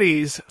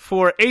comedies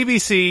for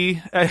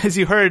ABC. As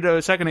you heard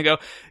a second ago,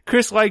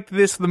 Cris liked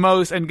this the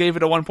most and gave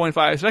it a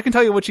 1.5. So I can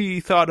tell you what she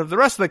thought of the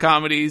rest of the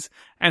comedies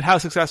and how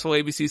successful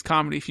ABC's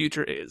comedy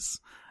future is.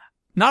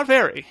 Not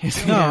very.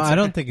 No, I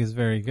don't think it's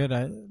very good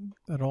at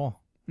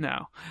all.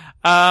 No.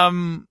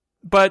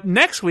 But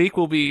next week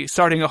we'll be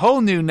starting a whole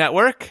new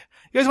network.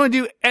 You guys want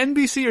to do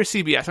NBC or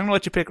CBS? I'm going to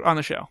let you pick on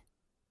the show.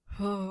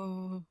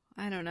 Oh,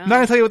 I don't know. I'm not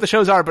going to tell you what the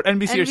shows are, but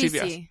NBC or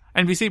CBS?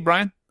 NBC,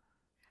 Brian?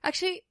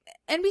 Actually,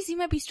 NBC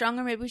might be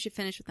stronger. Maybe we should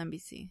finish with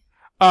NBC.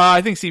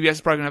 I think CBS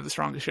is probably going to have the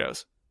strongest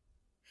shows.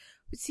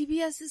 But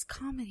CBS is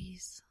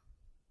comedies.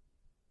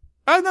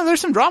 Oh, no, there's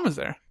some dramas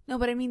there. No,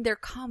 but I mean, their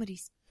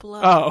comedies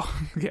blow.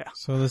 Oh, yeah.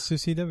 So let's do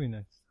CW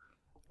next.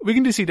 We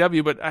can do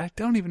CW, but I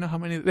don't even know how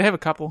many. They have a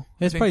couple.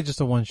 It's probably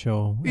just a one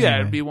show. Yeah, anyway.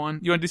 it'd be one.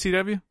 You want to do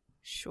CW?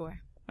 Sure.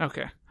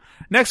 Okay.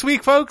 Next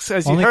week, folks,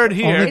 as you heard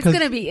here. It's going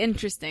to be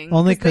interesting.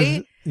 Only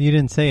because you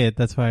didn't say it.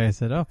 That's why I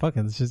said, oh, fuck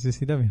it. Let's just do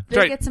CW.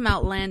 They get some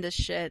outlandish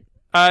shit.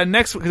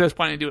 Next week, because I was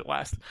planning to do it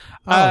last.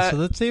 So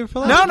let's save it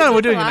for last. No,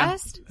 we're doing it now.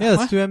 Yeah,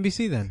 let's do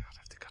NBC then.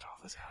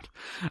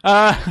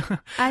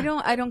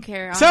 I don't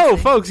care. Honestly. So,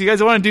 folks, you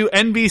guys want to do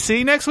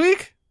NBC next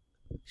week?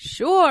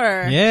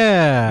 Sure.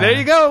 Yeah. There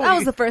you go. That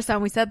was the first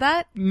time we said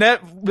that.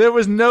 There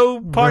was no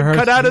part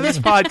cut out of this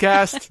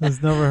podcast.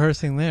 There's no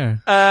rehearsing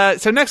there.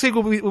 So next week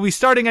we'll be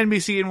starting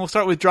NBC, and we'll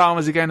start with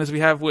dramas again as we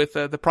have with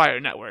the prior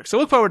network. So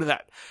look forward to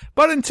that.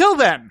 But until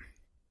then,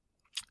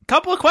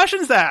 couple of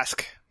questions to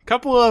ask.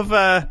 Couple of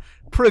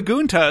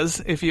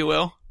preguntas, if you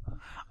will.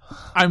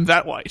 I'm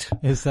that white.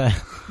 Is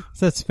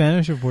that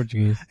Spanish or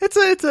Portuguese?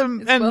 It's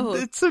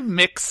a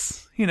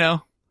mix, you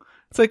know.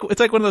 It's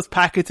like one of those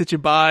packets that you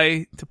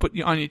buy to put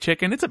on your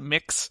chicken. It's a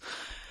mix.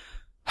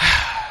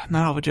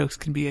 Not all the jokes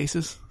can be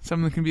aces. Some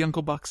of them can be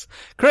Uncle Bucks.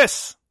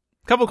 Cris,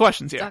 couple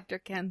questions here. Dr.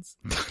 Ken's.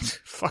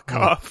 Fuck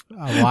off. Oh,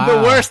 wow.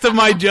 The worst of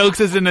my jokes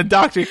is in a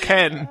Dr.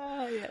 Ken.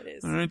 Oh, yeah, it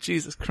is. All right,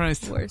 Jesus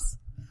Christ. Worse.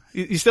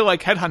 You still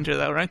like Headhunter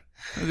though, right?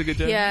 That was a good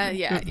joke.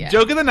 Yeah.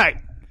 Joke of the night.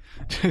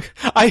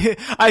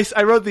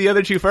 I wrote the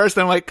other two first,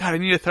 and I'm like, God, I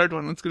need a third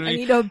one. What's gonna be? I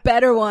need a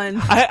better one.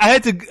 I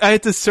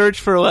had to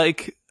search for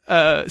like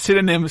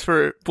synonyms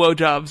for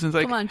blowjobs, and it's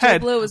like, come on, Joe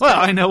Head. Blow was well,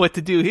 better. I know what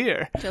to do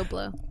here. Joe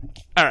Blow.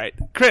 All right,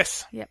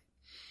 Cris. Yep.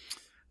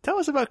 Tell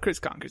us about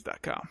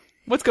CrisConkers.com.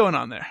 What's going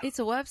on there? It's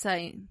a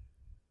website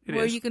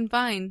where is. you can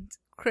find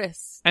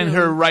Cris and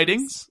her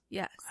writings.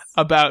 Yes.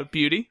 About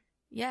beauty.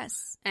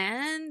 Yes,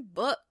 and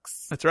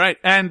books. That's right.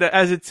 And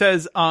as it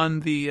says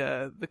on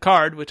the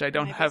card, which I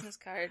don't have,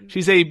 card.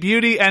 She's a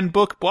beauty and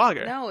book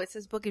blogger. No, it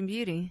says book and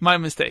beauty. My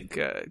mistake.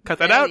 Cut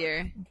that out.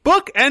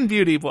 Book and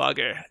beauty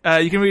blogger.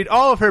 You can read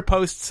all of her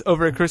posts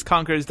over at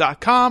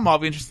CrisConkers.com. All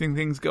the interesting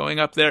things going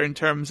up there in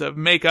terms of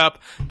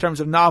makeup, in terms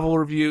of novel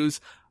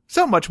reviews,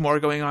 so much more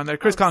going on there.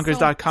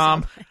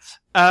 CrisConkers.com.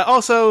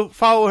 Also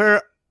follow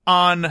her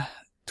on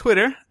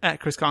Twitter at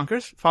Cris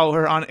Conkers. Follow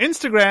her on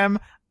Instagram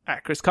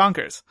at Cris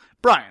Conkers.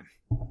 Brian.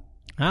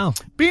 Oh.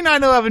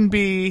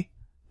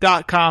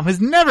 B911B.com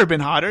has never been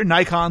hotter.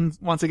 Nikon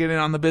wants to get in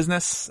on the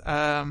business.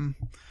 What's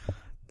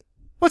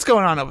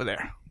going on over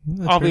there?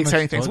 all the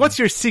exciting things. What's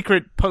your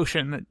secret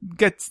potion that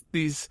gets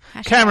these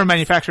camera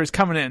manufacturers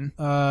coming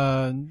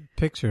in?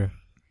 Picture.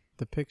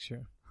 The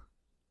picture.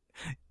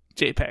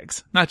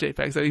 JPEGs. Not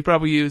JPEGs, though. You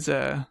probably use,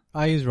 I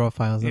use RAW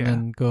files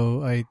and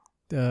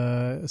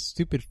then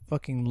stupid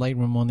fucking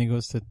Lightroom only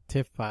goes to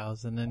TIFF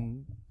files, and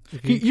then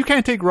you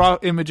can't take raw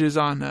images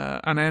on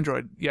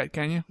Android yet,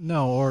 can you?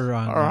 No, or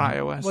on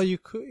iOS. Well, you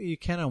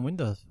can on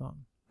Windows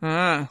Phone.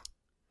 You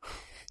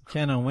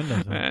can on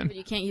Windows Phone. But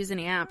you can't use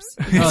any apps.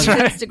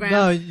 Instagram.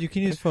 No, you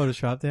can use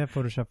Photoshop. They have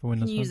Photoshop for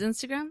Windows Can you Phone. use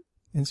Instagram?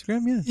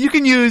 Instagram, yes. You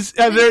can use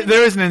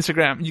there is an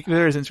Instagram.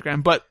 There is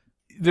Instagram, but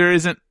there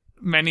isn't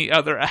many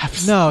other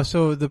apps. No,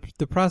 so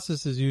the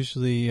process is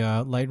usually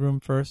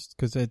Lightroom first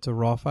because it's a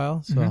raw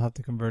file, so I'll have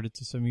to convert it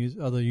to some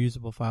other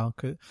usable file.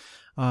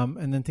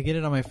 And then to get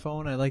it on my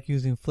phone, I like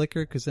using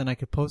Flickr because then I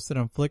could post it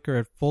on Flickr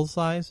at full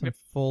size,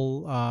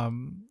 full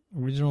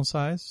original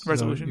size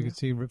resolution. So you can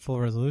see full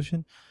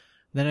resolution.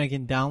 Then I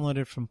can download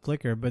it from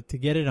Flickr. But to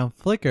get it on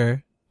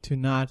Flickr, to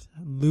not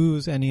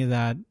lose any of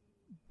that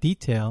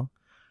detail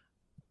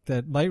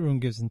that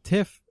Lightroom gives in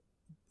TIFF,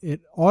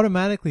 it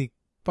automatically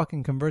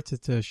fucking converts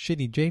it to a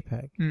shitty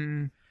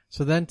JPEG.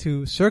 So then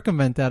to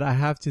circumvent that, I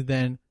have to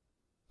then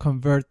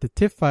convert the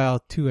TIFF file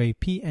to a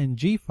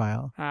PNG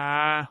file.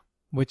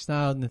 Which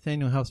now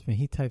Nathaniel helps me.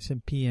 He types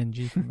in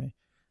PNG for me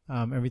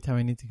every time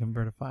I need to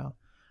convert a file.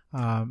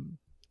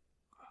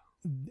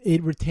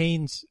 It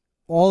retains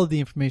all of the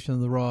information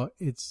on the RAW.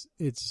 It's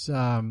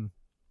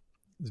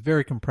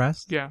very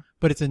compressed. Yeah.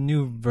 But it's a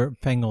new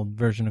fangled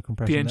version of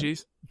compression.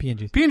 PNGs?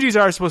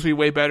 PNGs are supposed to be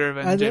way better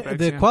than JPEGs.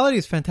 The quality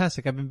is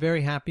fantastic. I've been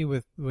very happy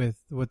with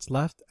what's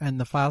left, and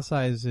the file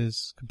size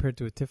is, compared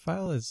to a TIFF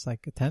file, is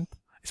like a tenth.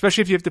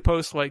 Especially if you have to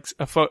post like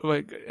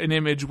an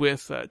image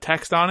with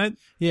text on it.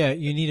 Yeah,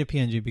 you need a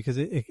PNG because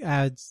it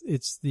adds,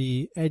 it's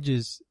the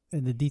edges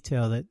and the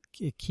detail that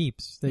it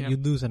keeps that you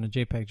lose on a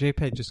JPEG.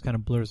 JPEG just kind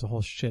of blurs the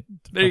whole shit.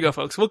 There you go,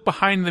 folks. Look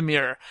behind the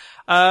mirror.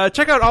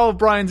 Check out all of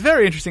Brian's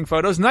very interesting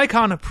photos.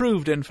 Nikon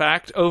approved, in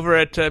fact, over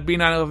at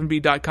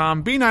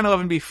B911B.com.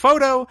 B911B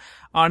photo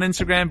on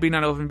Instagram,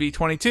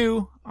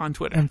 B911B22 on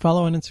Twitter. And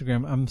follow on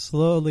Instagram. I'm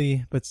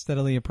slowly but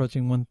steadily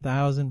approaching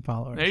 1,000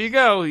 followers. There you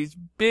go. He's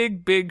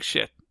big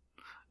shit.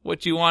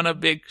 What you want, a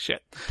big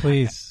shit.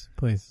 Please.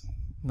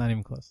 Not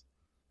even close.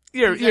 I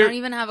don't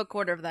even have a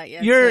quarter of that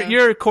yet.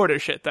 You're a quarter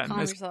shit then,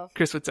 Calm as yourself.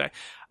 Chris would say.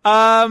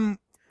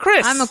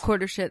 Chris. I'm a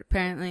quarter shit,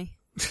 apparently.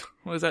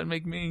 What does that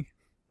make me?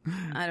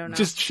 I don't know.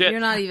 Just shit. You're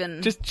not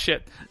even. Just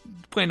shit.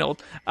 Plain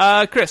old.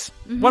 Chris,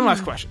 one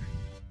last question.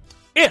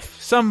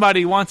 If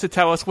somebody wants to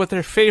tell us what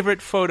their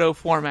favorite photo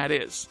format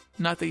is,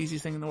 not the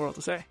easiest thing in the world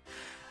to say,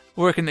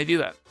 where can they do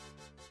that?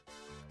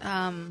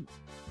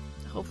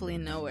 Hopefully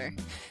nowhere.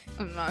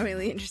 I'm not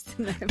really interested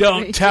in that.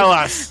 Don't tell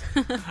us.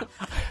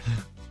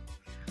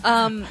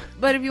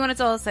 But if you want to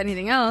tell us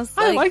anything else,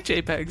 I like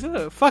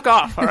JPEGs. Fuck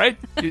off, all right?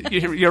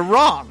 You're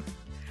wrong.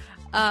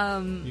 You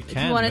can,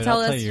 if you want to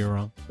tell us you're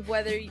wrong.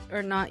 whether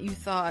or not you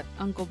thought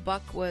Uncle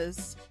Buck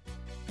was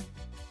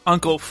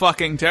Uncle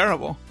fucking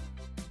terrible.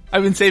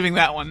 I've been saving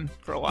that one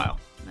for a while.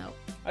 No.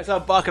 I saw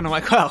Buck and I'm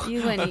like, well.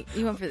 You went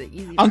for the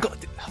easy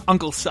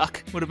Uncle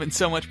Suck would have been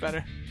so much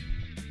better.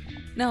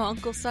 No,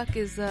 Uncle Suck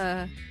is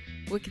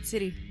Wicked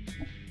City.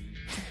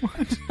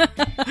 What?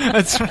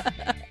 That's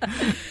right.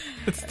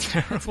 That's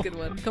terrible. That's a good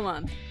one. Come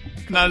on.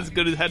 Not as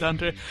good as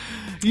Headhunter.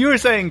 You were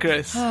saying,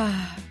 Chris.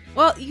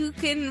 Well, you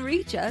can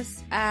reach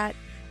us at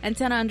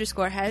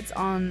 @antenna_heads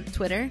on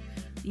Twitter.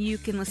 You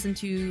can listen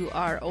to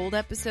our old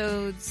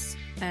episodes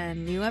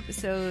and new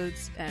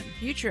episodes and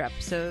future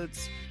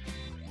episodes.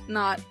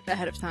 Not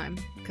ahead of time,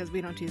 because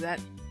we don't do that.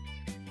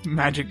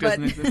 Magic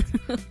doesn't exist.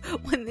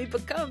 When they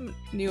become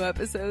new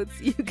episodes,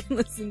 you can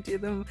listen to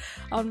them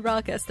on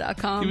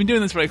broadcast.com. You've been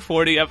doing this for like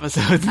 40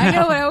 episodes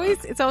now. I know,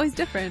 it's always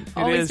different.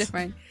 Always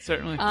different.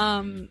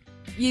 Certainly.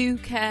 You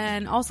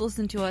can also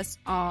listen to us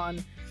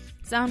on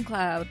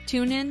SoundCloud,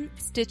 TuneIn,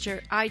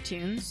 Stitcher,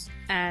 iTunes,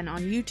 and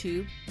on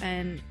YouTube.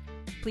 And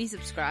please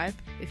subscribe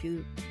if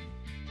you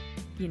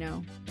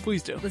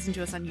please do listen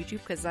to us on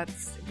YouTube, because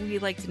we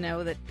like to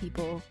know that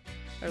people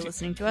are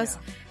listening to us.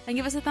 And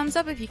give us a thumbs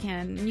up if you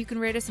can. And you can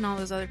rate us in all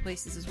those other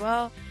places as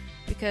well,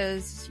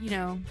 because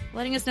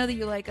letting us know that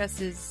you like us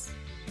is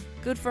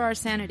good for our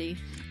sanity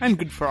and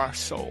good for our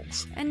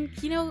souls. And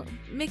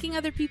making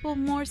other people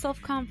more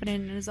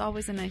self-confident is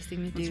always a nice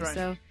thing to do. Right.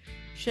 So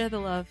share the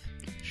love.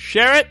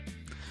 Share it.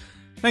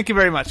 Thank you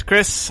very much,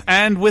 Chris.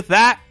 And with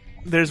that,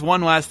 there's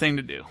one last thing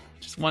to do.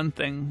 Just one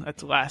thing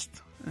that's last.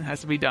 It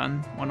has to be done.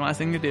 One last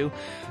thing to do.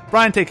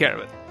 Brian, take care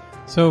of it.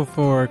 So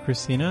for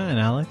Christina and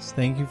Alex,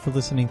 thank you for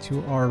listening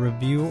to our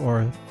review,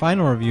 or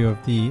final review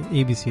of the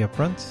ABC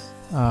Upfronts.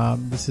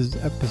 This is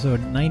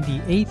episode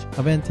 98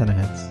 of Antenna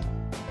Heads.